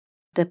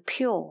 the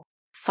pure,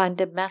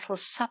 fundamental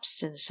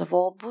substance of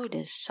all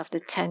Buddhists of the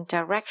 10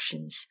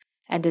 directions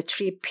and the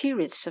 3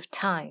 periods of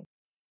time,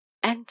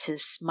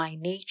 enters my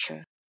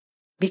nature,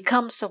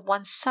 becomes of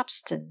one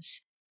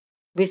substance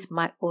with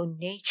my own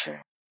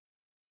nature.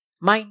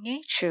 My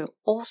nature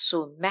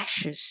also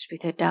meshes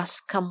with the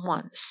dust come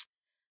once.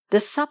 The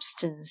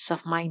substance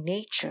of my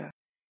nature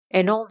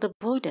and all the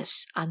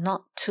Buddhas are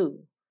not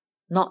two,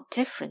 not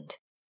different.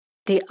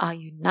 They are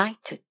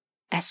united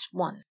as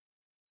one.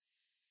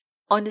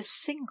 On a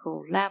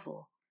single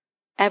level,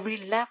 every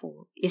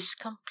level is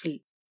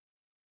complete.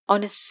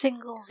 On a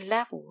single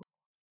level,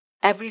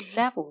 every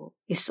level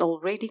is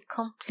already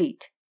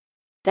complete.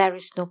 There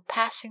is no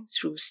passing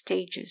through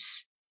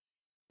stages.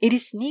 It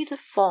is neither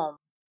form,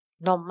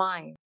 nor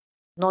mind,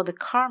 nor the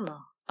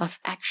karma of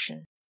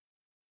action.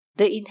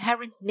 The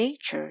inherent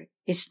nature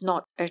is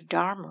not a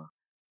dharma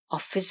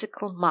of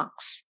physical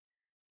marks,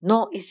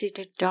 nor is it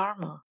a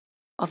dharma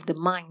of the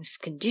mind's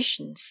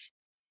conditions.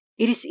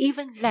 It is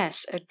even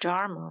less a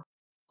dharma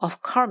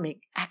of karmic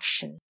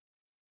action.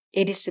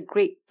 It is a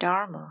great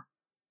dharma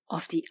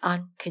of the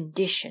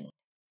unconditioned.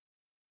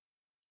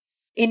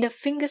 In a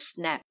finger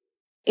snap,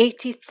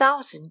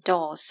 80,000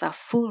 doors are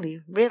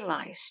fully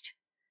realized.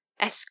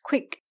 As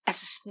quick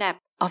as a snap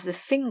of the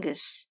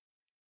fingers,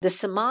 the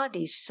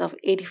samadhis of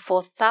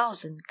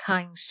 84,000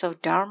 kinds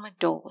of dharma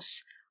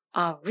doors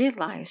are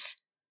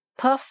realized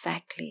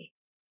perfectly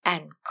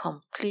and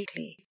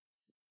completely.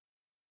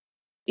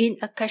 In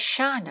a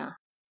kashana,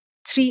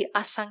 3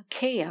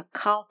 asankhya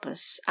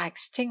kalpas are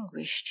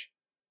extinguished.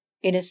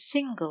 In a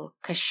single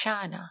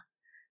kashana,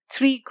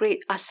 3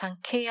 great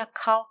asankhya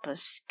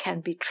kalpas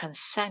can be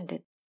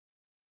transcended,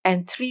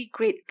 and 3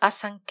 great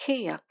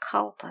asankhya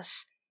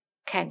kalpas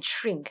can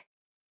shrink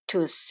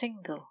to a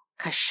single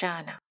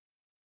kashana.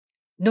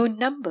 No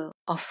number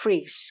of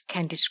phrases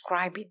can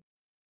describe it.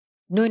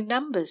 No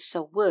numbers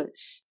of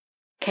words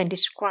can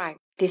describe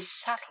this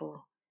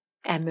subtle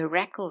and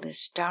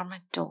miraculous Dharma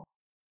door.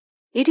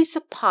 It is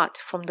apart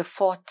from the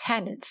 4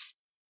 tenets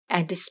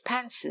and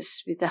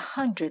dispenses with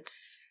 100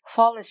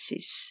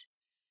 fallacies.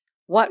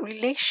 What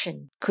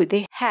relation could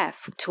they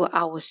have to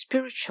our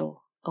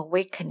spiritual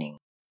awakening?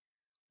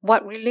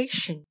 What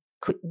relation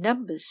could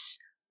numbers,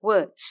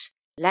 words,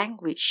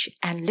 language,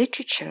 and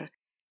literature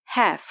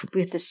have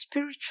with the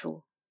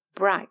spiritual,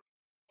 bright,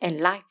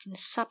 enlightened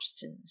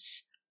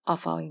substance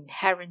of our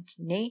inherent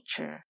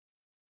nature?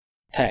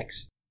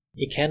 Text.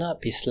 It cannot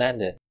be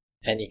slandered,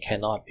 and it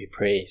cannot be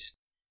praised.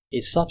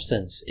 Its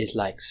substance is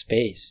like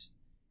space.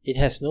 It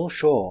has no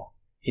shore.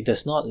 It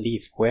does not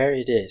live where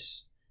it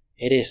is.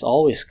 It is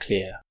always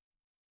clear.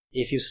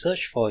 If you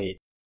search for it,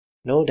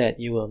 know that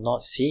you will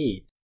not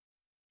see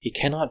it. It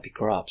cannot be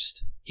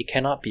grasped. It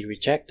cannot be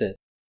rejected.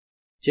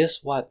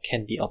 Just what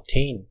can be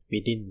obtained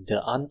within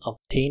the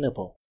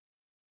unobtainable.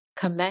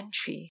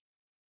 Commentary.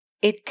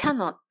 It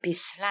cannot be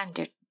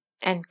slandered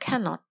and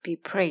cannot be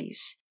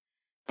praised.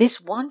 This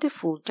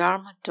wonderful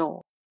Dharma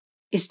door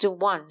is the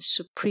one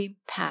supreme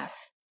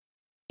path.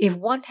 If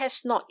one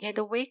has not yet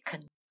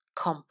awakened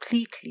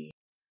completely,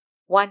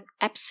 one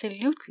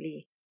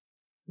absolutely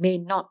may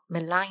not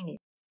malign it,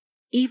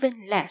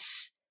 even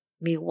less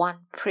may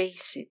one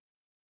praise it.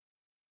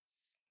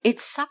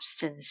 Its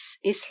substance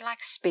is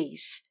like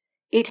space.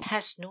 It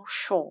has no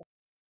shore.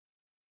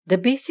 The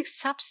basic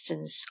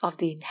substance of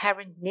the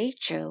inherent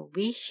nature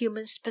we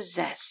humans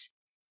possess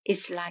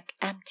is like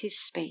empty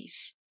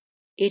space.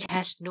 It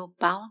has no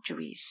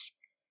boundaries,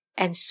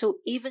 and so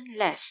even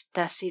less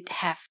does it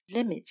have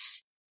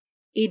limits.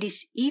 It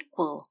is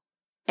equal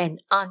and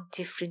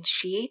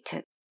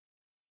undifferentiated.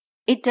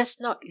 It does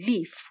not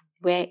live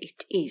where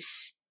it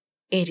is.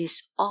 It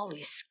is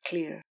always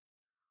clear.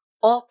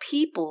 All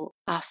people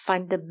are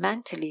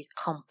fundamentally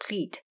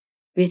complete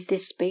with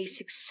this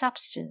basic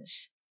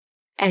substance,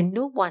 and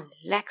no one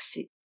lacks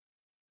it.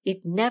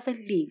 It never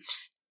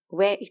lives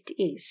where it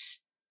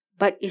is,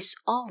 but is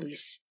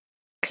always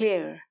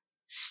clear,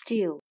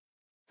 still,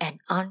 and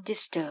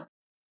undisturbed.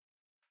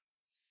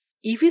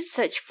 If you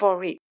search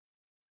for it,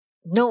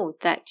 know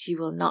that you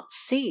will not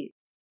see it.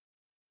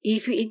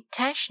 If you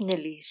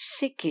intentionally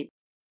seek it,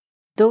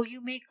 though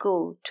you may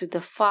go to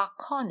the far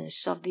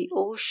corners of the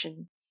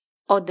ocean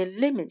or the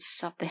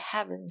limits of the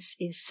heavens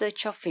in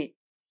search of it,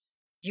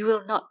 you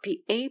will not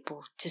be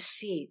able to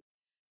see it.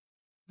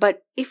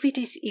 But if it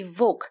is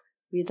evoked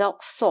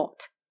without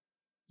thought,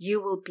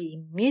 you will be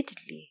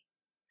immediately,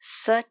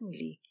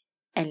 certainly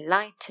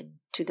enlightened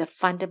to the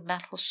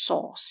fundamental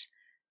source,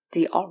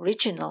 the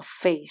original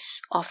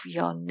face of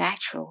your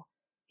natural,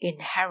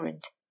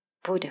 inherent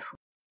Buddhahood.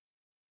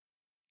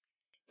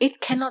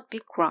 It cannot be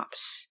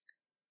grasped.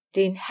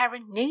 The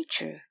inherent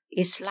nature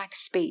is like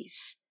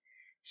space.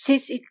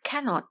 Since it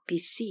cannot be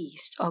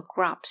seized or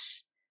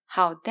grasped,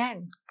 how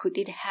then could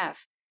it have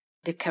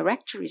the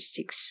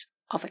characteristics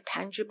of a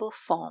tangible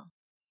form?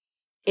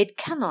 It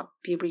cannot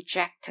be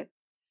rejected.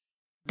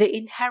 The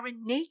inherent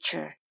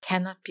nature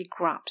cannot be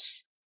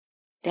grasped.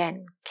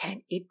 Then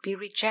can it be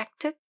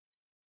rejected?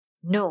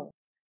 No,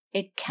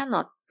 it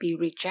cannot be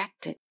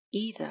rejected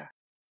either.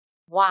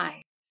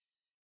 Why?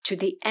 To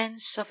the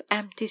ends of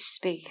empty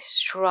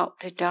space throughout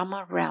the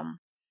Dharma realm,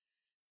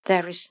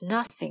 there is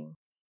nothing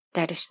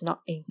that is not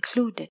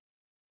included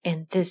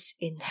in this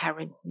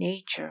inherent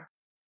nature.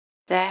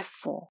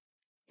 Therefore,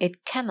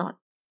 it cannot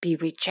be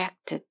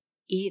rejected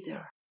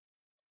either.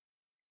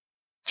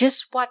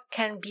 Just what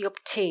can be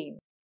obtained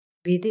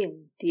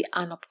within the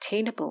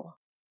unobtainable,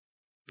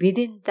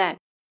 within that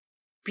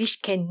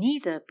which can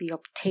neither be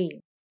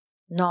obtained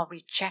nor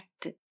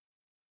rejected,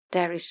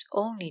 there is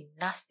only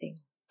nothing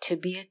to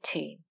be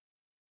attained.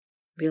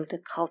 Will the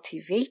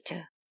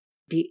cultivator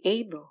be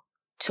able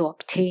to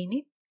obtain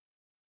it?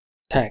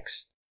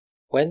 Text.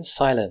 When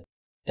silent,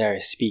 there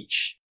is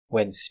speech.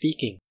 When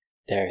speaking,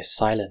 there is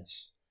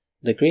silence.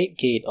 The great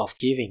gate of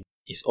giving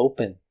is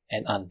open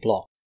and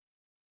unblocked.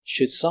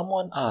 Should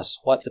someone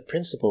ask what the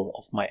principle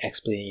of my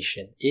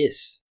explanation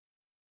is,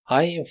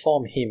 I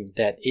inform him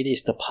that it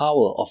is the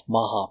power of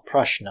Maha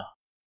Prajna.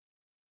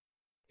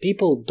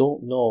 People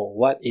don't know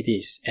what it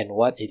is and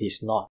what it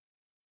is not.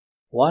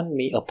 One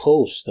may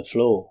oppose the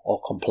flow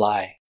or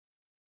comply,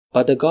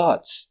 but the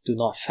gods do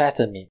not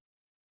fathom it.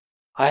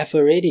 I have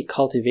already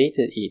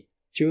cultivated it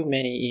through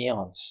many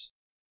eons.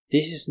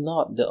 This is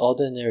not the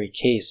ordinary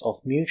case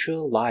of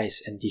mutual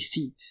lies and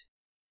deceit.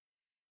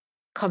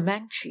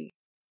 Commentary.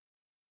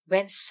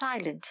 When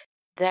silent,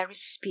 there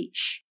is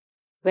speech.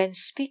 When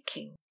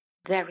speaking,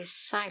 there is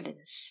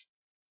silence.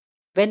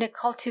 When a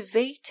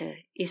cultivator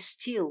is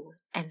still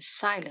and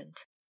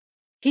silent,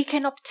 he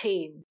can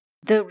obtain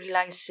the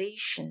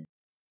realization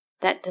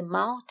that the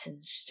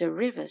mountains, the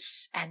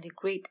rivers, and the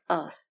great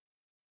earth,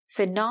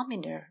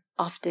 phenomena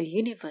of the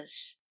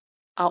universe,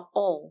 are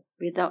all,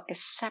 without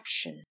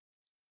exception,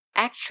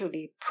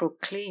 actually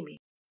proclaiming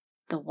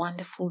the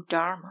wonderful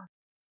Dharma.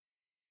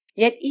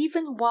 Yet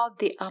even while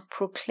they are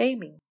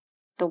proclaiming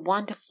the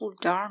wonderful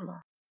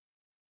Dharma,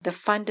 the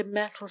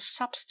fundamental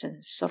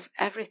substance of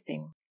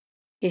everything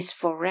is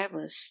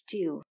forever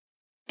still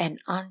and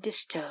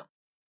undisturbed.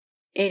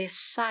 It is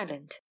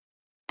silent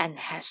and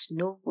has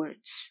no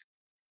words.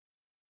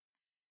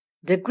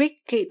 The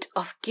great gate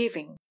of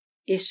giving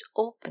is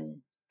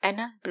open and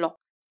unblocked.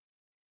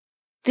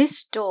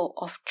 This door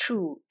of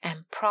true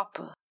and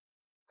proper,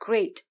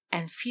 great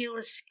and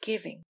fearless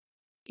giving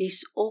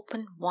is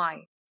open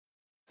wide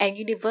and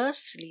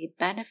universally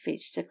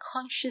benefits the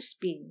conscious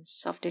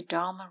beings of the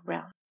Dharma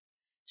realm,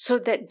 so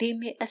that they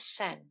may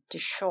ascend the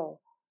shore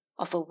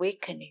of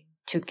awakening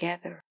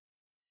together.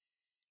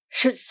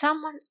 Should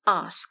someone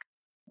ask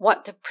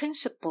what the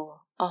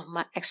principle of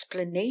my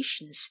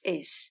explanations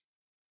is,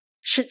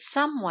 should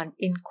someone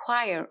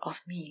inquire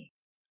of me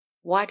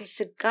what is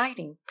the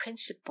guiding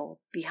principle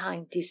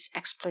behind these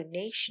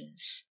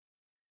explanations,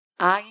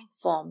 I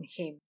inform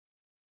him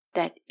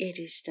that it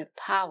is the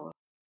power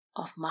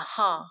of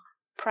Maha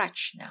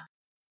Prajna.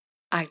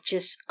 I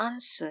just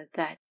answer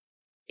that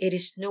it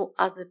is no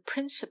other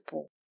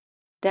principle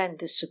than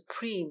the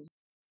supreme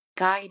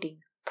guiding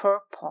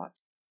purport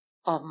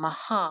of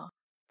Maha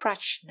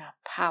Prajna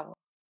power.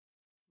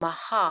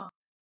 Maha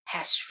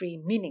has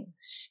three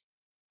meanings: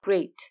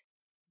 great,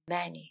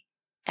 many,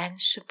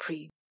 and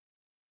supreme.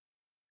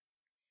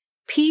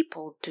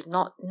 People do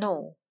not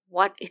know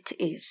what it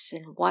is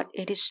and what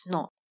it is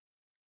not.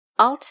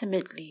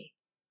 Ultimately,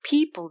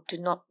 people do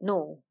not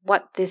know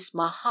what this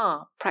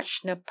Maha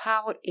Prajna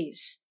power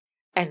is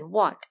and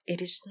what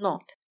it is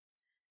not.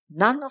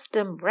 None of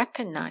them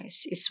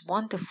recognize its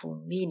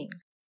wonderful meaning.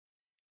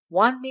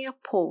 One may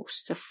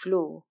oppose the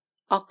flow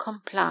or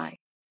comply,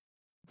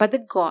 but the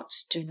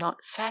gods do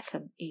not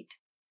fathom it.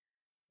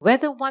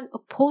 Whether one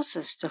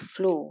opposes the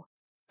flow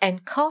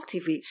and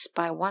cultivates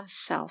by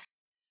oneself,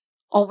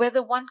 or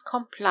whether one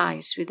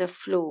complies with the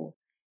flow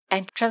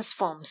and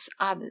transforms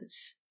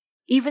others,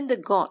 even the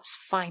gods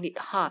find it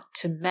hard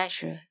to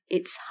measure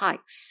its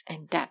heights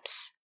and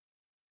depths.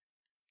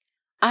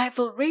 I have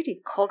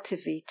already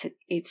cultivated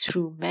it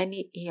through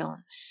many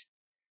eons.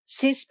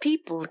 Since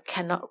people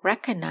cannot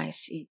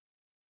recognize it,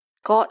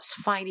 gods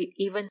find it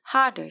even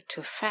harder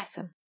to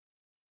fathom.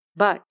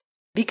 But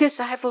because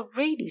I have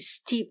already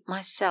steeped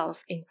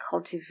myself in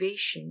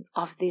cultivation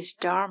of this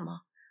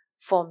Dharma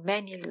for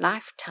many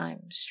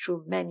lifetimes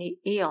through many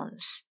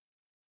eons,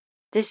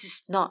 this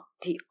is not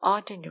the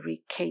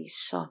ordinary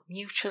case of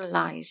mutual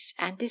lies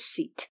and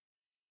deceit.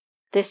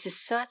 This is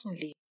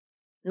certainly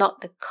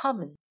not the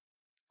common,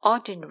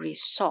 ordinary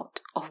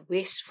sort of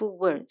wasteful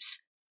words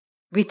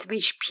with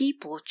which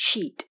people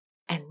cheat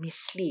and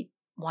mislead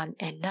one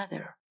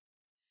another.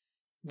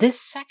 This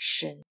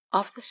section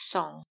of the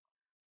song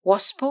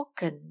was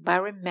spoken by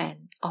a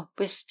man of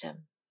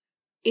wisdom.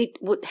 It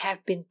would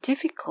have been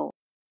difficult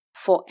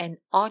for an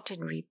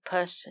ordinary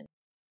person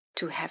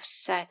to have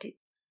said it.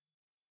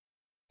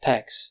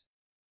 Text.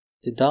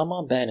 The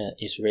Dharma banner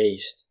is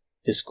raised.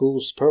 The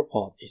school's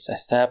purport is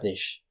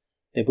established.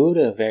 The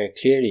Buddha very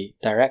clearly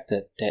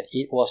directed that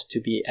it was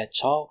to be at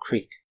Chao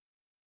Creek.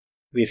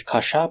 With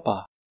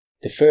Kashyapa,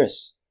 the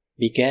first,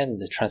 began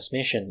the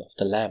transmission of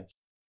the lamp.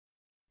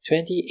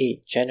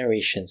 28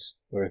 generations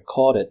were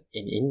recorded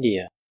in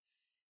India.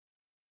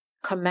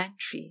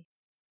 Commentary.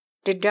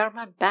 The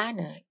Dharma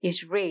banner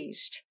is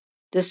raised.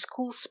 The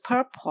school's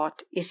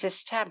purport is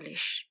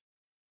established.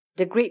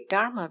 The great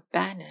Dharma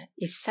banner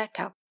is set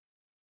up.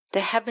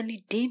 The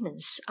heavenly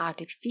demons are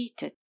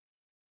defeated,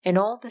 and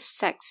all the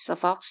sects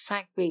of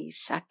outside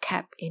ways are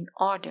kept in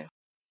order.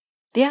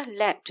 They are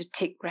led to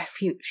take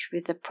refuge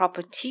with the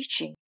proper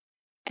teaching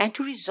and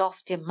to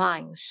resolve their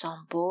minds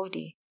on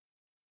Bodhi.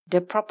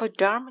 The proper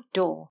Dharma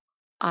door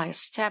are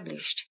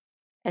established,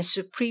 and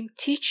supreme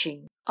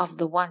teaching of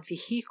the one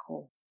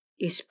vehicle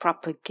is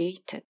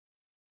propagated.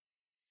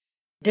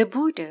 The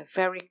Buddha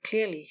very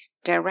clearly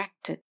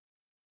directed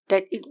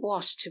that it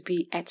was to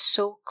be at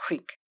Soul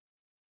Creek.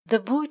 The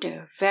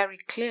Buddha very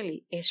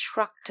clearly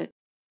instructed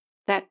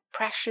that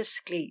precious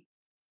glade,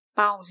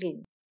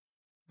 Baolin,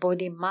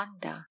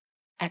 Bodhimanda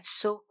at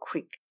Soul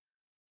Creek,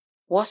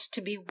 was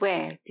to be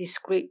where this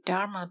great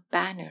Dharma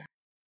banner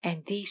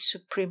and these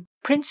supreme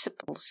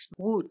principles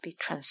would be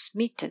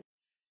transmitted.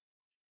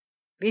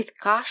 With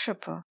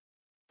Kashyapa,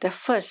 the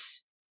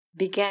first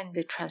began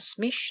the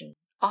transmission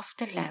of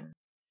the Lamb.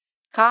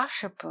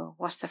 Kashyapa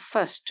was the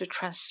first to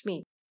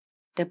transmit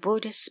the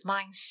Buddha's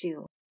mind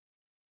seal,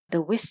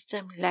 the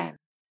wisdom lamp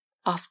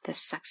of the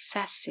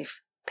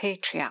successive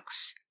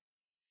patriarchs.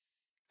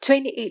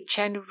 28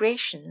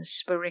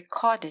 generations were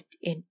recorded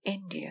in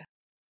India.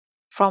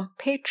 From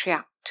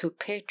patriarch to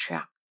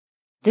patriarch,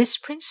 these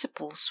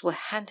principles were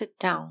handed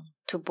down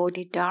to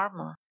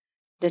Bodhidharma,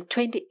 the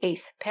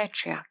 28th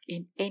patriarch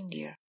in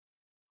India,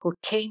 who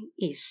came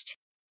east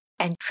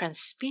and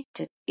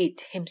transmitted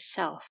it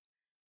himself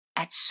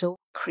at Soul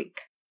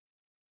Creek.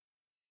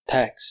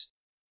 Text.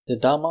 The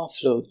Dharma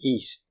flowed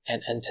east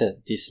and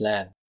entered this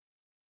land.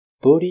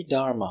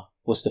 Bodhidharma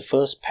was the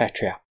first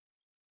patriarch.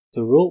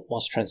 The robe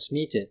was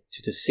transmitted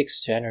to the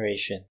 6th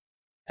generation,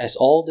 as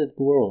all the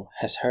world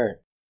has heard.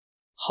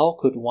 How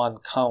could one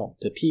count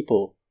the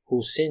people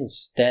who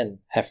since then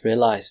have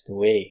realized the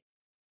way?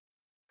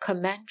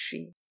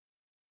 Commentary.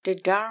 The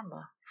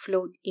Dharma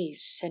flowed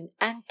east and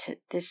entered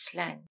this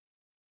land.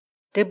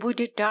 The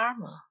Buddha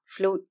Dharma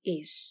flowed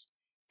east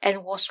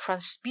and was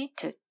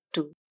transmitted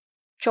to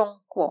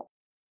Zhongguo,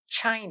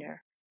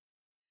 China.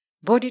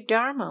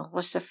 Bodhidharma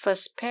was the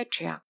first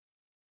patriarch.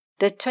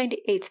 The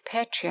 28th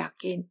patriarch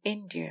in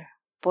India,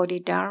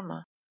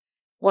 Bodhidharma,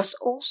 was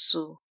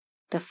also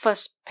the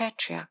first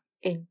patriarch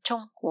in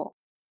Zhongguo.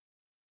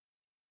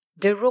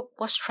 The robe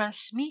was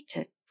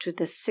transmitted to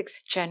the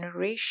 6th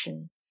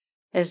generation,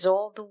 as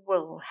all the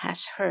world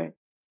has heard.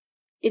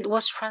 It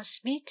was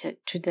transmitted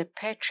to the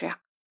patriarch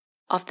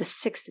of the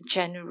 6th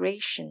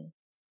generation,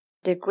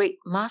 the great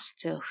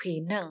master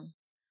Huineng,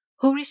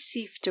 who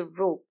received the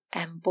robe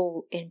and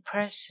bowl in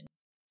person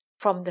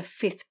from the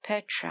 5th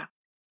patriarch,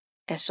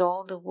 as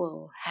all the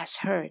world has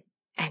heard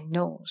and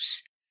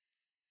knows.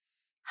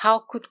 How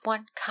could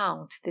one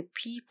count the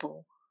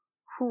people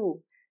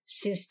who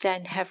since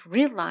then have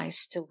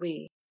realized the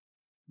way?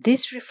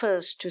 This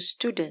refers to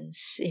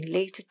students in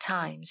later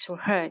times who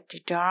heard the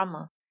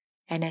Dharma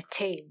and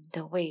attained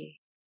the way.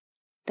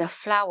 The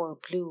flower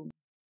bloomed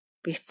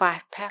with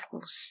 5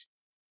 petals,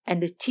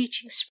 and the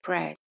teaching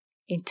spread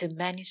into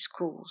many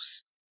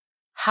schools.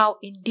 How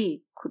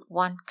indeed could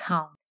one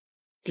count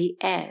the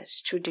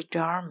heirs to the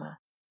Dharma?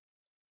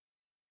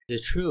 The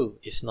true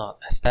is not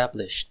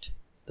established.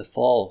 The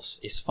false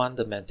is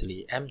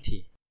fundamentally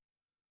empty.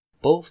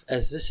 Both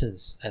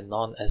existence and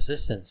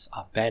non-existence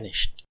are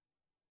banished,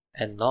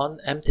 and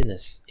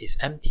non-emptiness is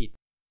emptied.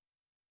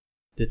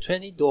 The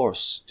 20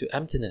 doors to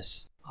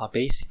emptiness are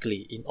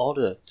basically in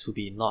order to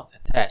be not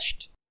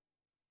attached.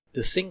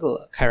 The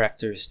single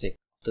characteristic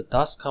of the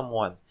thus come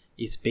one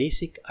is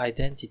basic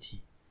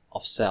identity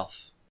of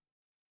self.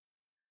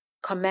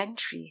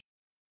 Commentary.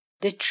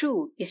 The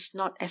true is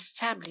not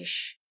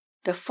established.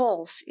 The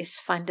false is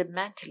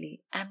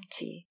fundamentally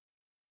empty.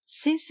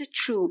 Since the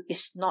true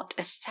is not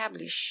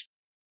established,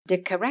 the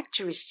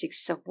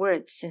characteristics of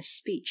words and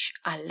speech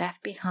are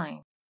left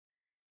behind.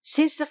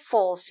 Since the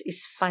false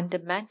is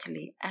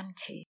fundamentally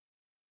empty,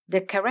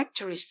 the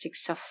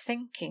characteristics of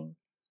thinking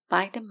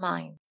by the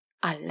mind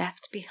are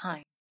left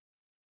behind.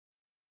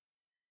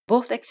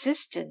 Both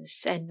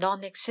existence and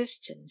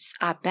non-existence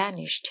are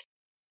banished,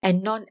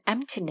 and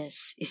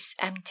non-emptiness is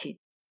emptied.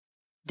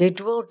 The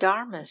dual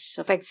dharmas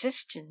of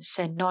existence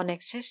and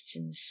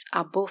non-existence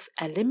are both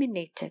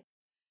eliminated,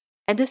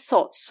 and the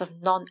thoughts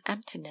of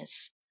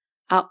non-emptiness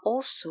are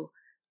also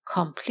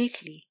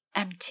completely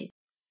emptied.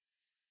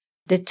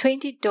 The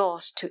 20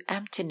 doors to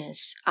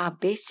emptiness are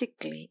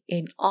basically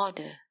in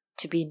order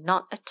to be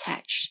not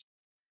attached.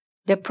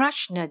 The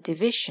Prajna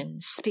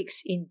division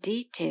speaks in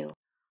detail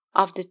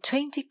of the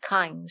 20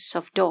 kinds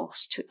of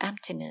doors to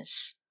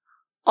emptiness,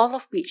 all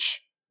of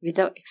which,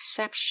 without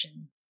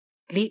exception,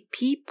 lead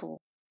people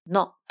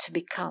not to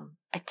become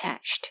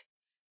attached.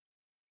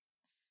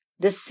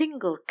 The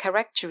single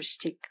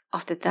characteristic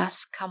of the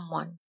thus come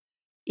one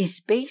is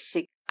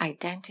basic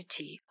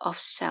identity of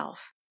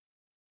self.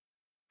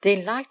 The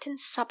enlightened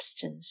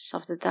substance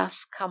of the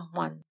thus come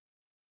one,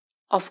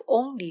 of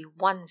only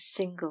one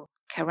single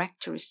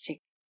characteristic,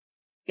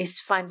 its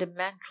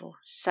fundamental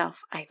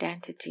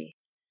self-identity,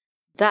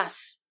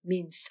 thus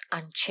means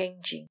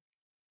unchanging.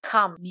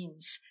 Calm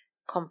means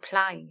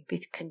complying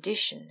with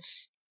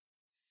conditions.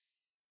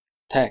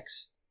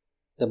 Text.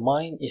 The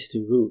mind is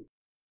the root.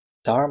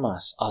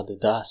 Dharmas are the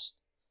dust.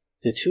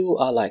 The two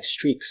are like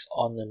streaks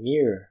on a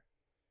mirror.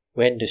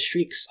 When the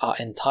streaks are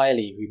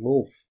entirely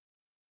removed,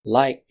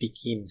 light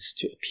begins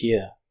to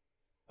appear.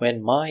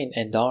 When mind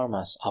and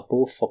dharmas are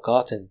both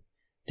forgotten,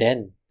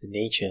 then the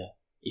nature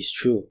is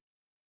true.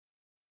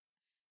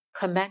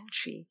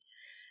 Commentary.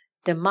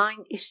 The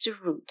mind is the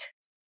root.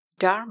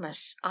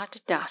 Dharmas are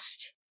the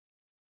dust.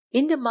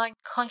 In the mind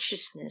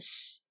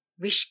consciousness,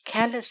 which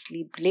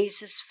carelessly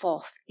blazes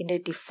forth in the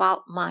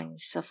defiled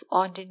minds of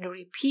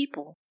ordinary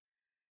people,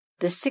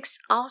 the 6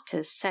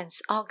 outer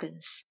sense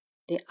organs,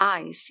 the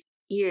eyes,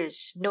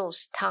 ears,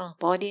 nose, tongue,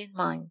 body, and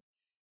mind,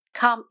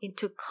 come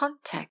into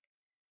contact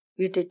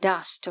with the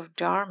dust of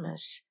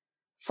dharmas,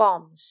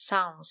 forms,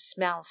 sounds,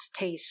 smells,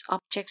 tastes,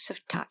 objects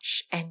of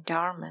touch, and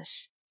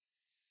dharmas.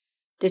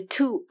 The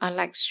two are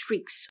like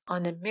streaks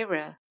on a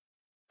mirror.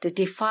 The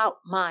defiled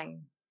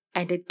mind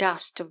and the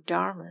dust of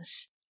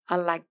dharmas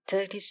are like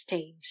dirty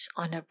stains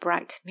on a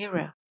bright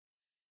mirror.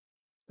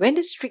 When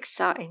the streaks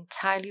are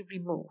entirely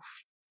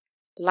removed,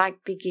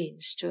 light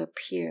begins to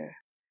appear.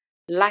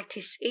 Light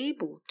is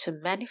able to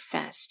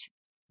manifest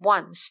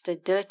once the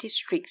dirty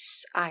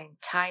streaks are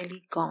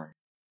entirely gone.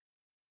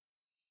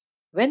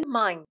 When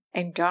mind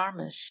and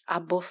dharmas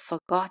are both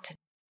forgotten,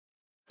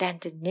 then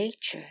the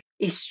nature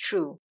is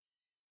true.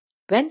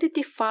 When the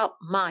defiled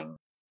mind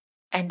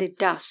and the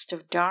dust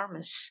of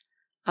dharmas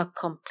are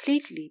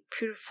completely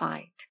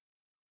purified,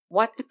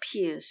 what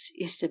appears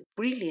is the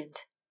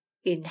brilliant,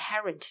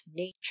 inherent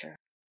nature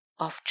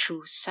of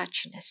true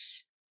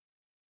suchness.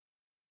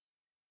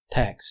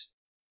 Text.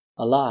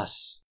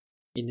 Alas,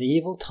 in the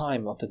evil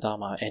time of the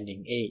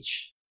Dharma-ending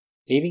age,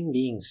 living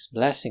beings'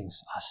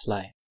 blessings are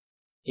slight.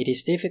 It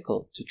is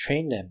difficult to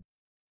train them.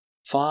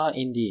 Far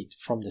indeed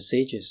from the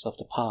sages of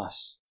the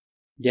past.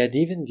 Their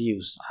divine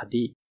views are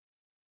deep.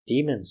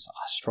 Demons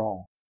are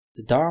strong.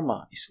 The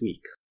Dharma is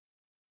weak.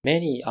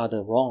 Many are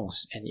the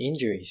wrongs and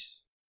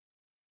injuries.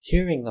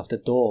 Hearing of the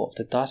door of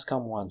the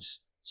dust-come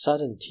one's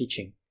sudden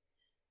teaching,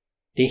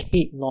 they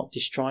hate not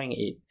destroying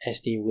it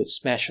as they would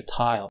smash a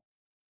tile.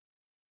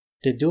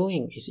 The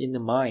doing is in the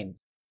mind.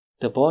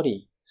 The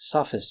body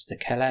suffers the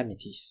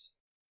calamities.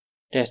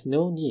 There is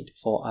no need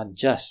for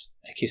unjust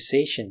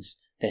accusations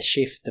that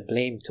shift the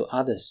blame to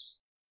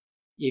others.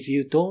 If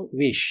you don't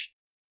wish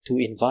to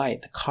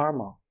invite the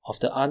karma of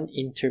the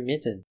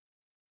unintermittent,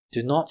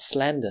 do not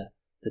slander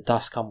the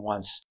dust-come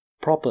one's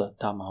proper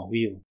Dharma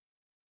wheel.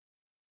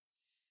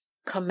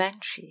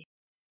 Commentary.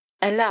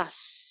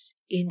 Alas,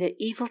 in the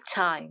evil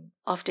time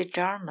of the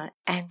Dharma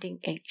ending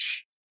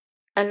age,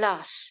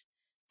 alas,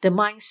 the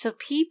minds of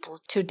people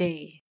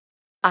today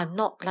are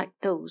not like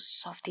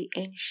those of the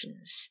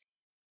ancients.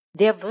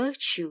 Their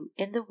virtue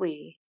in the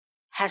way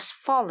has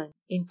fallen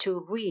into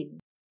ruin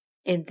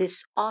in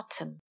this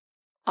autumn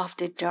of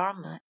the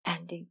Dharma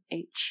ending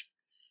age.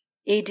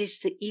 It is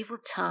the evil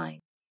time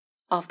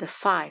of the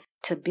 5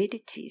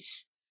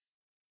 turbidities.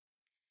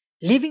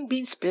 Living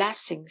beings'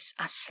 blessings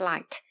are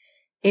slight.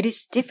 It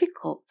is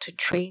difficult to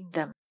train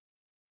them.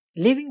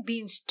 Living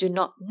beings do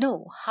not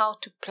know how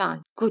to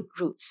plant good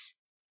roots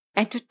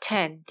and to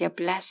tend their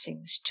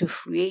blessings to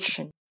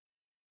fruition,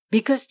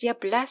 because their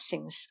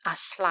blessings are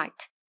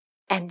slight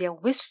and their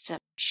wisdom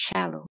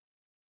shallow.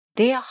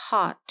 They are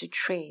hard to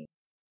train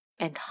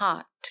and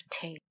hard to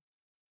tame.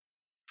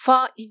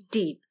 Far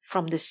indeed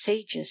from the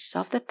sages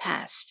of the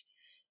past,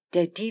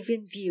 their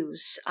divine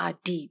views are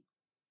deep.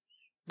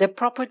 The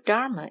proper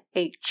Dharma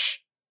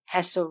age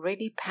has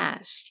already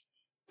passed,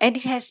 and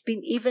it has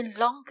been even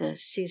longer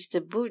since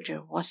the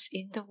Buddha was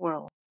in the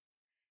world.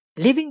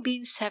 Living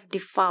beings have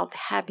defiled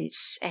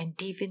habits and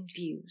divine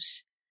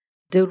views,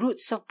 the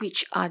roots of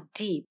which are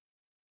deep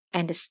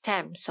and the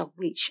stems of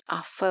which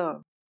are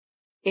firm.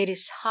 It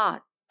is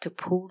hard to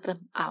pull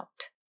them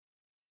out.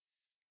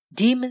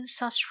 Demons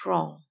are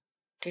strong.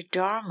 The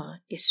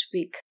Dharma is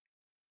weak.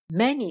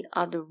 Many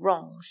are the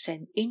wrongs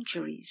and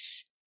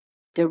injuries.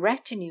 The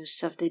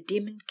retinues of the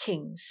demon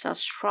kings are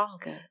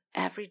stronger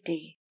every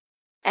day,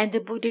 and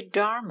the Buddha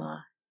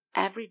Dharma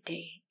every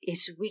day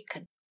is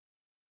weakened.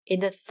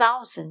 In the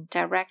 1,000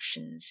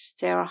 directions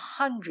there are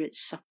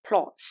hundreds of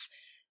plots,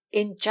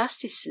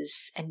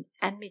 injustices and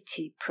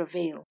enmity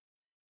prevail,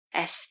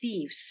 as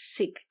thieves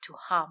seek to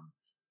harm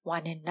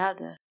one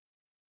another,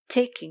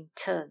 taking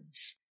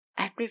turns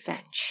at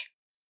revenge.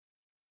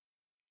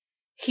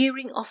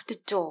 Hearing of the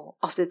door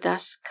of the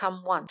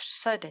dust-come one's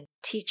sudden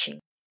teaching,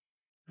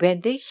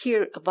 when they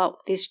hear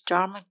about this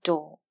Dharma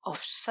door of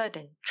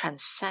sudden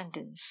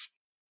transcendence,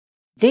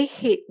 they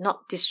hate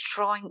not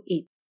destroying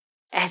it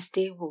as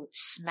they would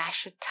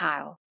smash a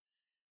tile.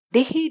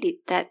 They hate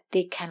it that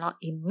they cannot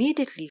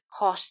immediately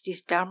cause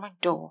this Dharma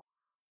door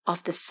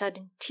of the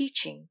sudden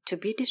teaching to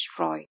be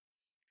destroyed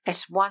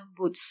as one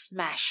would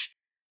smash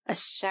a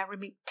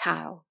ceramic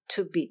tile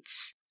to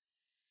bits.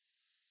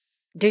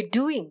 The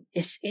doing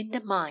is in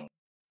the mind.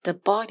 The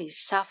body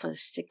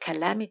suffers the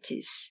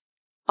calamities.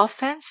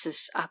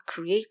 Offenses are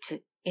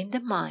created in the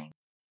mind,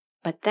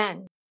 but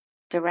then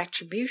the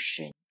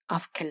retribution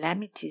of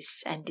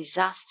calamities and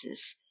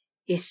disasters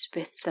is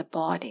with the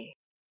body.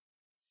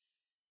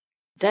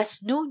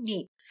 There's no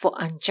need for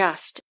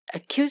unjust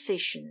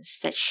accusations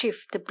that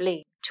shift the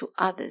blame to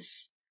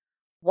others.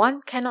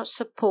 One cannot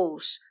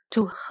suppose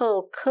to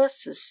hurl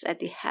curses at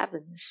the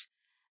heavens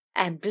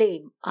and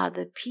blame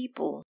other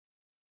people.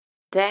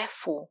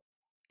 Therefore,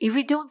 if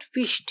we don't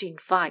wish to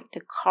invite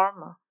the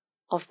karma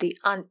of the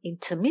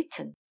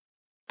unintermittent,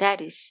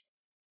 that is,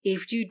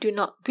 if you do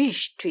not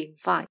wish to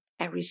invite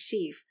and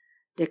receive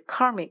the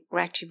karmic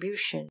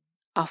retribution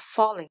of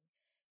falling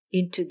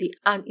into the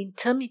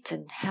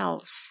unintermittent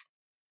hells,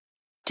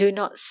 do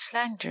not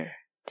slander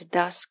the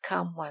thus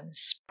come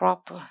one's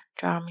proper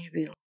Dharma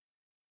will.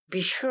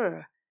 Be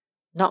sure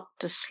not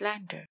to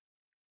slander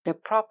the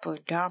proper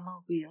Dharma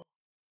will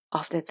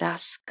of the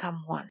thus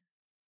come one.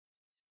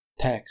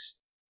 Text.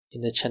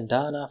 In the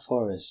Chandana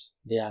forest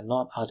there are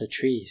not other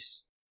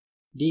trees.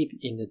 Deep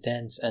in the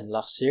dense and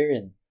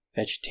luxuriant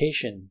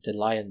vegetation the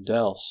lion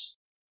dwells.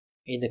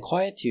 In the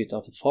quietude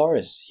of the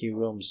forest he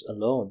roams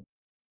alone.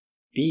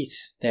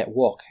 Beasts that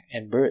walk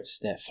and birds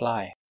that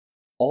fly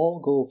all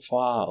go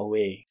far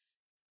away.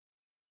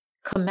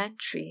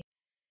 Commentary.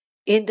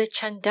 In the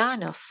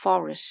Chandana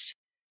forest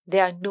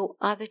there are no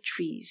other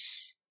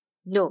trees.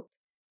 Note,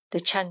 the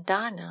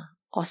Chandana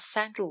or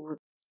sandalwood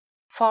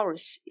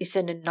forest is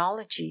an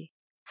analogy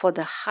for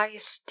the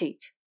highest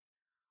state.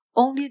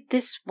 Only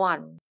this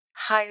one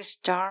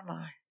highest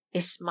Dharma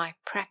is my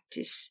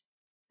practice.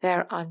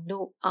 There are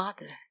no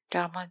other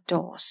Dharma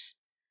doors.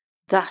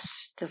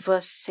 Thus the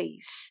verse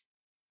says,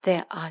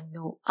 there are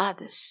no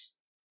others.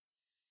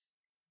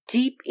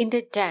 Deep in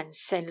the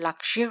dense and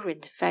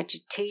luxuriant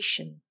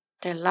vegetation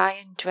the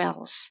lion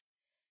dwells.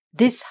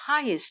 This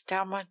highest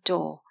Dharma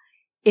door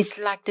is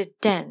like the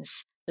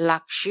dense,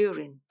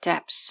 luxuriant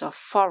depths of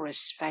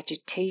forest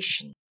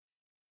vegetation,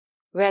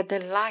 where the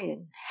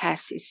lion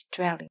has its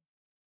dwelling.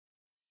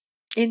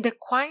 In the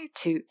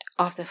quietude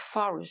of the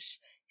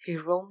forest he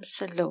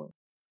roams alone.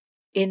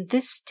 In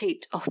this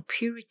state of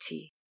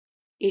purity,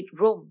 it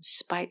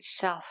roams by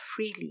itself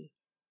freely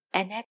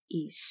and at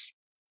ease.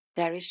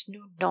 There is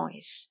no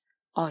noise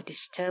or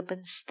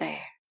disturbance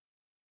there.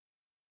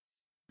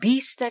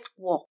 Beasts that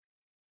walk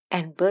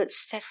and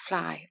birds that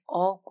fly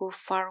all go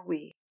far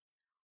away.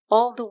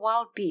 All the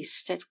wild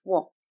beasts that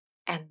walk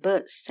and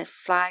birds that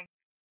fly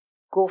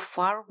go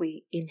far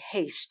away in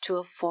haste to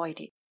avoid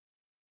it.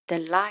 The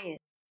lion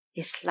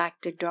is like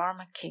the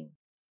Dharma king,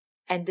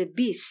 and the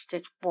beasts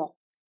that walk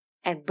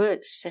and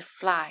birds that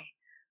fly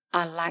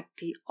are like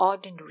the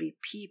ordinary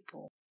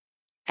people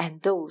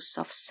and those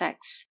of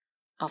sects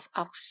of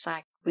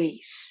outside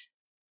ways.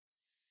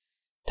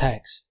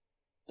 Text.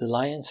 The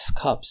lion's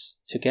cubs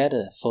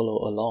together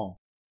follow along.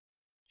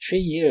 3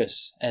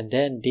 years, and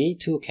then they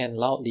too can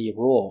loudly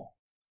roar.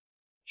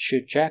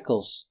 Should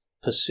jackals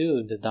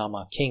pursue the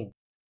Dharma king,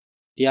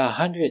 they are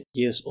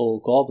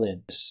 100-years-old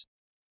goblins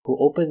who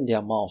open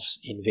their mouths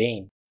in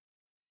vain.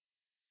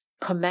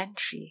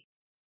 Commentary.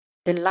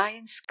 The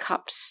lion's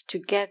cubs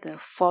together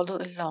follow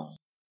along.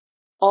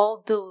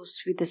 All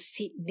those with the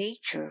seed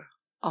nature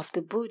of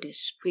the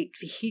Buddha's great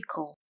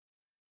vehicle,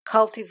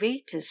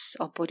 cultivators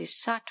of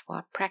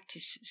bodhisattva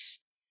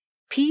practices,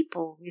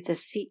 people with the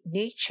seed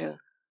nature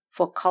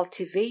for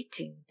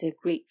cultivating the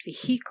great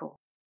vehicle,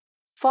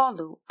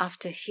 follow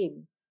after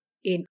him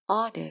in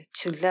order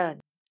to learn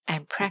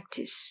and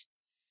practice.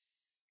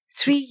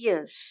 3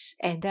 years,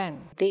 and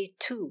then they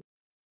too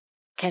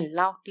can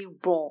loudly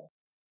roar.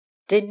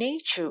 The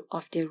nature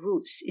of their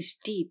roots is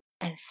deep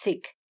and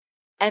thick,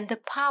 and the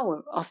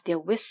power of their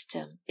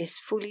wisdom is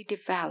fully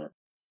developed,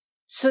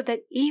 so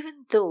that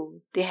even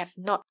though they have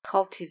not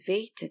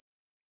cultivated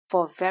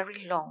for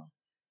very long,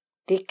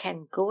 they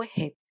can go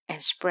ahead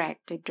and spread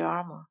the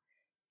Dharma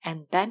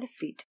and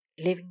benefit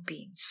living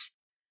beings.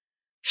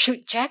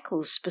 Should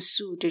jackals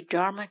pursue the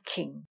Dharma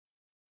king,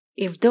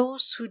 if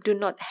those who do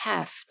not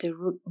have the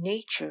root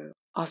nature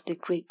of the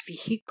great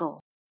vehicle,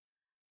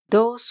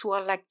 those who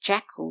are like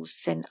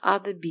jackals and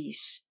other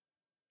beasts,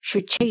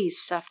 should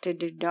chase after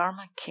the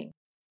Dharma king,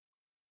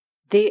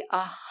 they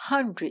are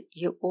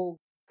 100-year-old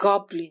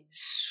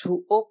goblins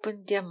who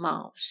open their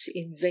mouths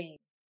in vain.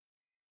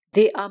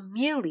 They are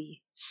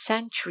merely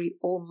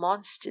century-old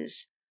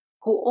monsters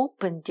who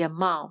open their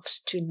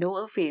mouths to no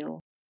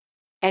avail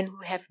and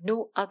who have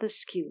no other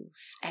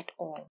skills at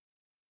all.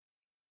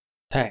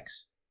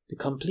 Text. The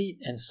complete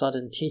and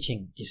sudden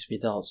teaching is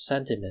without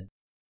sentiment.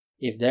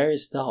 If there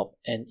is doubt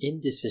and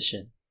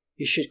indecision,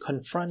 you should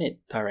confront it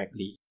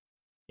directly.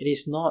 It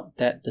is not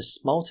that the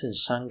mountain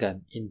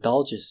Shangan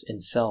indulges in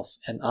self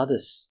and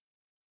others.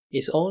 It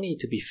is only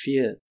to be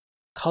feared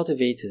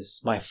cultivators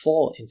might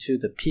fall into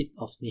the pit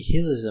of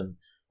nihilism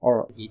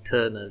or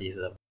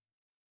eternalism.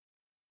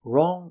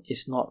 Wrong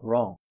is not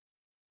wrong.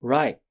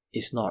 Right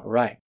is not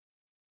right.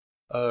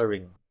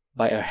 Erring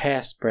by a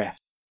hair's breadth.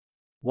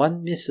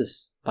 One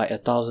misses by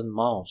 1,000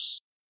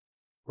 miles.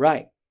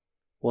 Right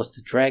was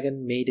the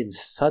dragon maiden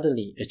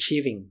suddenly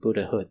achieving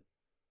Buddhahood.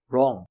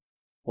 Wrong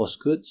was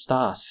good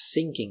stars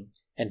sinking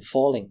and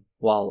falling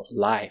while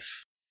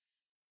alive.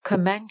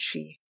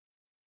 Commentary.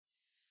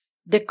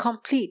 The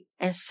complete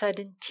and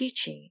sudden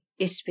teaching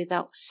is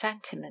without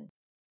sentiment.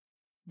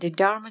 The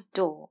Dharma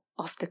door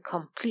of the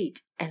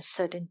complete and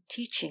sudden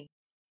teaching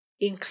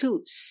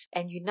includes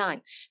and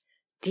unites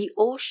the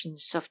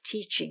oceans of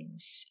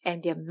teachings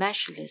and their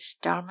measureless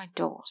Dharma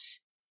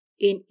doors.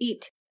 In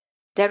it,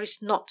 there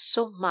is not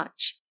so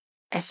much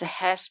as a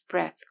hair's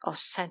breadth of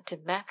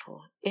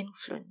sentimental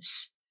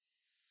influence.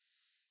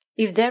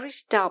 If there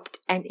is doubt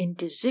and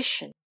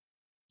indecision,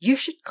 you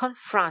should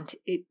confront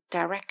it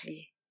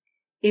directly.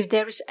 If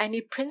there is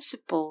any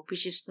principle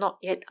which is not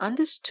yet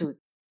understood,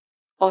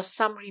 or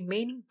some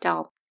remaining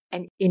doubt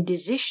and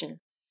indecision,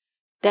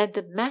 then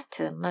the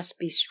matter must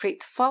be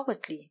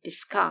straightforwardly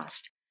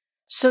discussed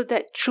so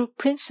that true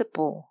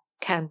principle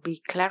can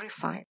be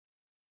clarified.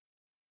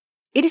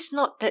 It is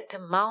not that the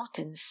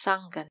mountain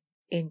Sangha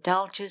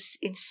indulges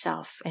in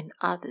self and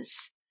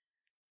others.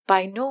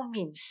 By no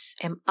means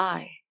am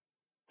I,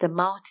 the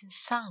mountain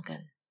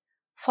Sangha,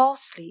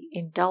 falsely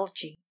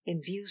indulging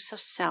in views of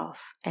self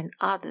and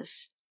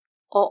others,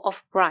 or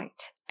of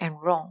right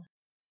and wrong.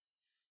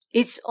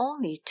 It's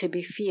only to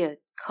be feared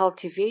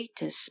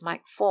cultivators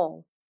might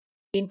fall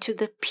into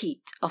the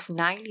pit of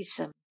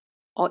nihilism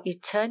or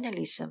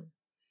eternalism.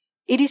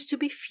 It is to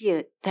be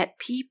feared that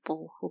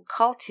people who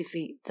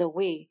cultivate the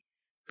way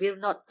will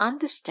not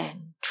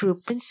understand true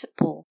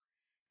principle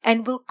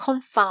and will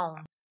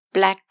confound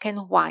black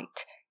and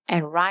white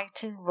and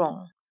right and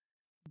wrong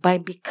by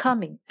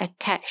becoming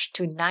attached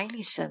to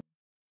nihilism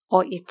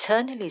or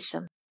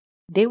eternalism.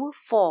 They will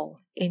fall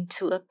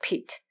into a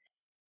pit.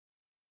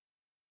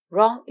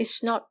 Wrong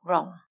is not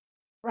wrong,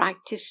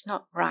 right is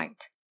not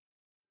right.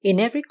 In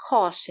every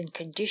cause and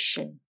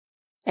condition,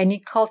 and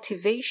in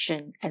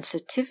cultivation and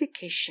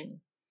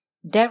certification,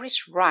 there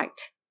is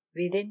right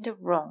within the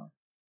wrong,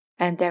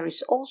 and there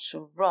is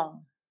also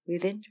wrong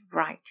within the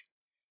right.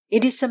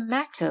 It is a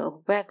matter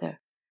of whether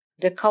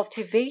the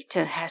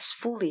cultivator has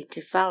fully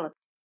developed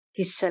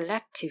his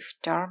selective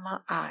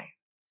Dharma eye.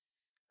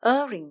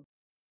 Erring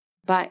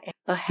by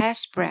a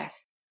hair's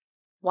breadth,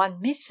 one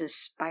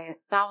misses by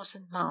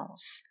 1,000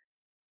 miles.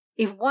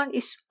 If one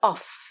is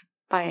off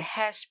by a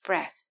hair's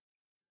breadth,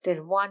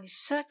 then one is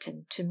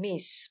certain to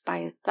miss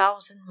by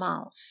 1,000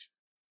 miles.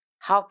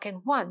 How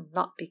can one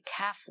not be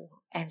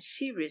careful and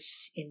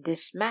serious in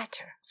these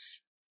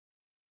matters?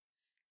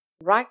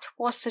 Right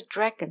was a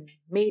dragon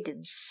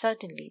maiden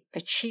suddenly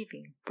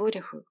achieving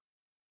Buddhahood.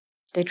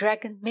 The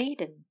dragon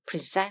maiden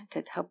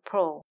presented her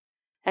pearl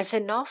as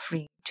an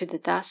offering to the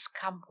thus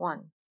come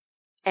one,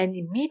 and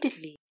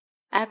immediately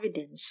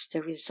evidenced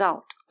the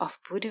result of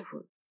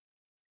Buddhahood.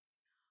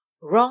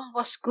 Wrong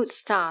was good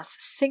stars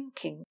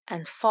sinking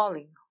and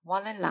falling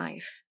while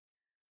alive.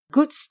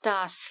 Good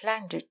stars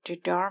slandered the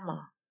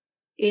Dharma,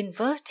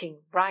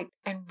 inverting right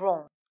and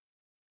wrong.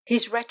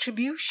 His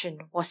retribution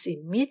was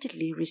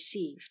immediately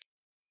received.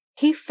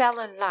 He fell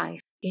alive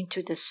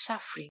into the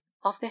suffering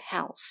of the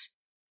hells.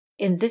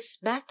 In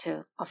this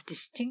matter of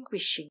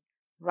distinguishing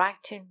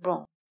right and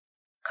wrong,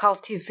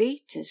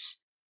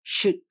 cultivators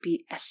should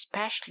be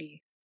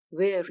especially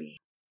wary.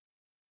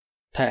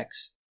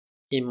 Text.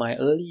 In my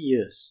early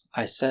years,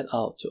 I set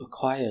out to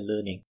acquire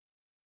learning,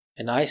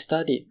 and I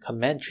studied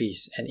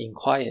commentaries and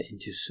inquired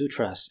into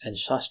sutras and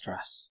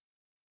shastras.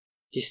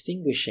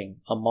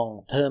 Distinguishing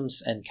among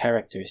terms and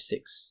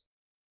characteristics,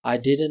 I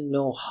didn't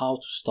know how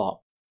to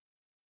stop.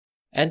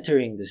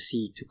 Entering the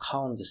sea to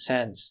count the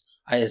sands,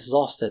 I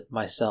exhausted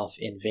myself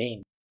in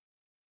vain.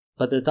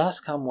 But the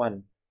Daskam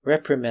one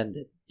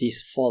reprimanded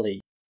this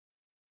folly.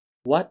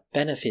 What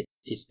benefit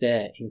is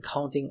there in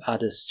counting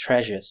others'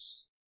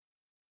 treasures?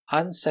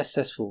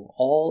 Unsuccessful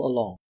all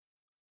along,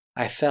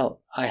 I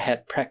felt I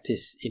had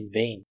practiced in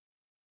vain.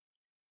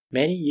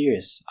 Many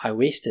years I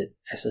wasted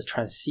as a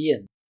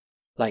transient,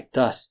 like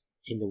dust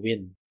in the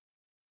wind.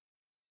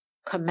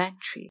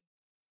 Commentary.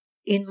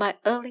 In my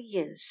early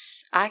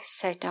years, I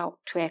set out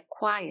to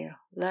acquire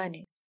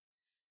learning.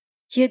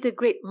 Here the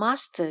great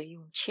master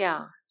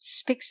Chia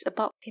speaks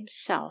about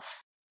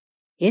himself.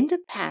 In the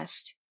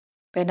past,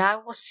 when I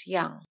was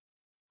young,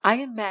 I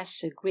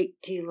amassed a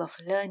great deal of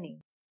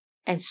learning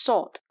and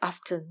sought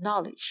after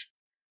knowledge.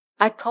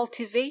 I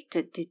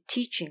cultivated the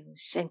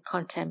teachings and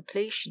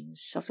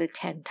contemplations of the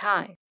Ten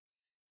Tai.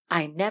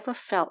 I never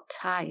felt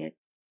tired.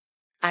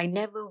 I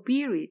never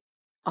wearied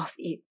of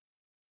it.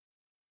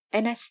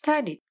 And I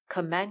studied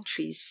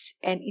commentaries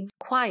and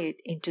inquired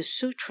into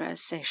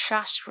sutras and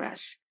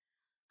shastras.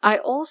 I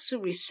also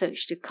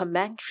researched the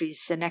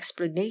commentaries and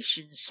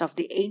explanations of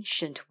the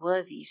ancient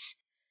worthies,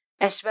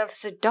 as well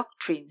as the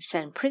doctrines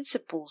and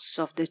principles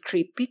of the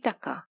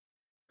Tripitaka,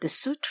 the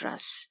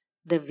sutras,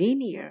 the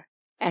Vinaya,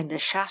 and the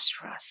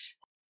shastras.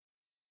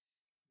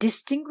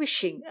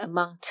 Distinguishing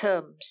among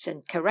terms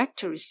and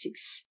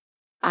characteristics,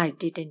 I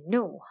didn't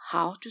know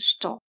how to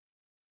stop.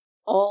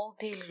 All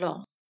day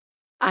long,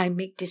 I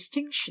make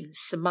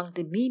distinctions among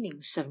the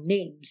meanings of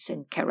names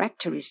and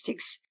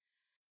characteristics.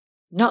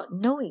 not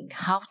knowing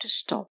how to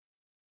stop,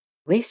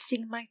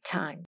 wasting my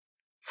time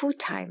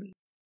futilely,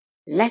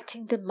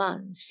 letting the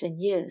months and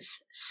years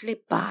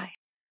slip by.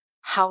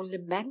 How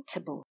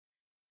lamentable!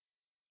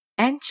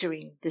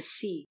 Entering the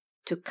sea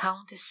to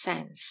count the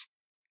sands,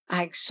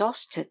 I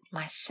exhausted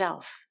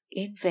myself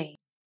in vain.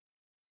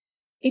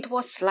 It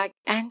was like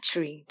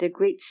entering the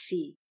great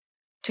sea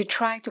to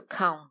try to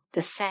count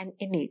the sand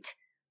in it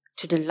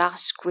to the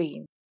last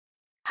grain.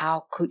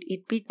 How could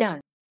it be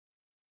done?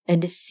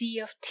 In the sea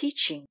of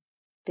teaching,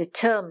 the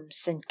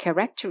terms and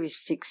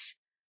characteristics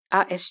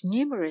are as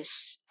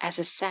numerous as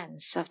the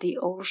sands of the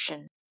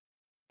ocean.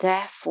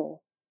 Therefore,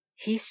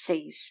 he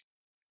says,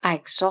 I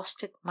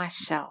exhausted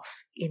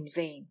myself in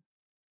vain.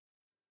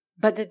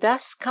 But the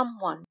thus come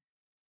one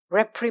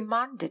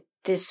reprimanded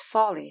this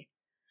folly.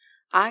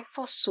 I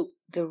forsook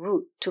the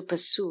root to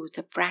pursue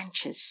the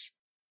branches,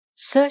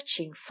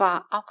 searching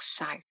far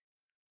outside,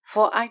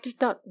 for I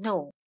did not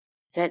know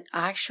that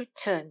I should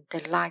turn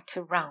the light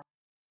around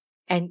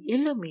and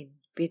illumine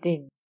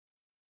within.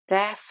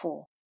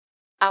 Therefore,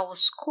 I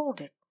was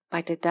scolded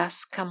by the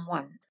thus come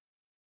one.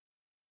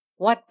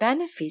 What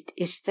benefit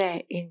is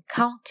there in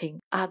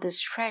counting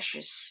others'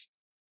 treasures,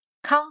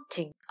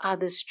 counting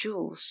others'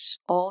 jewels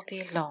all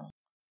day long,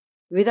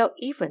 without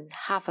even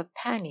half a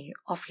penny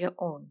of your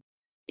own,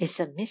 is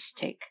a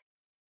mistake.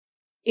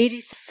 It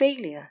is a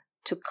failure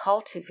to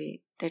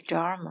cultivate the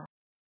Dharma.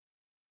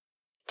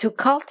 To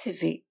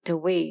cultivate the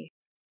way,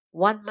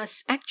 one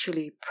must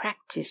actually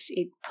practice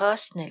it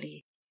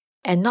personally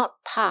and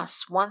not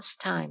pass one's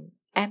time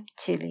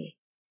emptily,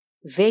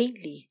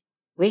 vainly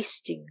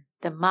wasting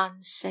the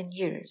months and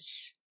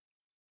years.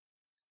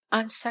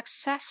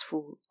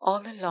 Unsuccessful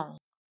all along,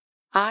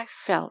 I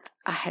felt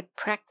I had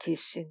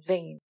practiced in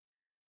vain.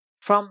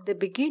 From the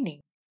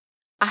beginning,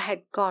 I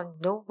had gone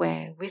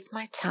nowhere with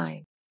my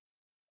time.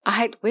 I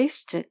had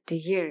wasted the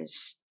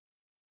years.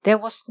 There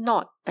was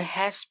not a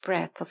hair's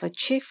breadth of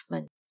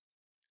achievement.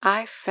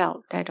 I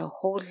felt that a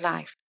whole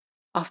life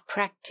of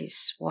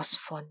practice was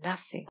for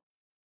nothing.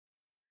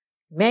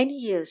 Many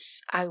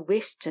years I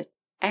wasted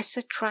as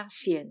a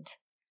transient,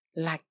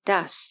 like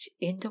dust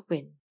in the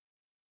wind.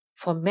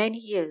 For many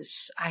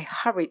years I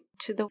hurried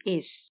to the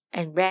east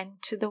and ran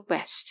to the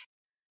west,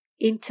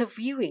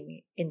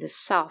 interviewing in the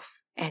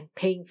south and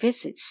paying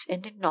visits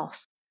in the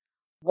north,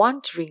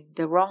 wandering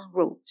the wrong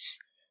roads,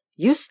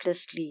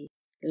 uselessly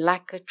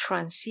like a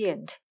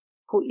transient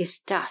who is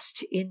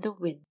dust in the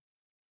wind.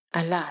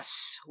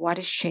 Alas, what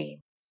a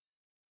shame,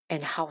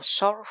 and how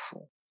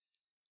sorrowful!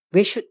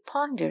 We should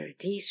ponder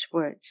these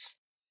words.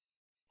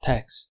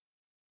 Text.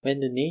 When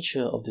the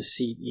nature of the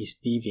seed is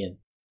deviant,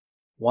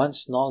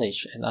 one's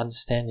knowledge and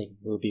understanding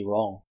will be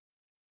wrong.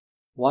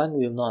 One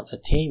will not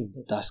attain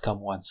the thus come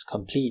one's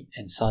complete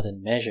and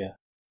sudden measure.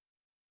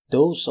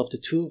 Those of the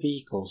two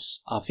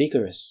vehicles are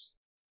vigorous,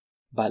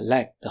 but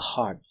lack the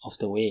heart of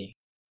the way.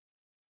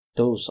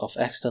 Those of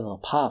external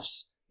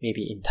paths may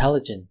be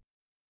intelligent,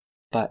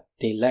 but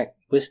they lack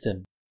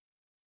wisdom.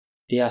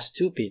 They are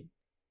stupid,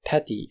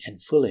 petty,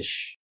 and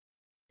foolish.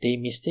 They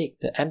mistake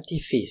the empty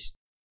fist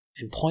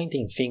and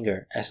pointing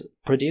finger as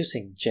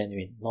producing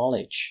genuine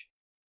knowledge.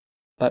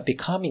 But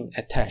becoming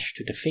attached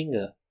to the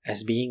finger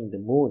as being the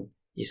moon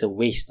is a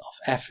waste of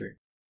effort.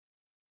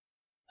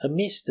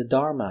 Amidst the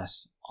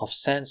dharmas of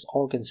sense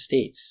organ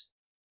states,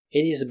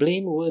 it is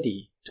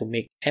blameworthy to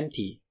make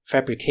empty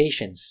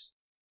fabrications,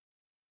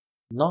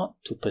 not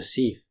to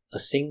perceive a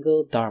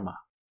single dharma.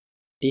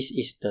 This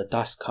is the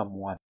thus come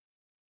one.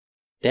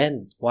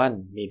 Then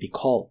one may be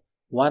called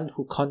one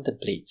who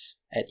contemplates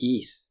at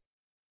ease.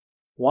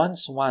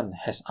 Once one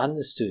has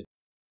understood,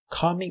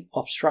 karmic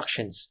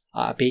obstructions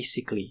are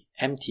basically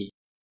empty.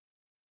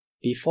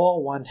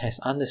 Before one has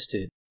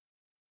understood,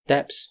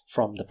 debts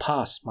from the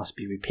past must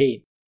be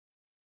repaid.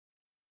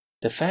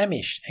 The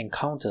famished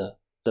encounter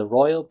the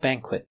royal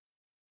banquet,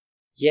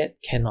 yet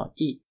cannot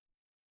eat.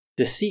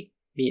 The sick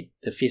meet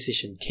the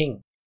physician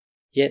king,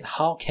 yet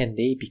how can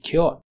they be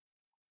cured?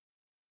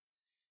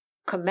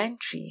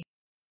 Commentary.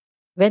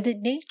 When the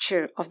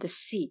nature of the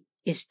seed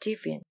is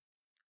deviant,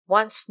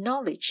 one's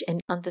knowledge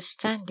and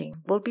understanding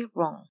will be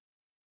wrong.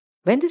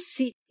 When the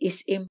seed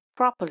is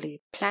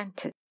improperly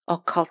planted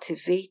or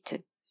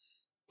cultivated,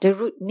 the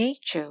root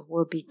nature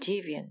will be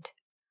deviant.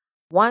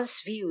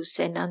 One's views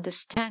and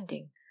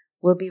understanding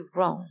will be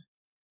wrong,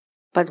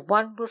 but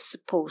one will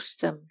suppose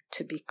them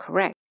to be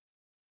correct,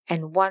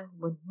 and one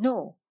will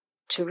know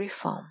to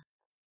reform.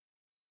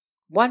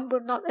 One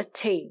will not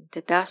attain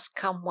the thus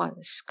come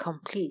one's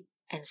complete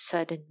and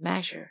sudden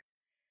measure.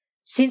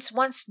 Since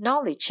one's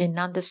knowledge and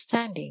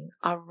understanding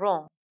are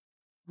wrong,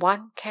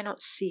 one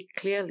cannot see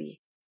clearly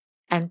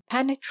and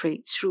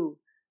penetrate through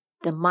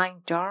the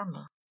mind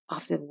dharma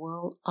of the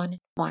world on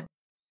one,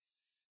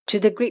 to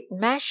the great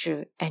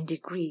measure and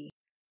degree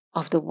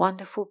of the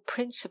wonderful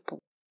principle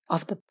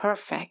of the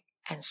perfect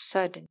and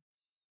sudden,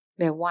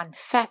 where one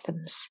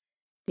fathoms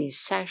the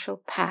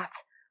essential path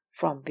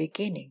from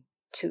beginning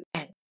to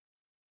end.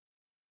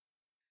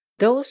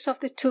 Those of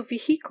the two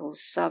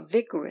vehicles are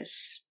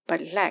vigorous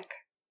but lack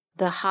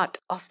the heart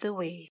of the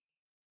way.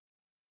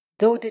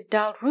 Though the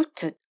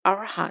dull-rooted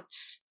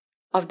arhats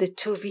of the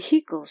two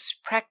vehicles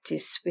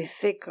practice with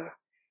vigor,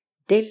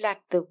 they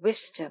lack the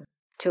wisdom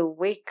to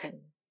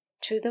awaken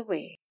to the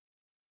way.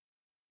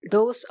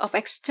 Those of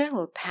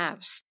external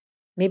paths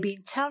may be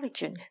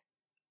intelligent,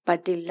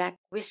 but they lack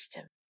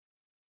wisdom.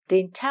 The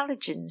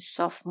intelligence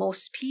of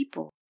most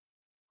people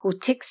who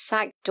take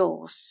side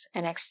doors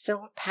and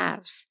external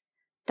paths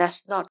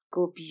does not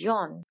go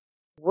beyond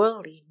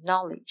worldly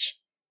knowledge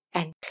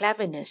and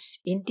cleverness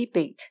in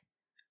debate.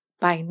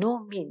 By no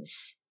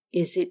means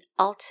is it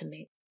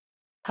ultimate,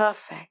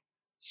 perfect,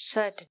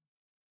 certain,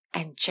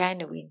 and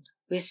genuine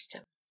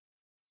wisdom.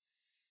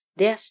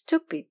 They are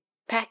stupid,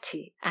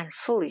 petty, and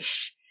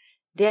foolish.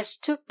 They are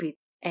stupid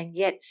and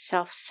yet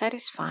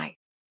self-satisfied.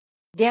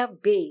 They are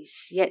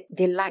base, yet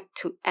they like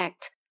to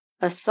act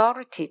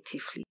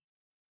authoritatively.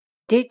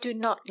 They do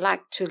not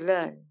like to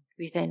learn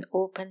with an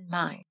open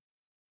mind,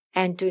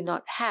 and do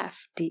not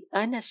have the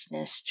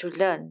earnestness to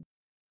learn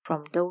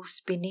from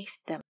those beneath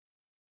them.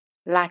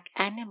 Like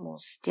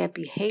animals, their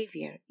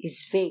behavior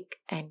is vague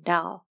and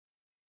dull.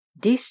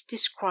 This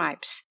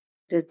describes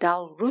the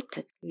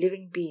dull-rooted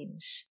living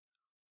beings,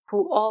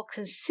 who all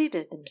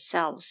consider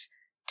themselves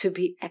to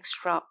be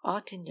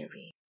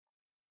extraordinary.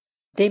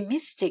 They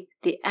mistake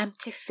the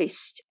empty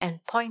fist and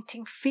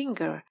pointing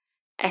finger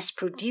as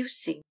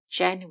producing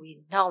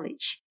genuine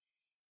knowledge.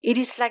 It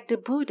is like the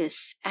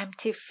Buddha's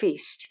empty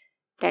fist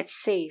that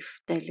saved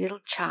the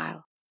little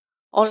child,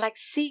 or like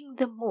seeing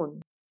the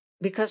moon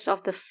because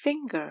of the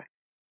finger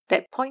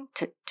that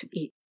pointed to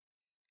it.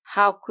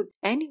 How could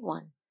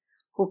anyone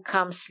who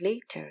comes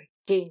later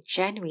gain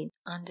genuine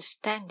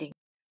understanding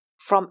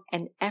from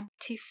an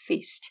empty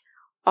fist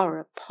or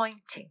a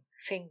pointing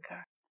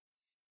finger?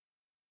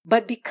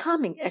 But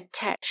becoming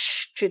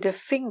attached to the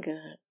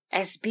finger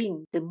as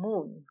being the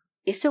moon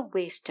is a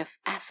waste of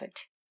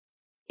effort.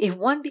 If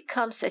one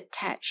becomes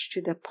attached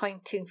to the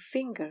pointing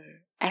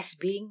finger as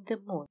being the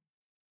moon,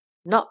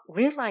 not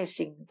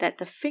realizing that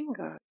the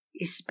finger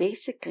is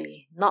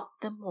basically not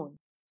the moon,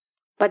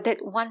 but that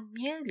one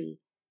merely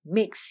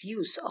makes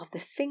use of the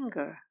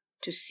finger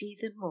to see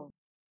the moon,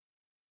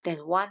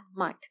 then one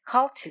might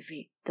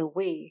cultivate the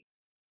way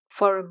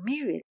for a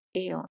myriad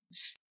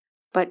aeons,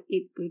 but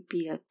it would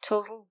be a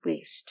total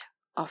waste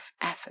of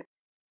effort.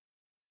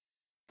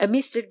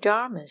 Amidst the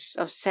dharmas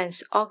of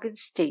sense organ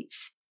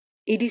states,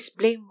 it is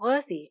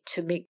blameworthy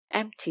to make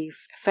empty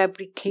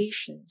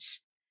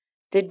fabrications.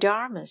 The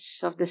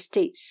dharmas of the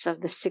states of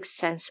the six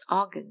sense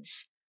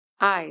organs,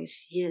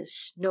 eyes,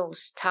 ears,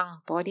 nose, tongue,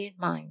 body, and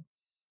mind,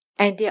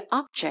 and their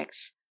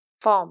objects,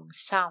 form,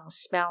 sound,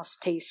 smells,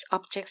 taste,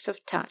 objects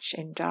of touch,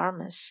 and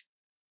dharmas,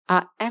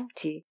 are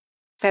empty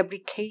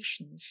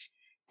fabrications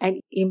and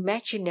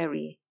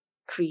imaginary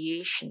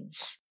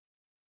creations.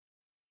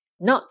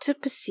 Not to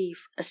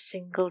perceive a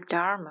single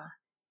dharma,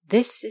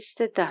 this is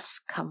the thus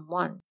come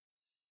one.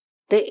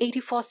 The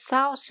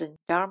 84,000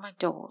 dharma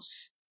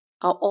doors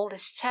are all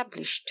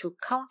established to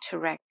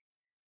counteract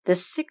the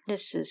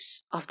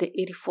sicknesses of the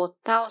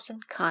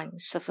 84,000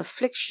 kinds of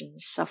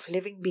afflictions of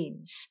living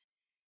beings.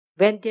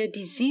 When their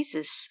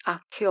diseases are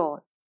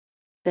cured,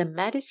 the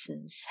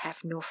medicines have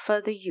no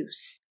further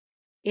use.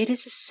 It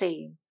is the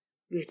same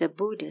with the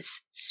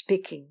Buddha's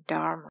speaking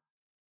Dharma.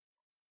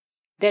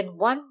 Then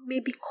one may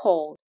be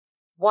called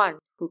one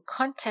who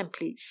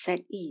contemplates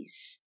at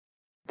ease,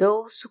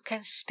 those who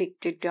can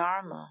speak the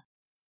Dharma,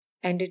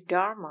 and the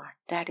Dharma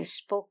that is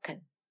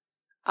spoken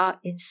are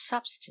in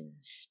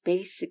substance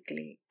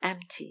basically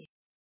empty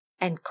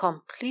and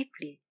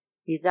completely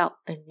without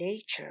a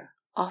nature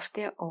of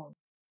their own.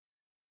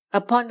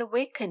 Upon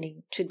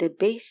awakening to the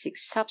basic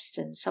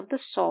substance of the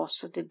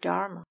source of the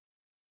Dharma,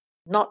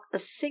 not a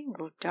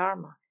single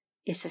Dharma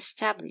is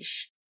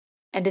established,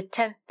 and the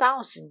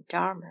 10,000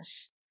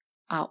 Dharmas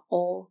are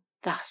all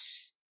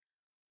thus.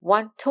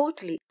 One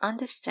totally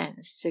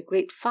understands the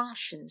great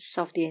functions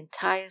of the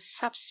entire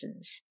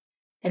substance,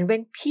 and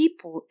when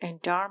people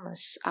and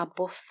Dharmas are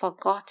both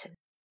forgotten,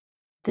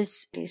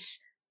 this is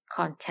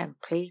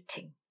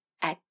contemplating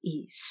at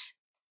ease.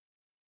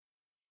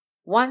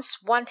 Once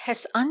one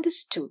has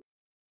understood,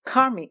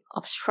 karmic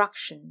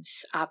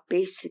obstructions are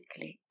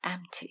basically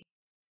empty.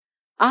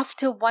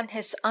 After one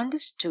has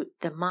understood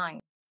the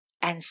mind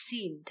and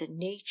seen the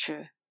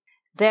nature,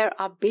 there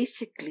are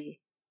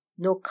basically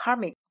no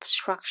karmic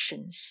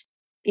obstructions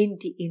in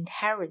the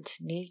inherent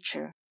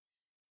nature.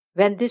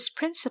 When this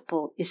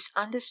principle is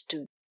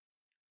understood,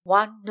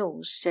 one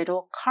knows that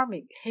all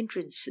karmic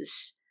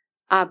hindrances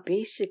are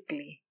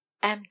basically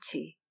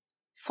empty,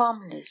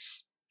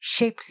 formless,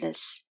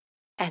 shapeless,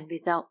 and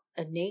without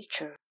a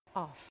nature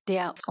of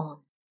their own.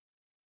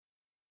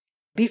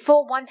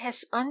 Before one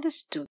has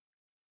understood,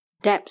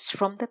 debts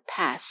from the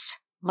past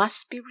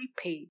must be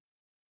repaid.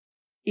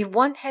 If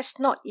one has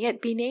not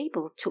yet been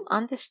able to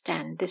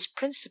understand this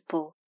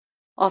principle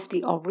of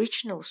the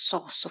original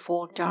source of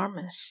all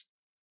dharmas,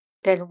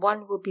 then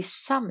one will be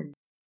summoned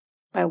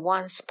by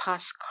one's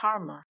past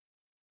karma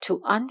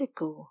to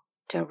undergo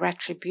the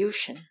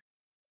retribution.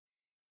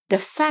 The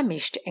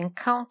famished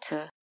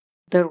encounter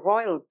the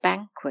royal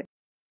banquet,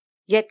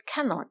 yet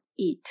cannot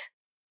eat.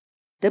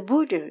 The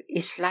Buddha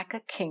is like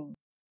a king.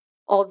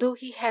 Although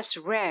he has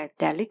rare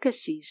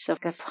delicacies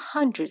of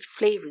 100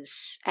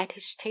 flavors at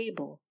his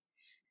table,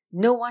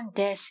 no one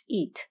dares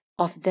eat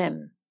of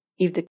them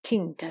if the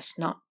king does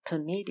not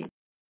permit it.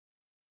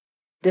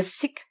 The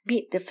sick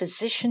meet the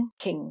physician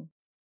king,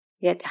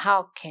 yet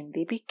how can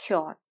they be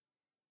cured?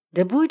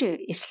 The Buddha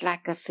is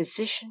like a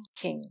physician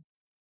king.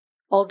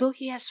 Although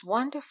he has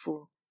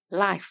wonderful,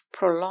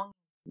 life-prolonging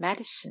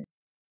medicine,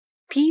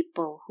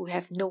 people who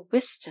have no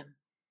wisdom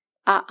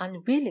are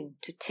unwilling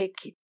to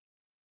take it.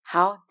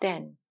 How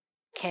then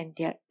can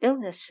their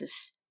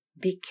illnesses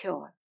be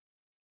cured?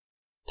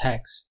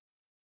 Text.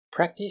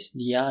 Practice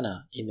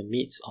dhyana in the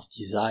midst of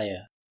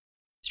desire.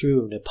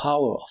 Through the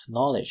power of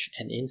knowledge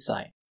and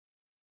insight,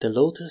 the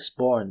lotus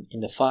born in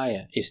the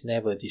fire is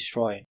never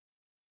destroyed.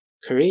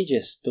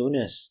 Courageous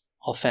Dona's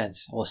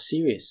offense was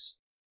serious.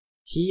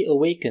 He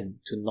awakened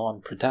to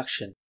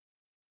non-production.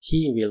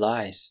 He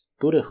realized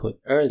Buddhahood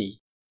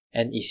early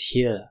and is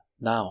here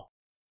now.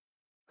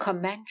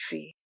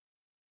 Commentary.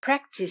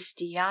 Practice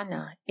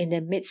dhyana in the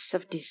midst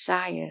of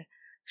desire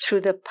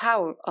through the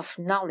power of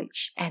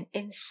knowledge and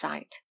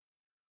insight.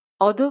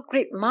 Although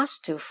Great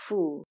Master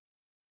Fu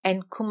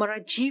and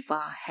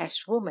Kumarajiva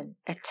has woman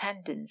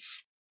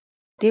attendants,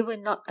 they were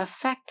not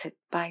affected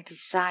by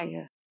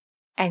desire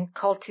and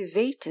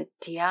cultivated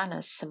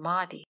dhyana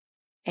samadhi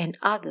and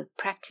other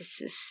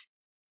practices.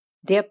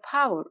 Their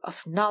power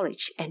of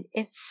knowledge and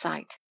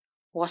insight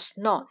was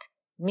not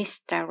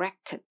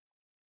misdirected.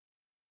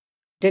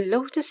 The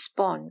lotus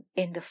born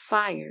in the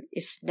fire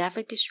is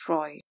never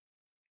destroyed.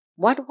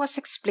 What was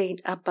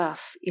explained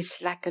above is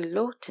like a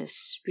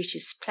lotus which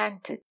is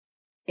planted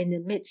in the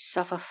midst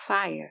of a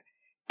fire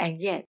and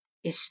yet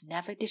is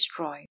never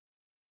destroyed.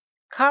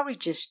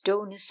 Courageous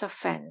Dona's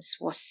offense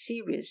was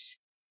serious.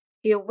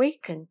 He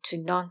awakened to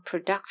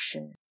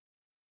non-production.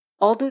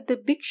 Although the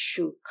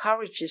bhikshu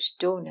Courageous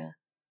Dona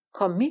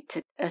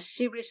committed a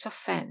serious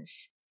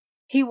offense,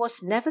 he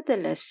was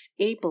nevertheless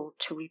able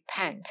to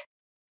repent,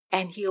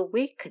 and he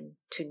awakened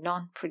to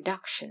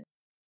non-production.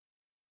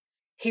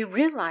 He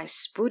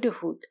realized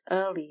Buddhahood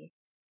early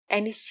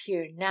and is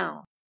here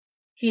now.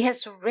 He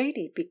has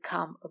already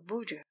become a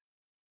Buddha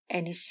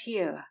and is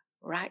here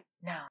right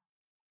now.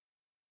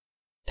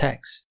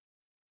 Text.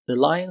 The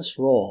lion's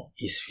roar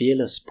is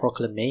fearless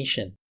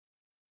proclamation.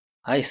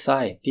 I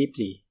sigh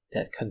deeply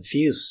that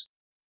confused,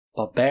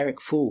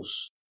 barbaric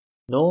fools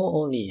know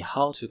only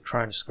how to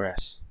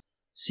transgress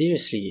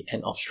seriously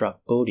and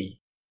obstruct Bodhi.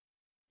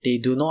 They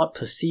do not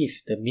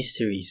perceive the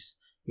mysteries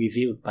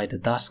revealed by the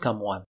Daskam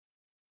one.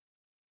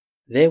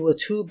 There were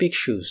 2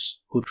 bhikshus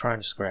who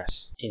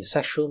transgressed in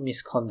sexual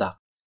misconduct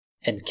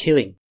and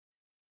killing.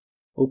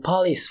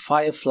 Upali's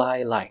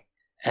firefly-like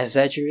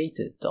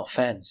exaggerated the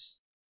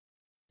offense.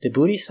 The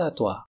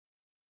Bodhisattva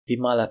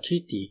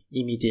Vimalakirti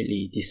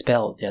immediately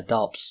dispelled their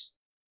doubts,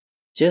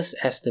 just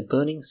as the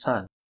burning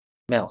sun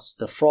melts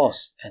the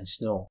frost and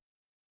snow.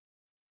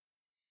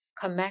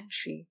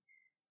 Commentary.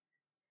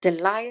 The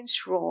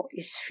lion's roar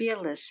is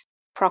fearless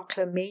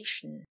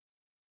proclamation.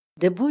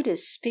 The Buddha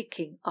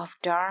speaking of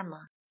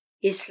Dharma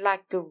is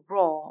like the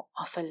roar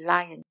of a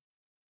lion.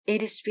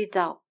 It is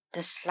without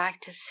the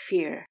slightest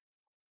fear.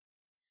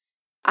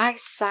 I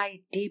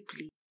sigh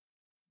deeply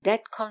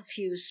that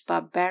confused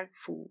barbaric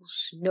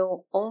fools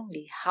know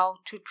only how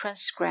to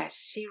transgress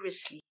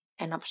seriously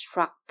and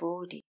obstruct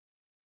Bodhi.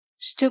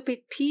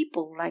 Stupid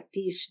people like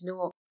these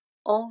know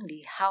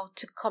only how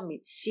to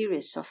commit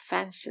serious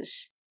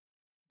offenses.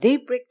 They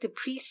break the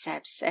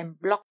precepts and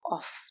block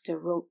off the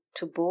road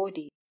to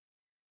Bodhi.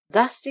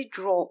 Thus they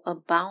draw a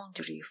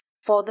boundary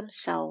for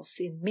themselves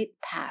in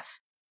mid-path.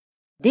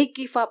 They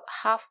give up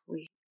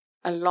halfway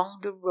along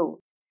the road.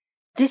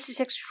 This is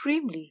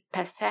extremely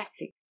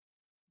pathetic.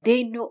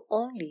 They know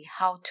only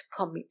how to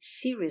commit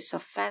serious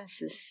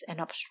offenses and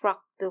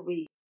obstruct the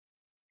way.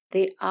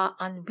 They are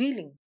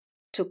unwilling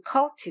to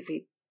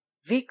cultivate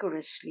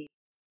vigorously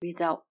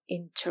without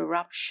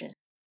interruption.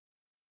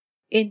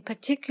 In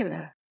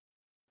particular,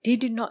 they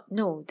do not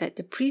know that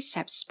the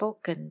precepts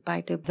spoken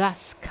by the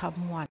thus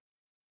come one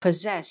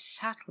possess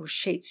subtle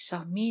shades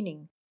of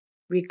meaning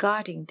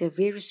regarding the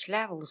various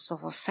levels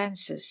of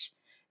offenses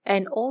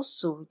and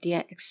also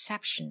their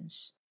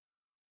exceptions.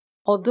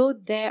 Although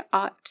there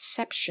are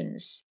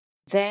exceptions,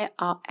 there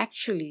are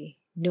actually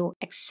no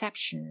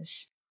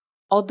exceptions.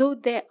 Although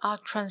there are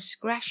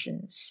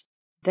transgressions,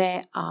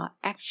 there are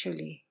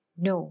actually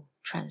no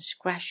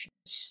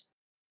transgressions.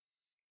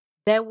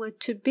 There were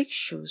 2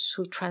 bhikshus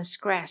who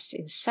transgressed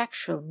in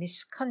sexual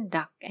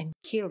misconduct and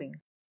killing.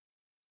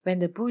 When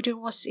the Buddha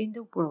was in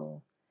the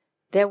world,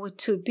 there were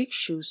 2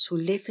 bhikshus who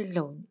lived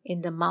alone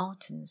in the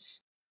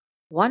mountains.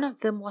 One of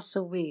them was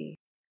away,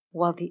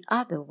 while the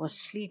other was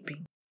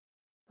sleeping.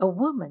 A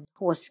woman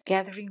who was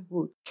gathering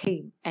wood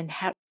came and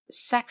had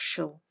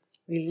sexual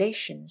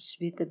relations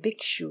with the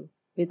bhikshu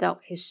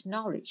without his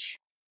knowledge.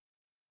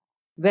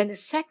 When the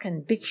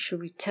second bhikshu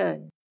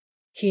returned,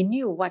 he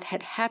knew what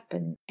had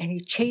happened and he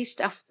chased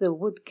after the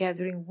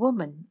wood-gathering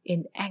woman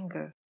in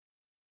anger.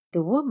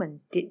 The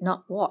woman did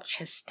not watch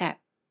her step,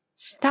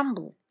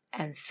 stumbled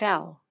and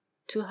fell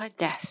to her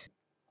death.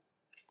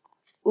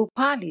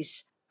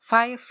 Upali's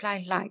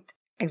firefly light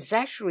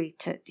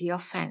exaggerated the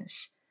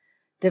offense.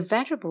 The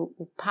venerable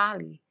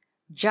Upali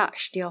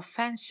judged the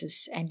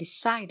offenses and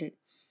decided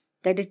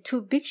that the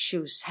two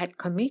bhikshus had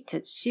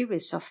committed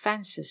serious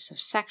offenses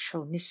of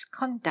sexual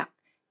misconduct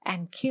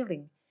and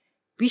killing,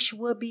 which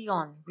were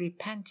beyond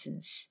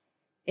repentance.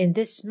 In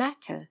this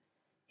matter,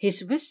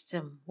 his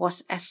wisdom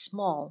was as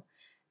small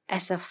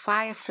as a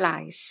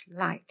firefly's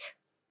light.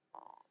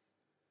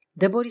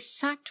 The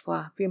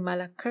Bodhisattva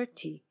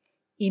Vimalakirti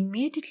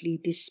immediately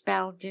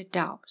dispelled their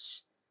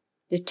doubts.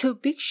 The two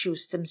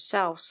bhikshus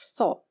themselves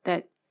thought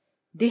that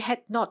they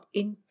had not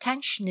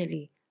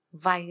intentionally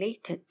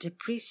violated the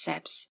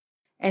precepts,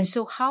 and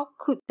so how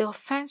could the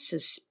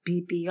offenses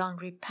be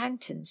beyond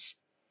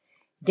repentance?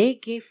 They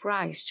gave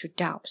rise to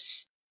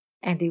doubts,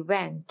 and they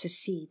went to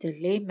see the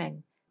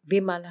layman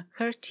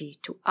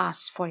Vimalakirti to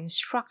ask for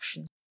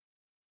instruction.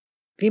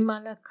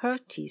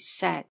 Vimalakirti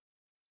said,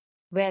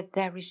 "Where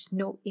there is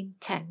no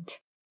intent,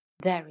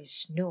 there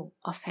is no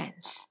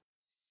offense."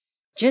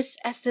 Just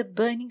as the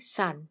burning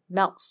sun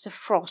melts the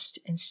frost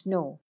and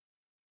snow,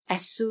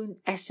 as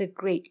soon as the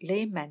great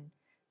layman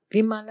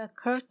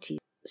Vimalakirti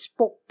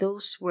spoke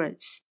those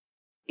words,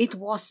 it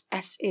was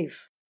as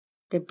if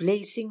the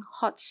blazing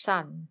hot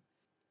sun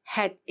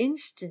had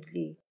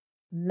instantly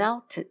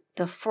melted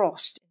the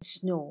frost and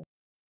snow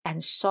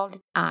and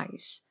solid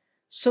ice,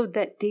 so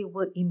that they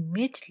were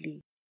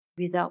immediately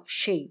without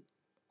shape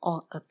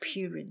or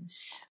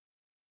appearance.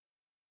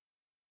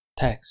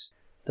 Text.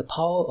 The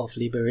power of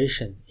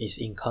liberation is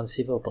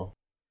inconceivable.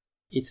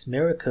 Its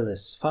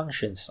miraculous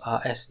functions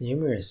are as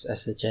numerous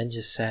as the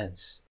Ganges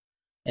sands,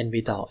 and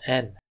without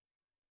end.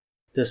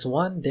 Does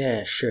one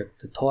dare shirk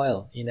the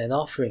toil in an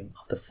offering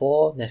of the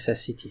four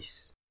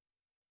necessities?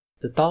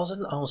 The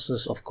 1,000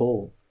 ounces of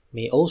gold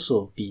may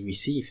also be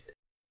received.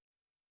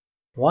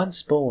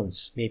 One's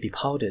bones may be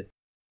powdered,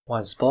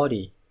 one's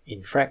body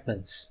in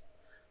fragments.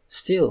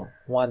 Still,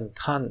 one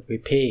can't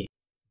repay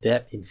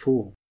debt in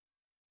full.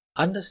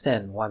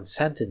 Understand one's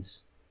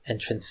sentence and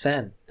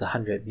transcend the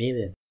 100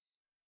 million.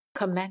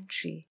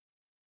 Commentary.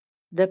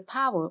 The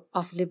power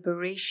of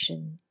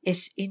liberation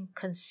is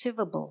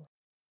inconceivable.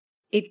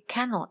 It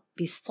cannot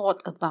be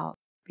thought about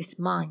with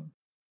mind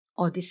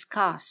or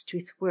discussed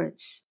with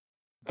words.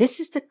 This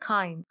is the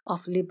kind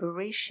of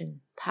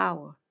liberation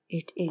power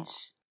it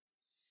is.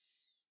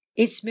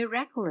 Its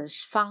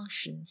miraculous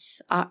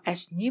functions are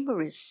as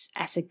numerous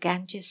as the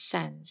Ganges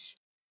sands.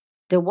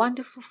 The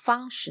wonderful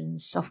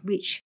functions of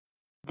which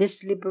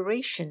this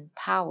liberation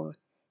power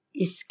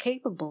is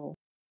capable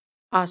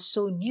are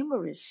so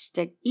numerous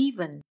that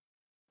even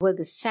were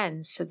the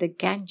sands of the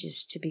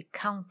Ganges to be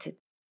counted,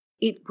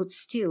 it would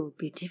still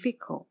be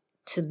difficult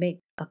to make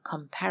a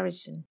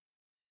comparison.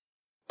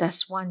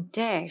 Does one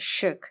dare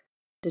shirk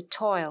the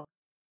toil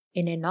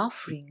in an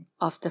offering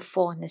of the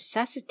four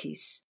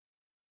necessities?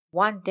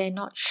 One dare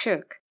not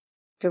shirk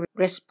the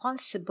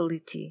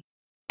responsibility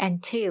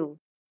entailed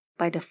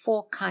by the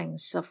four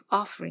kinds of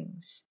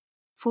offerings: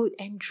 food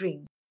and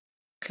drink,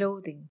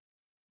 clothing,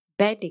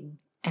 bedding,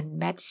 and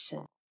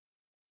medicine.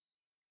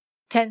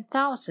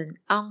 10,000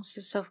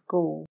 ounces of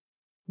gold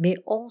may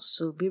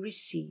also be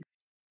received.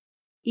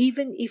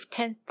 Even if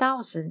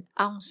 10,000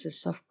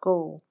 ounces of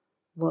gold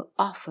were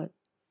offered,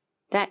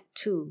 that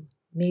too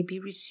may be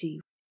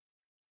received.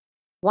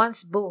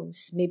 One's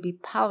bones may be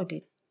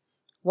powdered,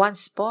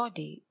 one's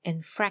body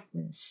in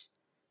fragments.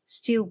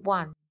 Still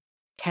one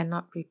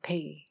cannot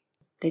repay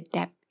the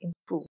debt in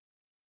full.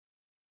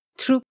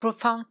 Through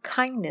profound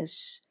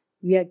kindness,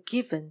 we are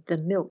given the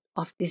milk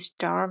of this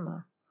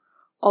Dharma.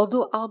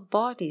 Although our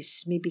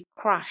bodies may be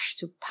crushed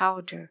to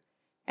powder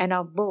and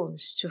our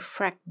bones to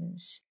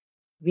fragments,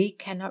 we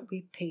cannot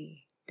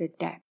repay the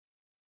debt.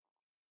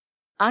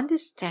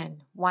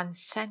 Understand one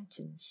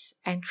sentence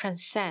and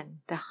transcend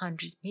the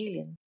 100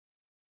 million.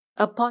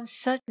 Upon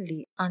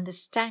certainly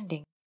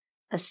understanding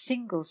a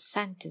single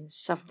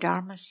sentence of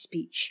Dharma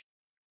speech,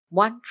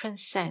 one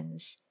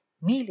transcends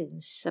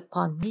millions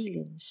upon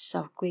millions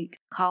of great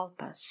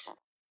kalpas.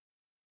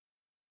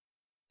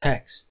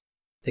 Text.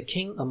 The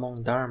king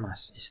among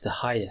dharmas is the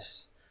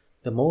highest,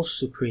 the most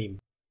supreme.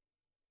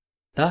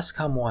 Thus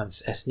come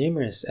ones as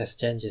numerous as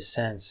Ganges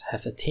sands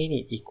have attained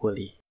it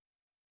equally.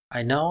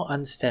 I now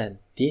understand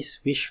this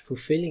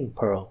wish-fulfilling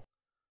pearl.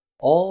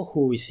 All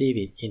who receive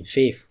it in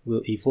faith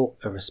will evoke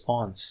a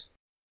response.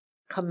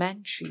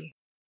 Commentary.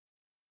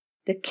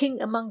 The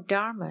king among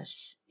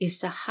dharmas is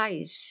the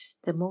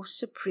highest, the most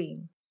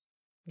supreme.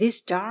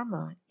 This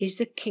dharma is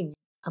the king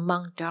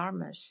among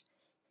dharmas.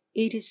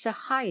 It is the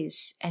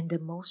highest and the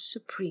most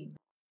supreme.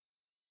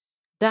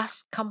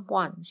 Thus come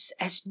ones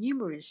as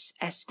numerous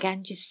as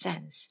Ganges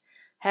sands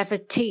have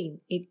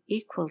attained it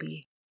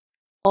equally.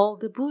 All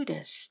the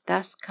Buddhas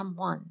thus come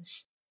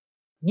ones,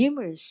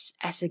 numerous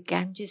as the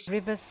Ganges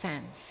river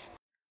sands,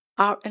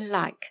 are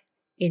alike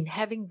in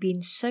having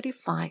been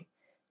certified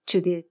to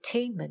the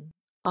attainment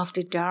of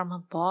the Dharma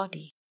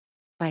body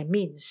by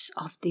means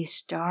of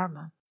this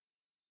Dharma.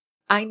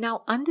 I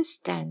now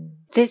understand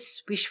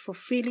this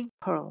wish-fulfilling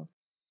pearl.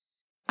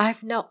 I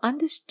have now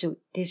understood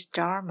this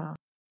Dharma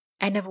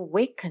and have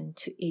awakened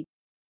to it.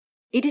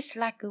 It is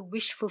like a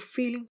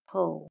wish-fulfilling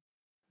pearl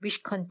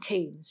which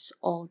contains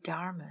all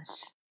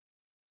Dharmas.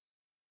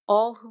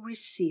 All who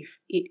receive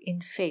it in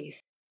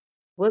faith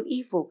will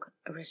evoke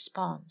a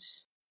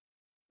response.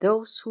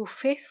 Those who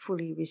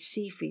faithfully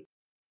receive it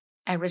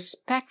and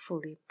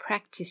respectfully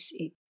practice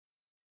it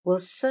will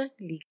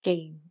certainly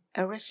gain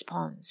a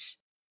response.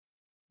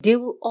 They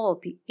will all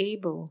be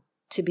able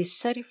to be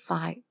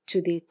certified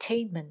to the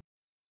attainment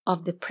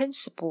of the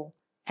principle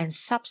and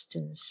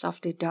substance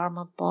of the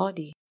Dharma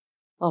body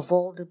of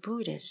all the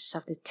Buddhas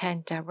of the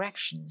 10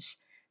 directions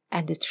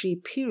and the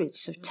 3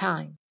 periods of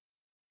time,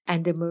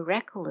 and the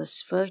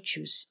miraculous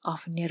virtues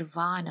of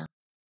nirvana,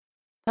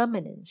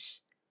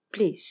 permanence,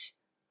 bliss,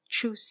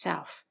 true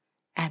self,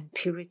 and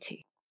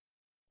purity.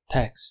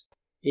 Text.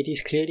 It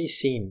is clearly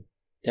seen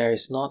there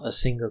is not a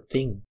single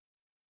thing,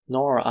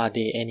 nor are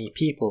there any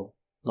people,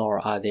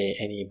 nor are there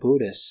any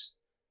Buddhas.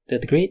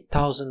 The great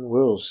 1,000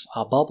 worlds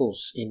are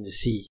bubbles in the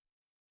sea.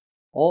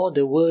 All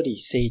the worthy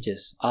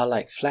sages are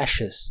like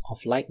flashes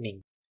of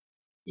lightning.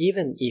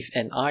 Even if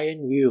an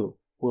iron wheel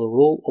will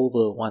roll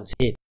over one's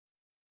head,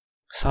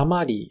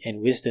 Samadhi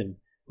and wisdom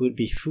would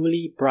be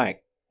fully bright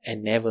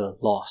and never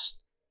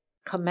lost.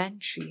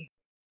 Commentary.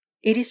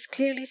 It is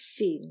clearly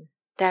seen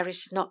there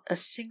is not a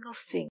single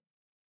thing.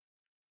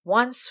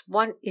 Once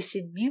one is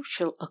in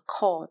mutual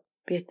accord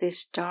with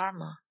this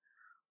Dharma,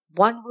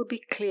 one will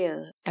be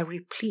clear and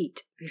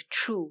replete with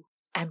true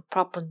and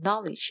proper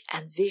knowledge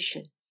and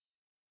vision,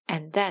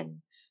 and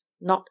then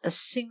not a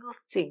single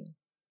thing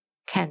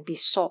can be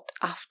sought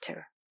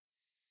after.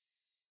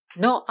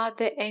 Nor are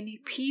there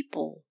any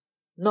people,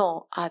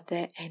 nor are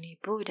there any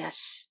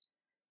Buddhas.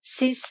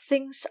 Since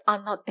things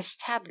are not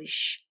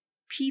established,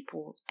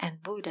 people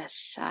and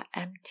Buddhas are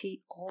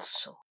empty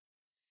also.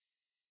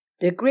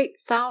 The great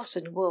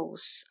 1,000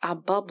 worlds are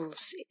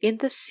bubbles in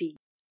the sea.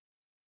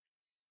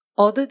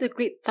 Although the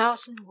great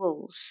 1,000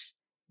 worlds,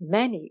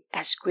 many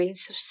as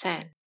grains of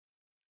sand,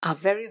 are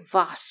very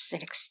vast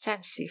and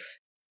extensive,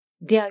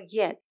 they are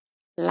yet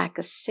like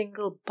a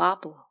single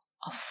bubble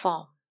of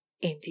foam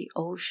in the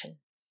ocean.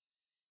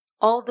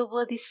 All the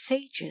worthy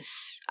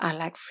sages are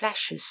like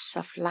flashes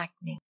of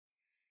lightning.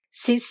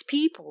 Since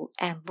people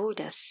and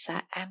Buddhas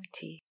are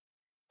empty,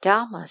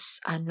 Dharmas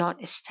are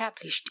not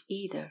established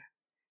either.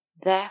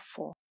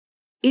 Therefore,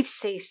 it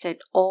says that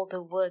all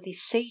the worthy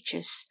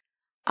sages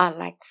are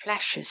like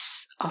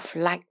flashes of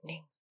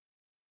lightning.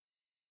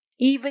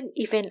 Even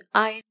if an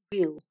iron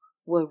wheel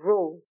were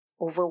rolled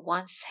over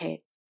one's head,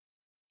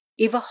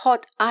 if a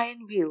hot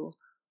iron wheel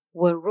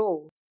were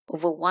rolled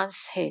over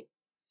one's head,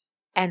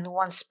 and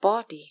one's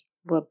body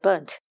were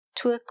burnt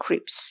to a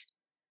crisp,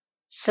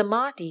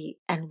 Samadhi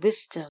and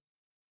wisdom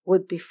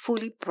would be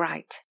fully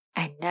bright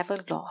and never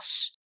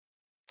lost.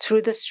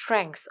 Through the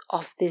strength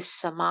of this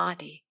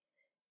Samadhi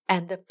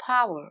and the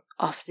power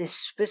of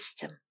this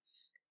wisdom,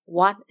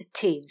 one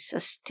attains a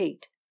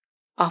state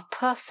of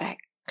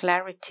perfect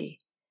clarity,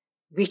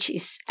 which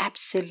is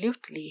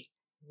absolutely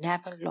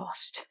never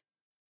lost.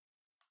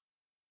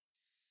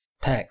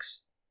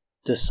 Text.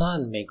 The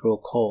sun may grow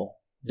cold,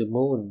 the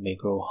moon may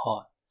grow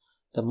hot.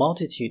 The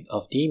multitude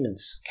of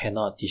demons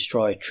cannot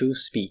destroy true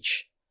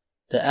speech.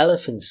 The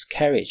elephant's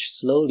carriage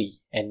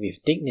slowly and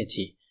with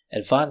dignity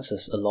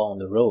advances along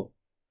the road.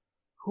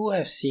 Who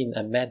have seen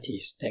a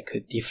mantis that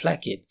could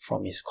deflect it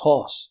from its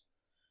course?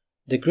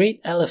 The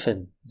great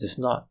elephant does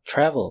not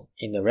travel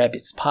in the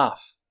rabbit's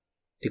path.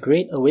 The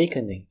great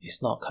awakening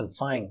is not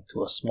confined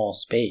to a small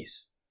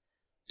space.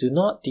 Do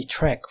not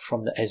detract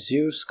from the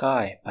azure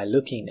sky by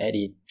looking at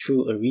it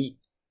through a reed.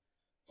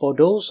 For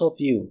those of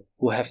you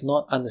who have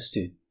not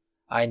understood,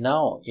 I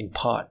now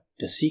impart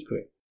the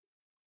secret.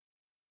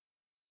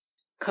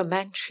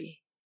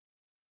 Commentary.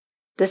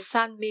 The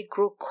sun may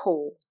grow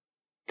cold,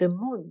 the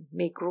moon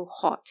may grow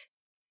hot.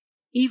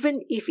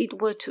 Even if it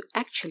were to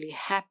actually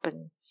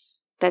happen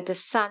that the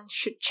sun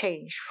should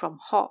change from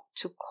hot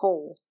to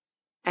cold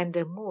and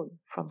the moon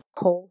from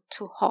cold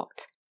to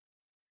hot,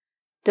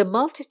 the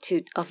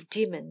multitude of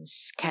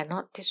demons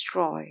cannot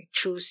destroy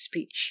true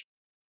speech.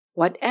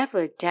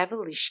 Whatever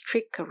devilish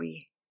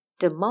trickery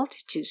the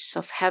multitudes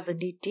of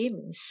heavenly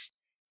demons,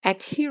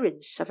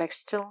 adherents of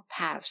external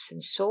paths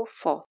and so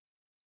forth,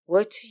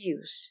 were to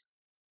use,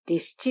 they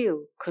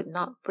still could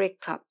not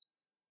break up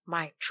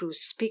my true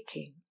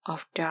speaking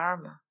of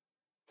Dharma,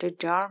 the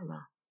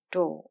Dharma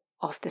door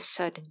of the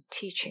sudden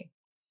teaching.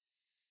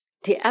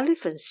 The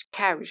elephant's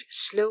carriage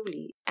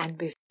slowly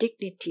and with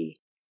dignity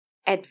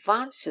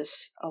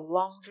advances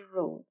along the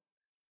road.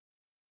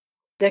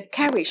 The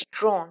carriage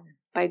drawn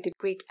by the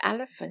great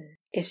elephant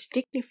is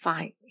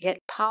dignified yet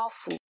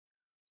powerful.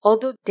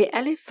 Although the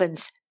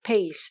elephant's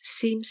pace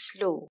seems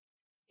slow,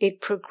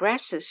 it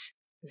progresses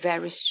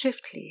very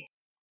swiftly.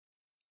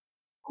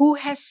 Who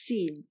has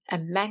seen a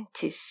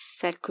mantis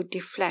that could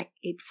deflect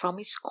it from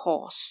its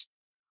course?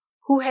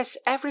 Who has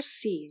ever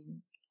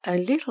seen a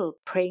little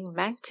praying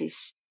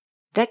mantis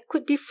that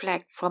could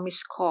deflect from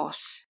its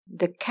course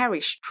the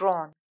carriage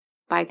drawn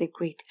by the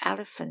great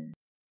elephant.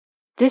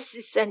 This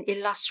is an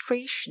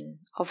illustration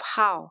of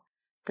how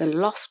the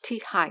lofty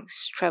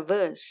heights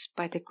traversed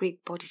by the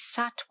great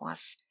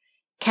bodhisattvas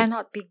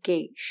cannot be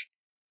gauged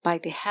by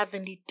the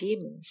heavenly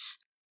demons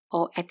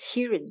or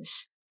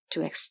adherents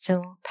to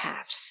external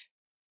paths.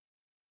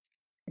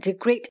 The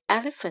great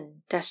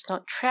elephant does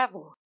not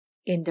travel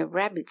in the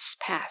rabbit's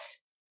path.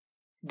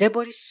 The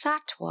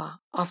bodhisattva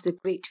of the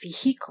great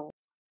vehicle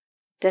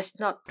does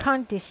not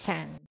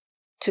condescend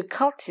to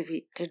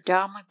cultivate the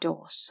dharma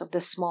doors of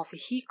the small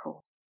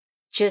vehicle,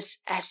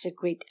 just as the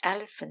great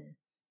elephant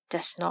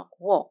does not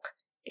walk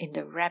in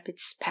the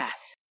rabbit's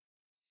path.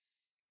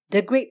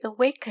 The great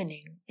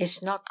awakening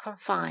is not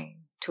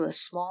confined to a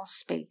small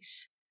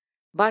space.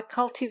 By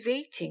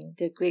cultivating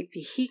the great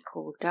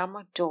vehicle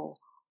dharma door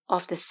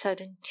of the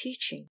sudden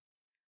teaching,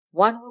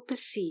 one will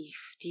perceive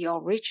the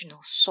original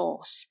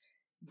source,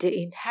 the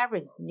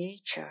inherent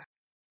nature,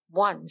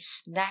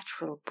 one's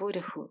natural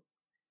Buddhahood.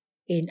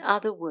 In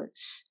other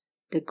words,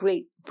 the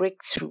great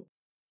breakthrough.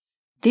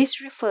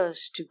 This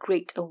refers to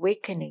great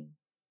awakening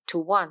to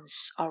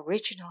one's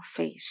original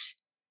face.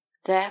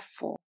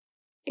 Therefore,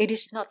 it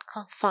is not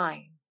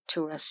confined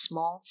to a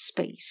small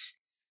space.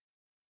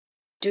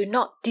 Do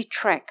not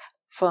detract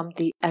from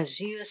the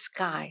azure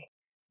sky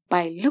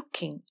by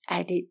looking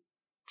at it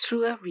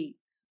through a reed.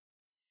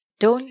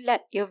 Don't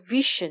let your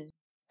vision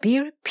be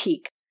a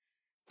peek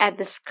at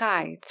the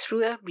sky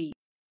through a reed.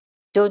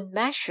 Don't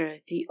measure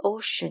the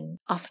ocean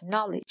of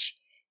knowledge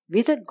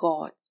with a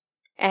god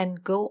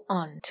and go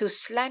on to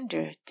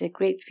slander the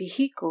great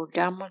vehicle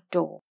Dharma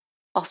door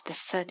of the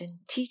sudden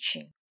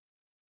teaching.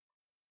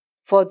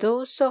 For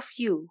those of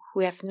you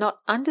who have not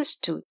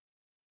understood,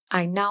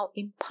 I now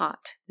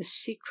impart the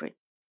secret.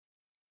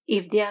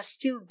 If there are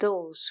still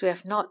those who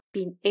have not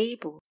been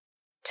able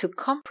to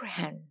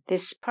comprehend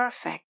this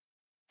perfect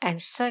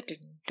and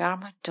sudden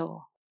Dharma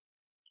door,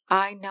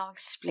 I now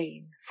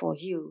explain for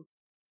you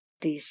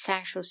the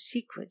essential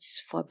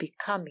secrets for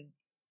becoming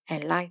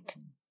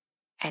enlightened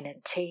and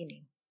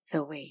attaining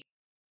the way.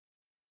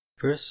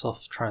 Verse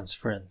of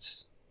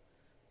Transference.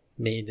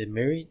 May the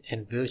merit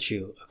and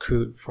virtue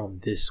accrued from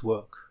this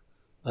work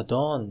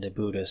adorn the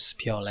Buddha's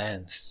Pure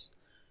Lands,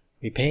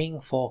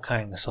 repaying 4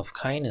 kinds of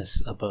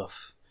kindness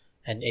above,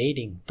 and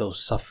aiding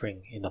those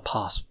suffering in the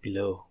paths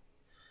below.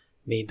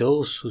 May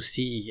those who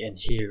see and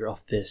hear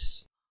of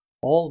this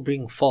all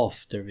bring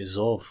forth the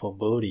resolve for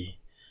Bodhi,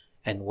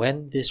 and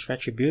when this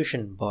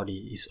retribution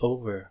body is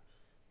over,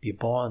 be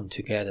born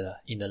together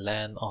in the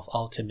land of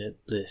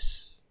ultimate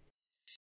bliss.